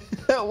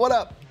 What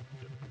up?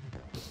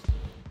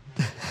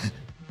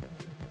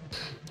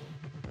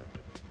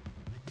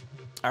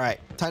 All right,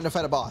 time to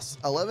fight a boss.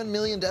 11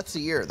 million deaths a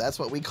year. That's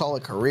what we call a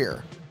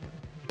career.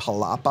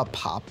 Palapa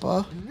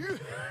Papa?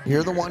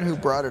 You're the one who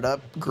brought it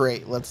up.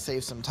 Great, let's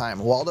save some time.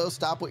 Waldo,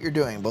 stop what you're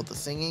doing, both the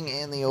singing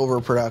and the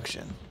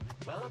overproduction.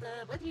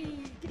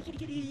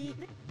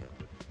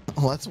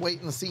 Let's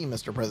wait and see,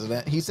 Mr.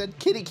 President. He said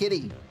kitty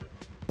kitty.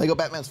 Lego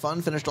Batman's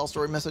fun. Finished all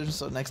story messages,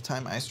 so next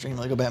time I stream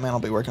Lego Batman, I'll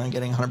be working on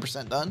getting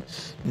 100% done.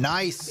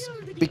 Nice.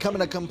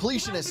 Becoming a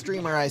completionist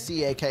streamer, I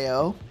see,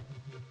 AKO.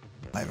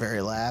 My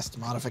very last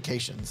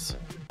modifications.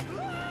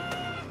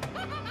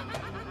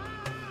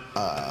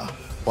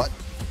 What?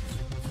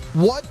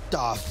 What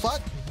the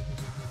fuck?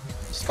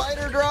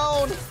 Spider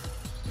drone!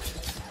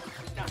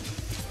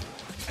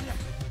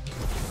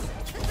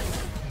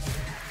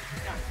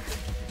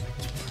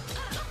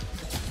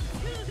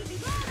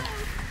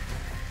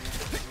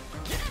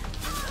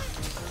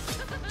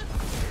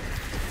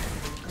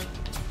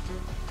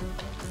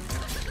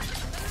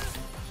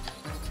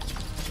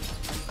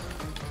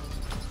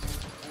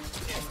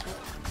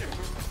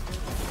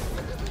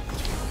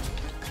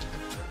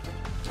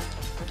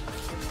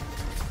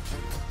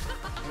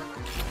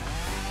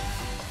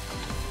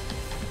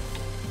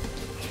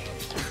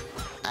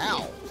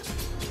 Ow.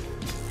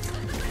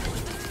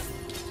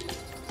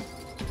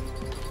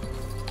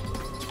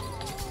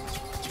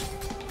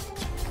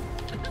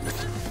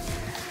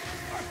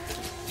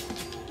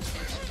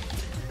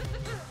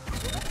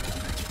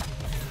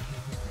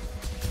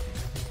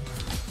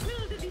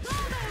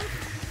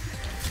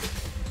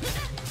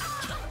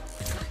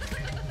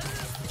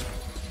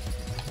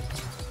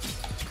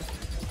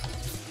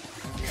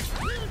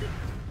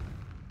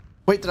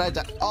 Wait, did I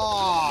die?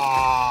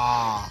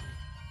 Aww.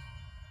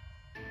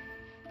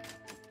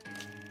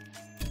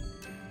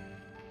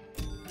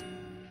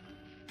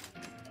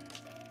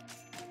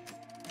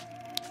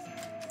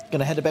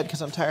 Gonna head to bed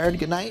because I'm tired.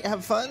 Good night.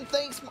 Have fun.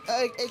 Thanks,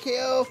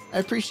 AKO. I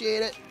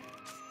appreciate it.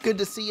 Good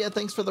to see you.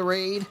 Thanks for the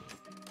raid.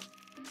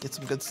 Get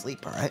some good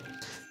sleep, all right?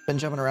 Been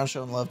jumping around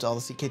showing love to all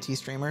the CKT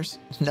streamers.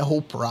 No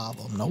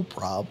problem. No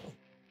problem.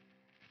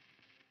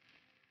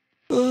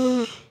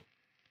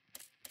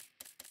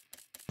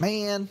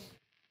 Man.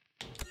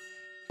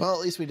 Well, at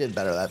least we did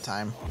better that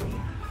time.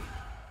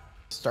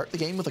 Start the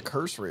game with a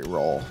cursory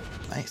roll.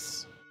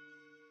 Nice.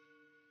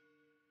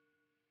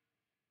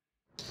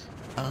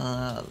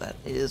 That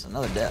is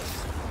another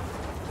death.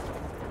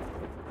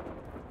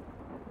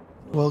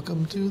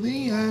 Welcome to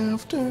the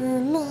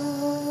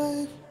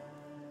afterlife.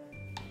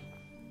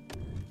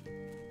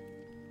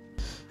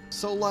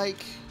 So,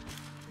 like,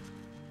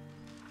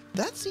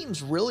 that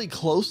seems really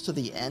close to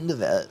the end of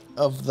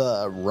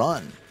the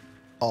run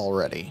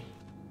already.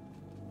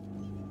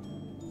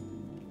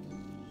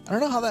 I don't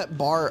know how that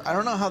bar, I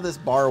don't know how this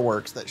bar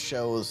works that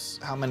shows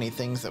how many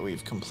things that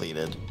we've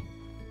completed.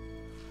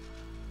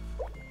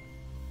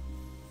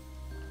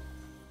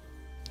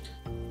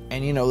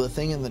 And you know, the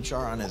thing in the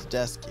jar on his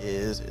desk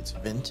is it's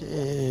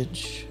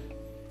vintage.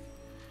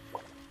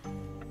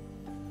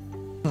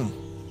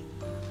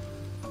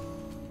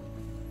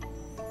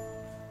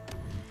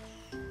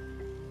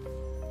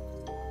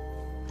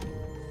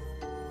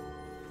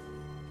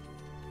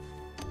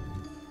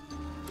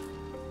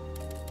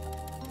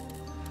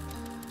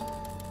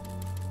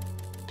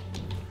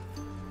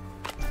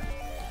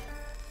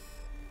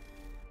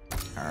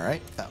 All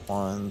right, that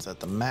one's at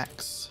the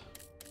max.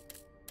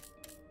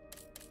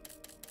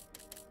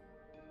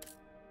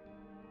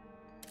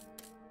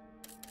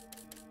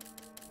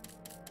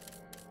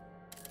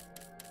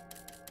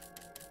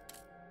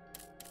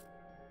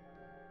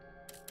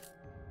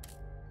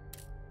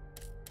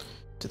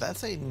 Did that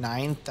say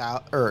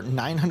 9,000 or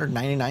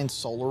 999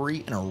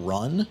 solary in a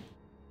run?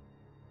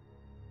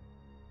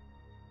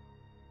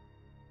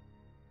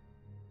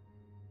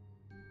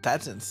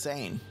 That's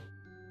insane.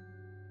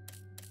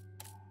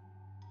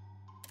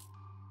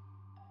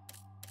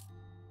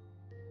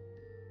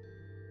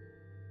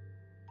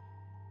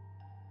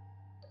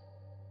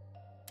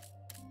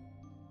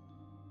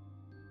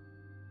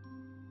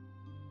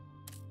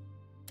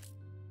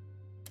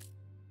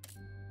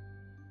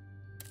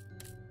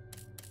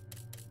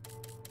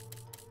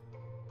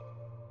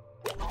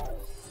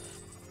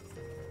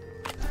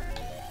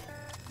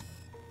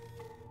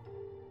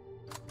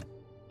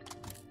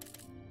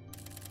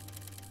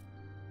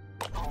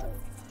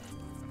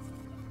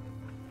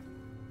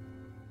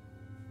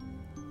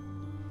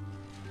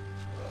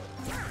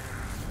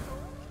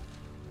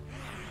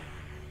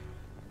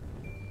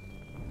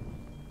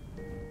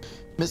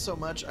 Miss so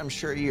much. I'm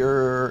sure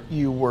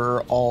you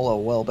were all a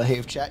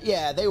well-behaved chat.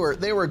 Yeah, they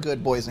were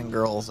good boys and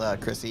girls,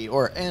 Chrissy,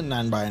 and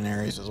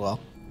non-binaries as well.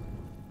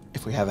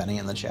 If we have any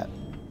in the chat.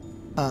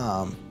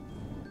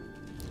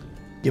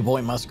 Your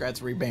boy Muskrat's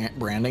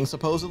rebranding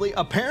supposedly.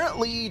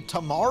 Apparently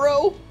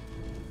tomorrow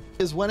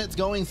is when it's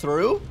going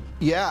through.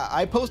 Yeah,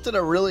 I posted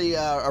a really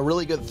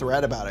good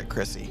thread about it,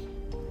 Chrissy.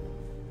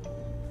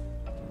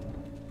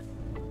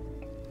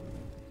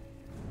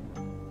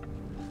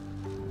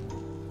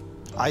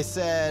 I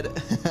said,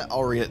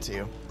 I'll read it to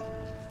you.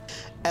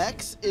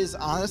 X is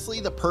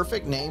honestly the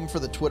perfect name for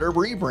the Twitter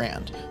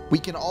rebrand. We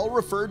can all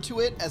refer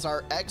to it as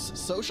our X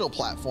social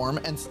platform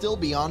and still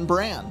be on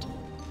brand.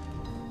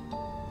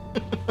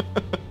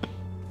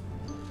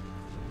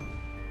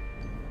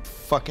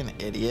 Fucking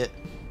idiot.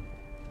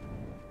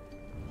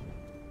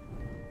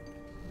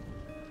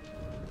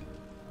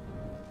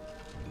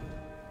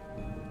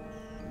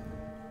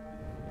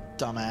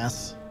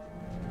 Dumbass.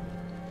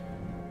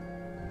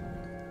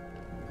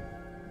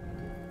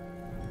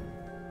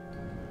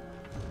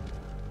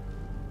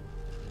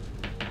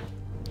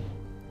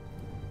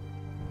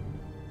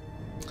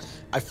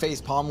 I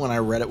facepalmed when I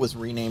read it was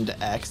renamed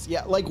to X.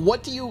 Yeah, like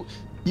what do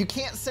you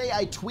can't say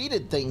I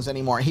tweeted things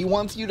anymore. He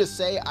wants you to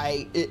say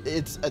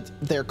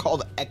they're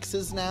called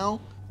X's now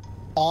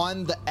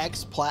on the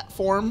X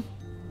platform.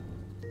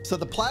 So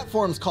the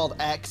platform's called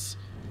X.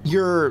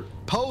 Your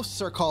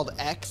posts are called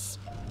X.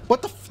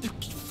 What the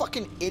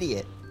fucking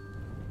idiot.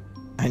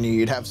 I knew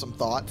you'd have some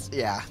thoughts.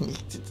 Yeah,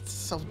 it's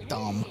so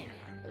dumb.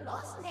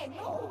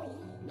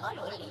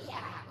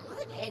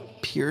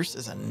 Pierce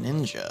is a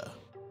ninja.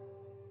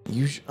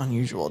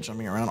 Unusual,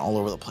 jumping around all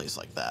over the place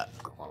like that.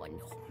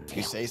 If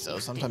you say so,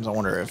 sometimes I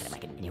wonder if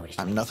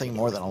I'm nothing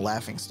more than a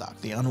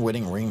laughingstock, the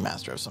unwitting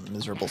ringmaster of some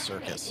miserable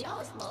circus.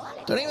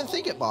 Don't even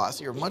think it,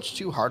 boss. You're much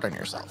too hard on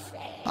yourself.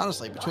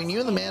 Honestly, between you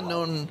and the man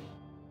known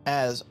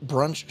as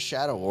Brunch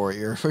Shadow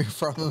Warrior,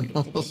 from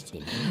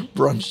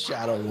Brunch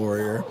Shadow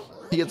Warrior,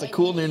 he gets a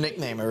cool new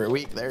nickname every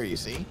week. There, you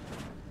see.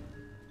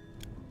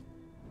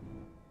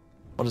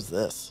 What is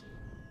this?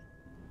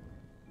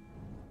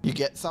 You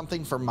get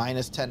something for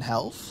minus 10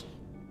 health?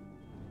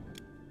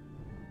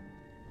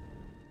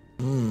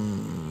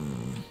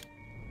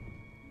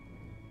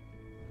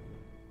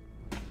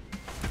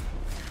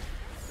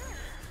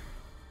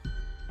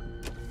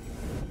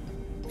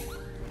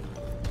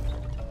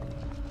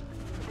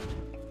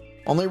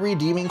 Only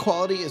redeeming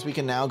quality is we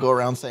can now go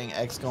around saying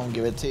X gonna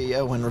give it to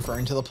you when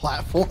referring to the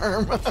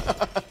platform.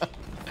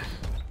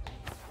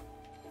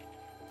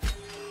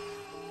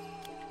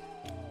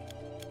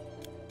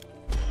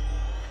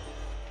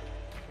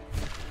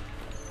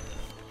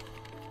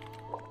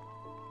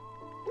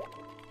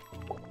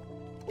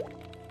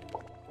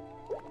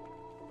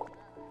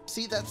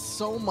 See, that's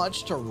so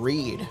much to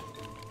read.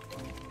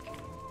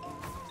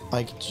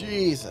 Like,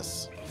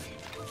 Jesus.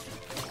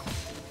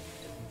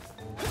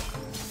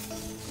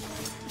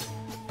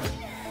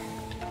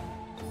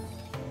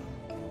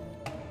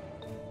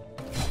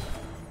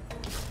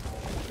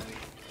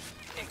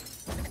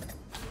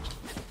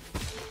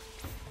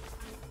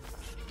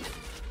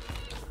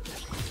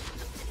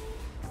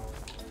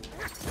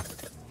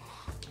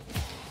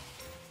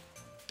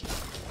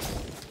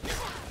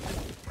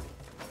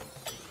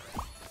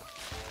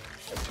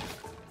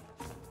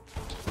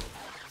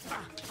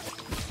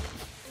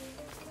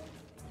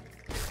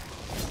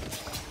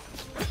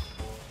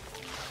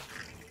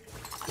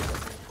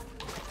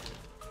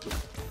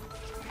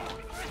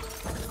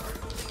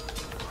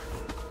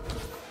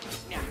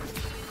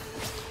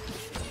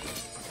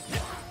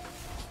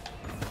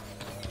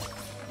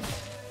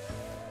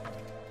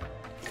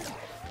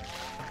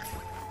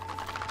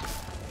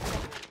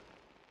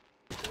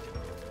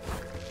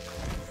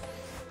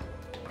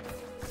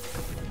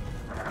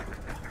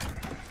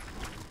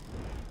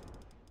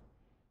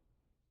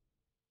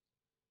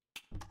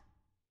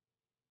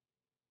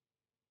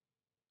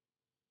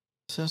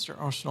 Sinister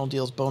Arsenal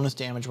deals bonus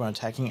damage when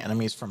attacking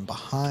enemies from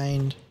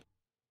behind.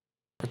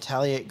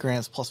 Retaliate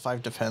grants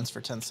 +5 defense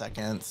for 10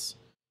 seconds.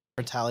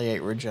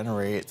 Retaliate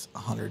regenerates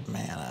 100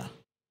 mana.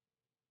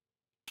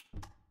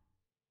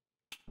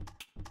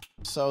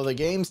 So the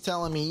game's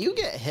telling me you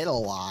get hit a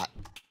lot.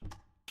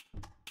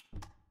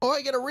 Oh,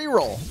 I get a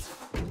reroll.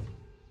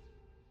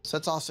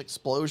 Sets off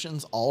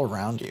explosions all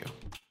around you.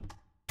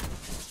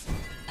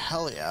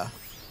 Hell yeah.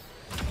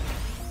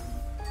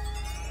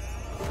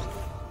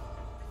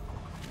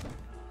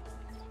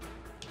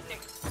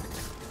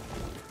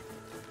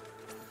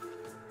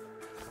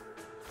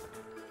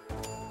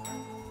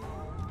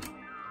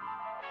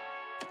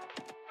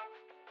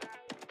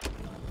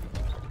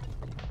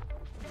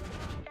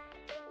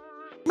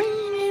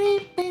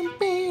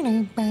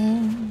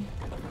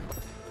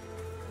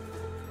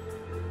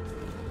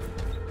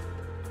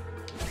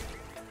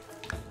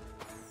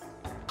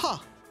 Huh.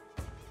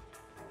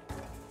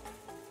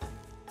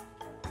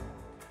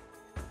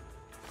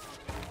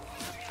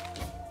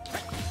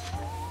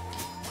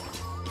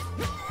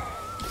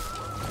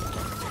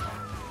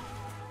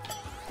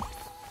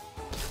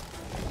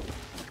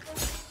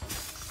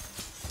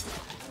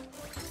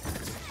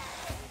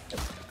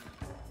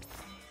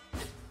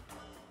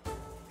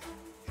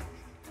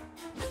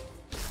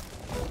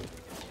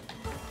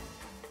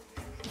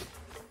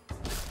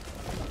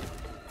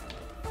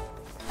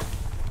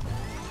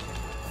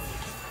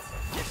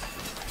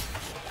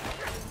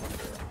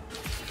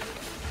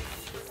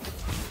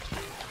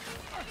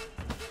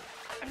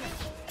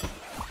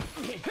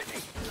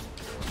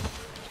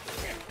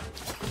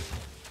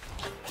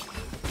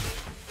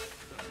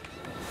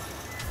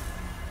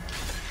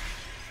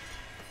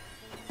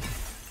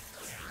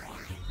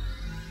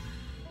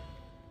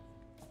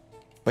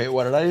 Wait,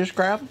 what did I just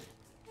grab?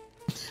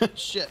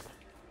 Shit.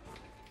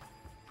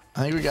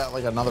 I think we got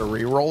like another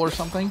reroll or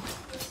something.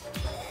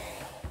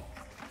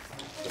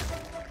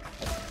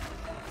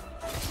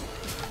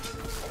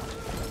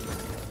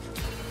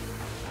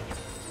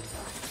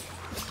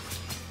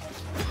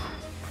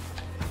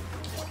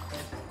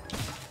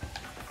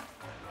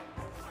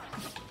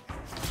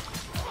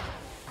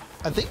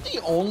 I think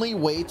the only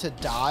way to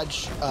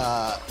dodge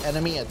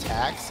enemy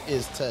attacks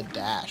is to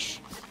dash.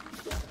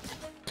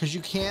 Because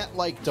you can't,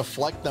 like,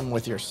 deflect them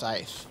with your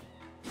scythe.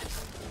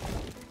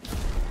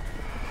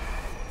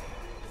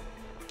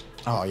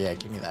 Oh, yeah,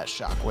 give me that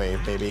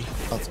shockwave, baby.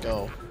 Let's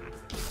go.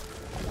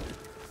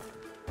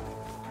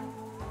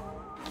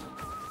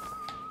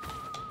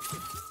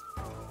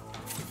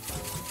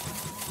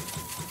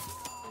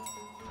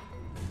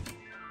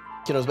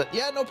 Kiddos, but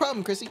yeah, no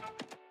problem, Chrissy.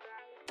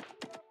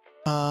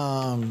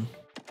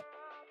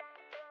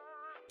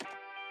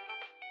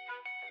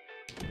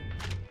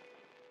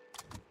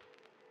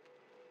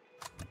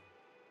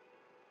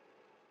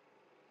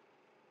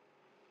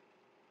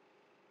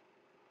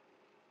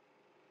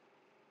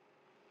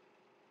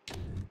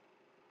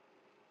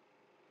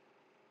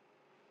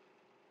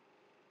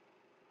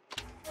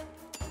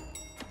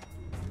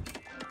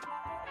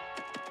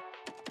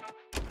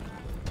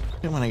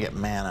 I want to get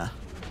mana.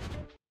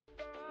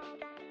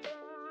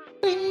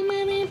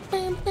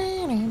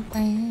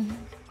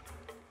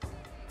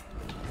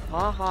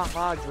 Ha ha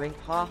ha drink,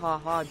 ha ha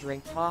ha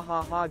drink, ha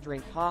ha ha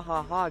drink, ha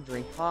ha ha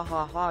drink, ha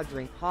ha ha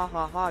drink, ha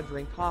ha ha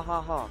drink, ha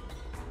ha ha.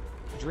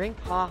 Drink,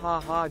 ha ha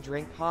ha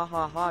drink, ha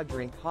ha ha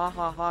drink, ha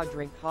ha ha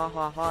drink, ha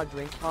ha ha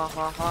drink, ha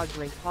ha ha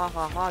drink, ha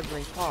ha ha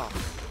drink, ha.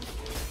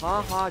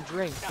 Ha ha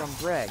drink from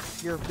Greg,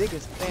 your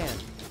biggest fan.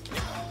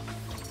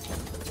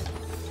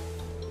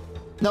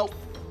 Nope.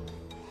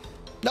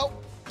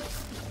 Nope.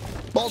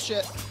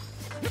 Bullshit.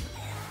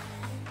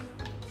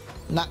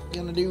 Not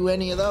gonna do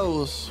any of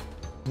those.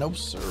 Nope,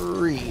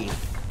 sirree.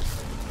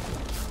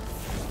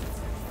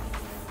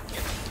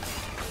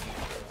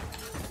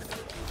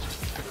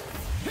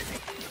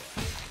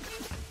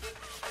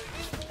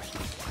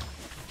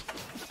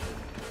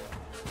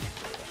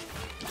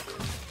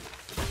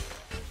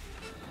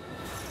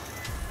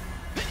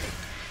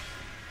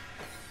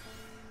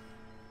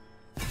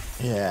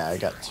 Yeah, I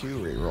got 2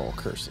 reroll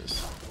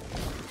curses.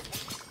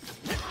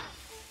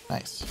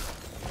 Nice.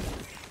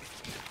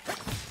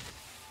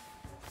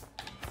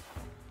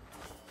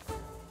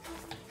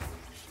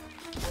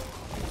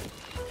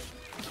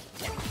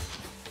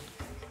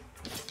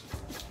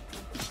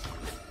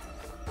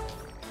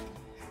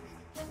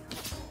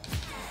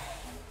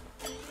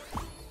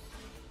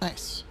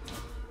 Nice.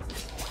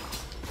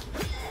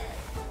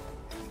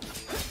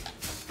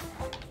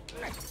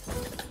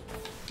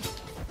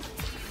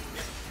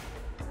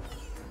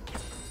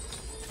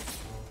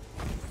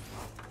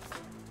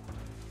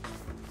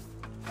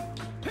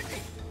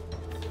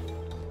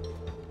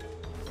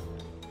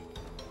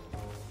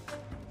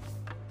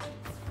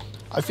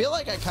 I feel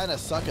like I kind of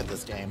suck at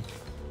this game.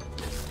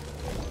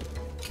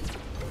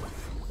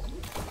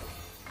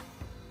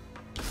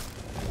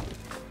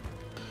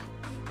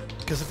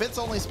 Because if it's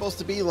only supposed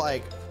to be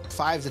like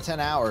 5 to 10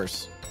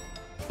 hours,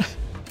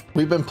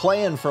 we've been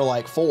playing for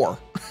like 4.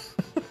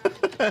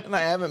 And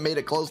I haven't made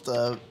it close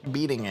to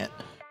beating it.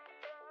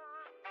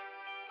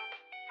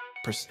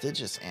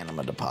 Prestigious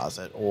anima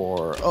deposit,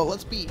 or oh,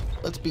 let's beat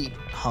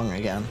Hung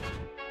again.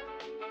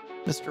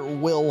 Mr.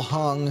 Will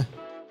Hung.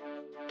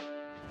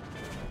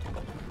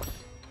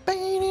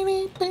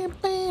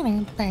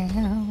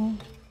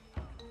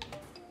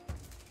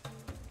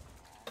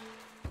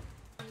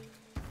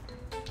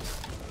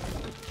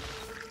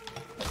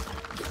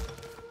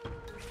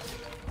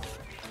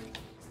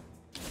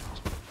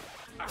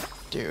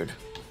 Dude.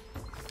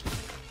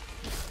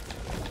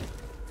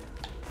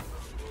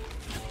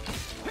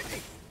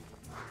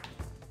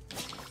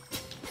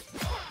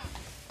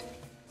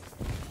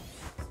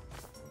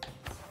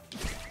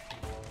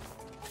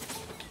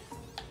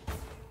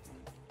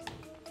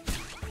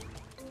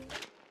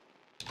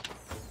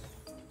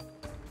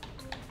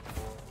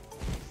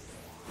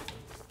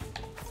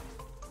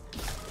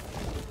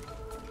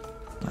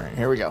 All right,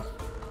 here we go.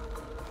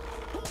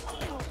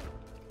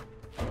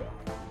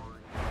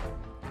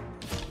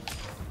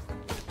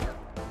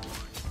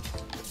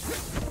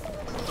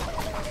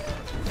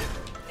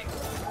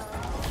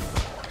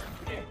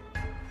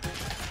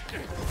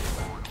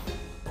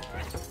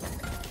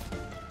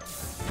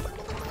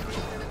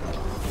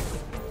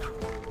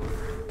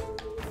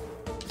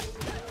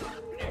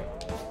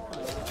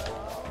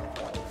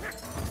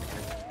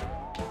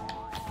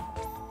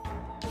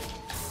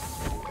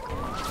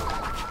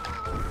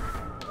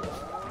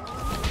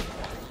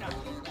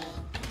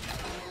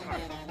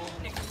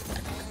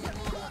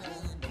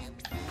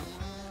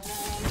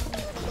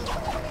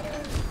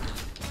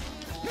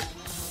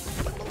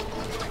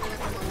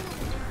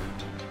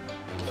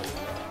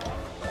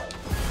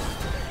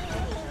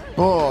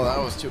 Oh, that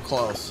was too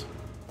close.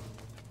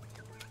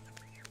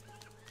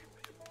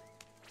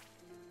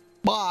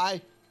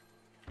 Bye.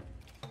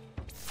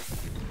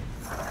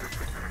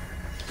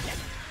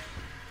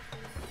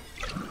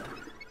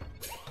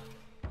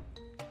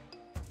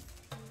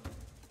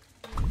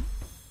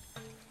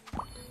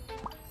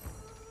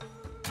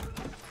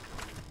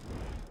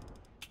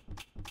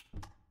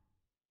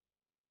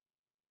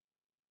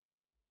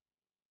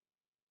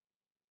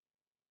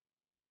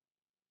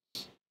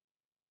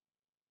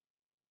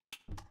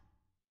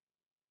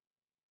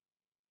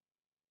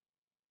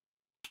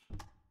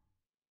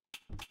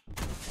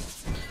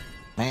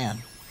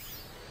 Man.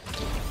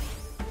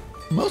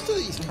 Most of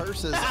these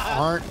curses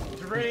aren't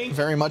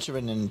very much of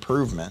an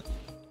improvement.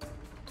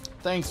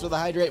 Thanks for the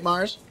hydrate,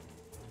 Mars.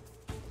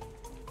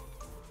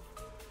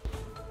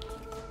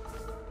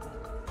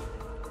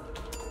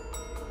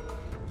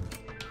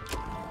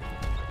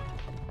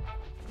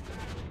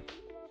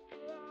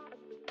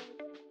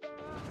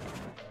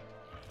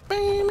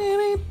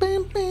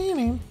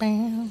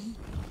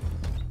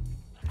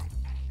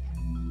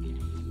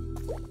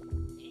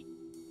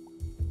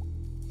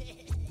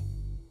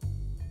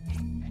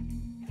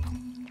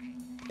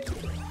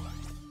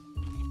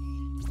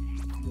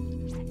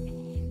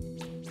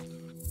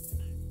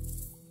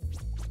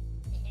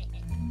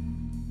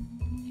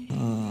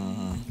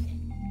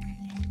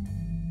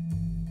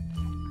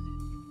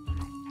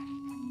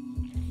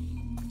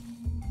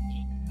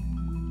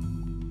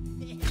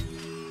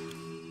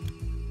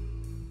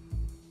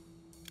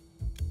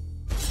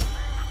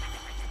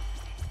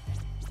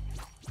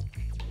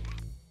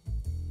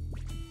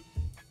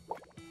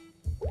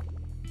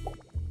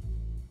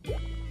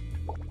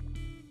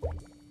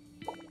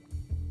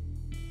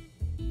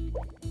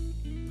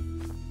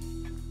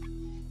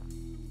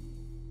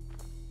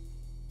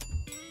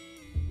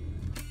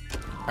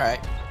 All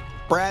right,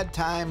 Brad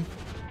time.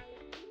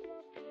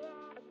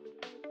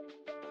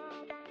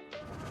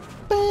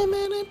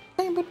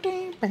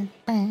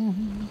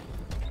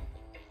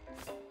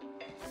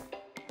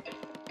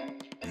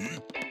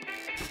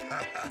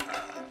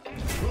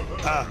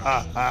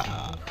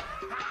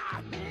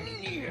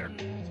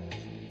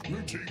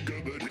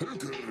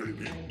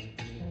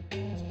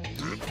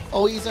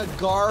 Oh, he's a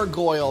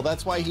gargoyle.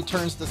 That's why he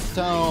turns to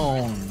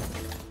stone.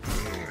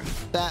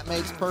 That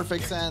makes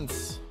perfect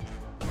sense.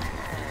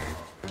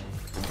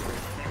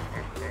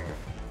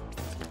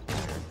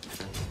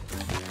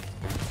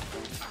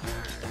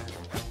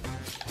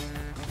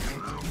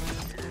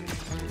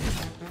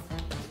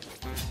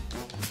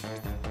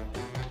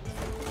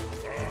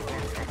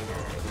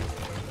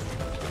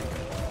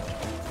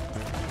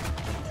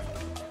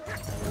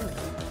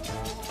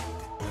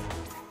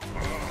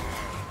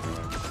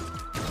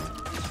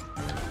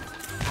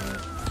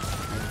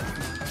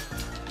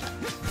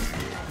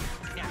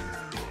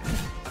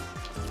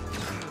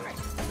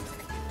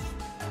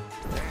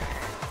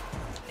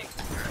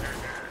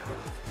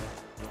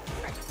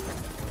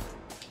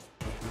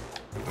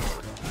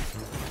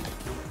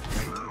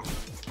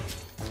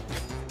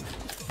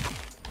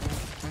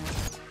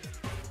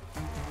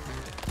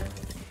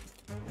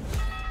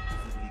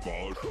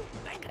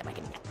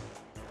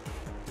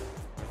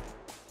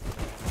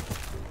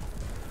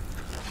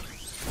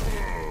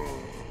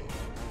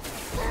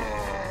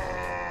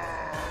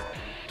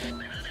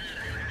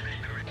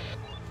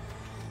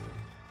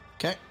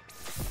 Okay.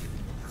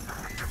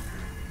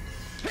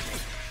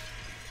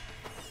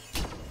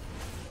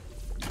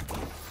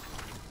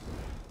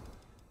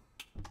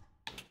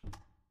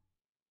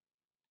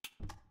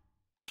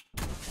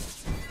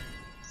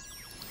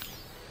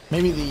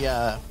 Maybe the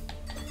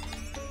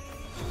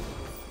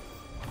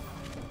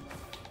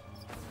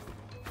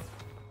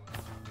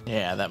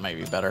yeah, that might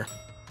be better.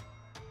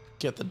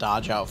 Get the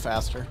dodge out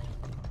faster.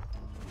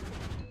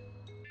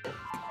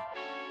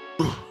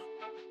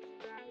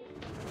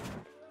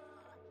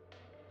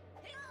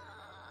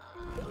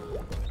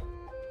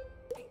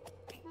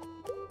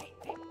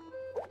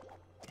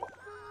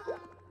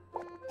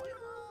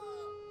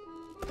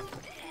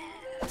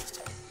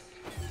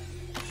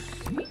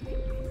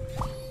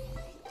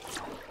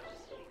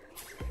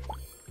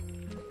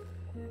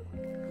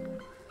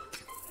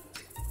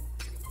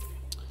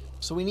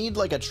 So we need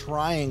like a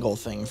triangle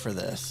thing for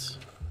this.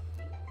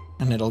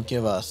 And it'll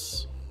give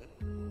us...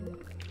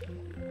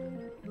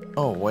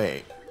 Oh,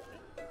 wait.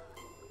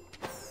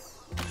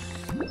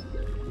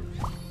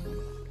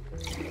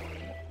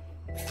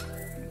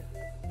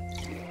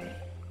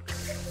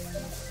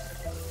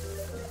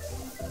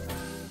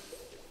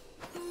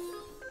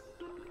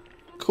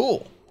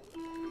 Cool.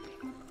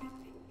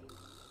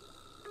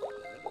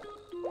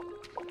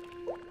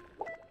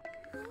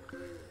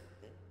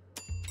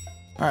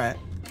 All right.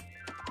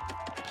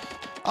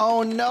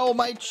 Oh no,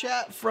 my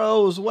chat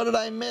froze. What did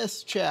I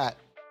miss, chat?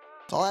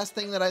 The last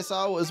thing that I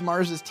saw was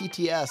Mars's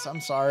TTS.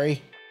 I'm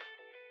sorry.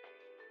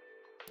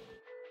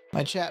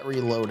 My chat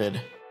reloaded.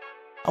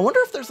 I wonder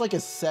if there's like a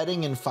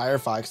setting in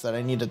Firefox that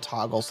I need to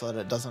toggle so that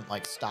it doesn't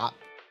like stop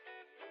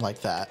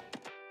like that.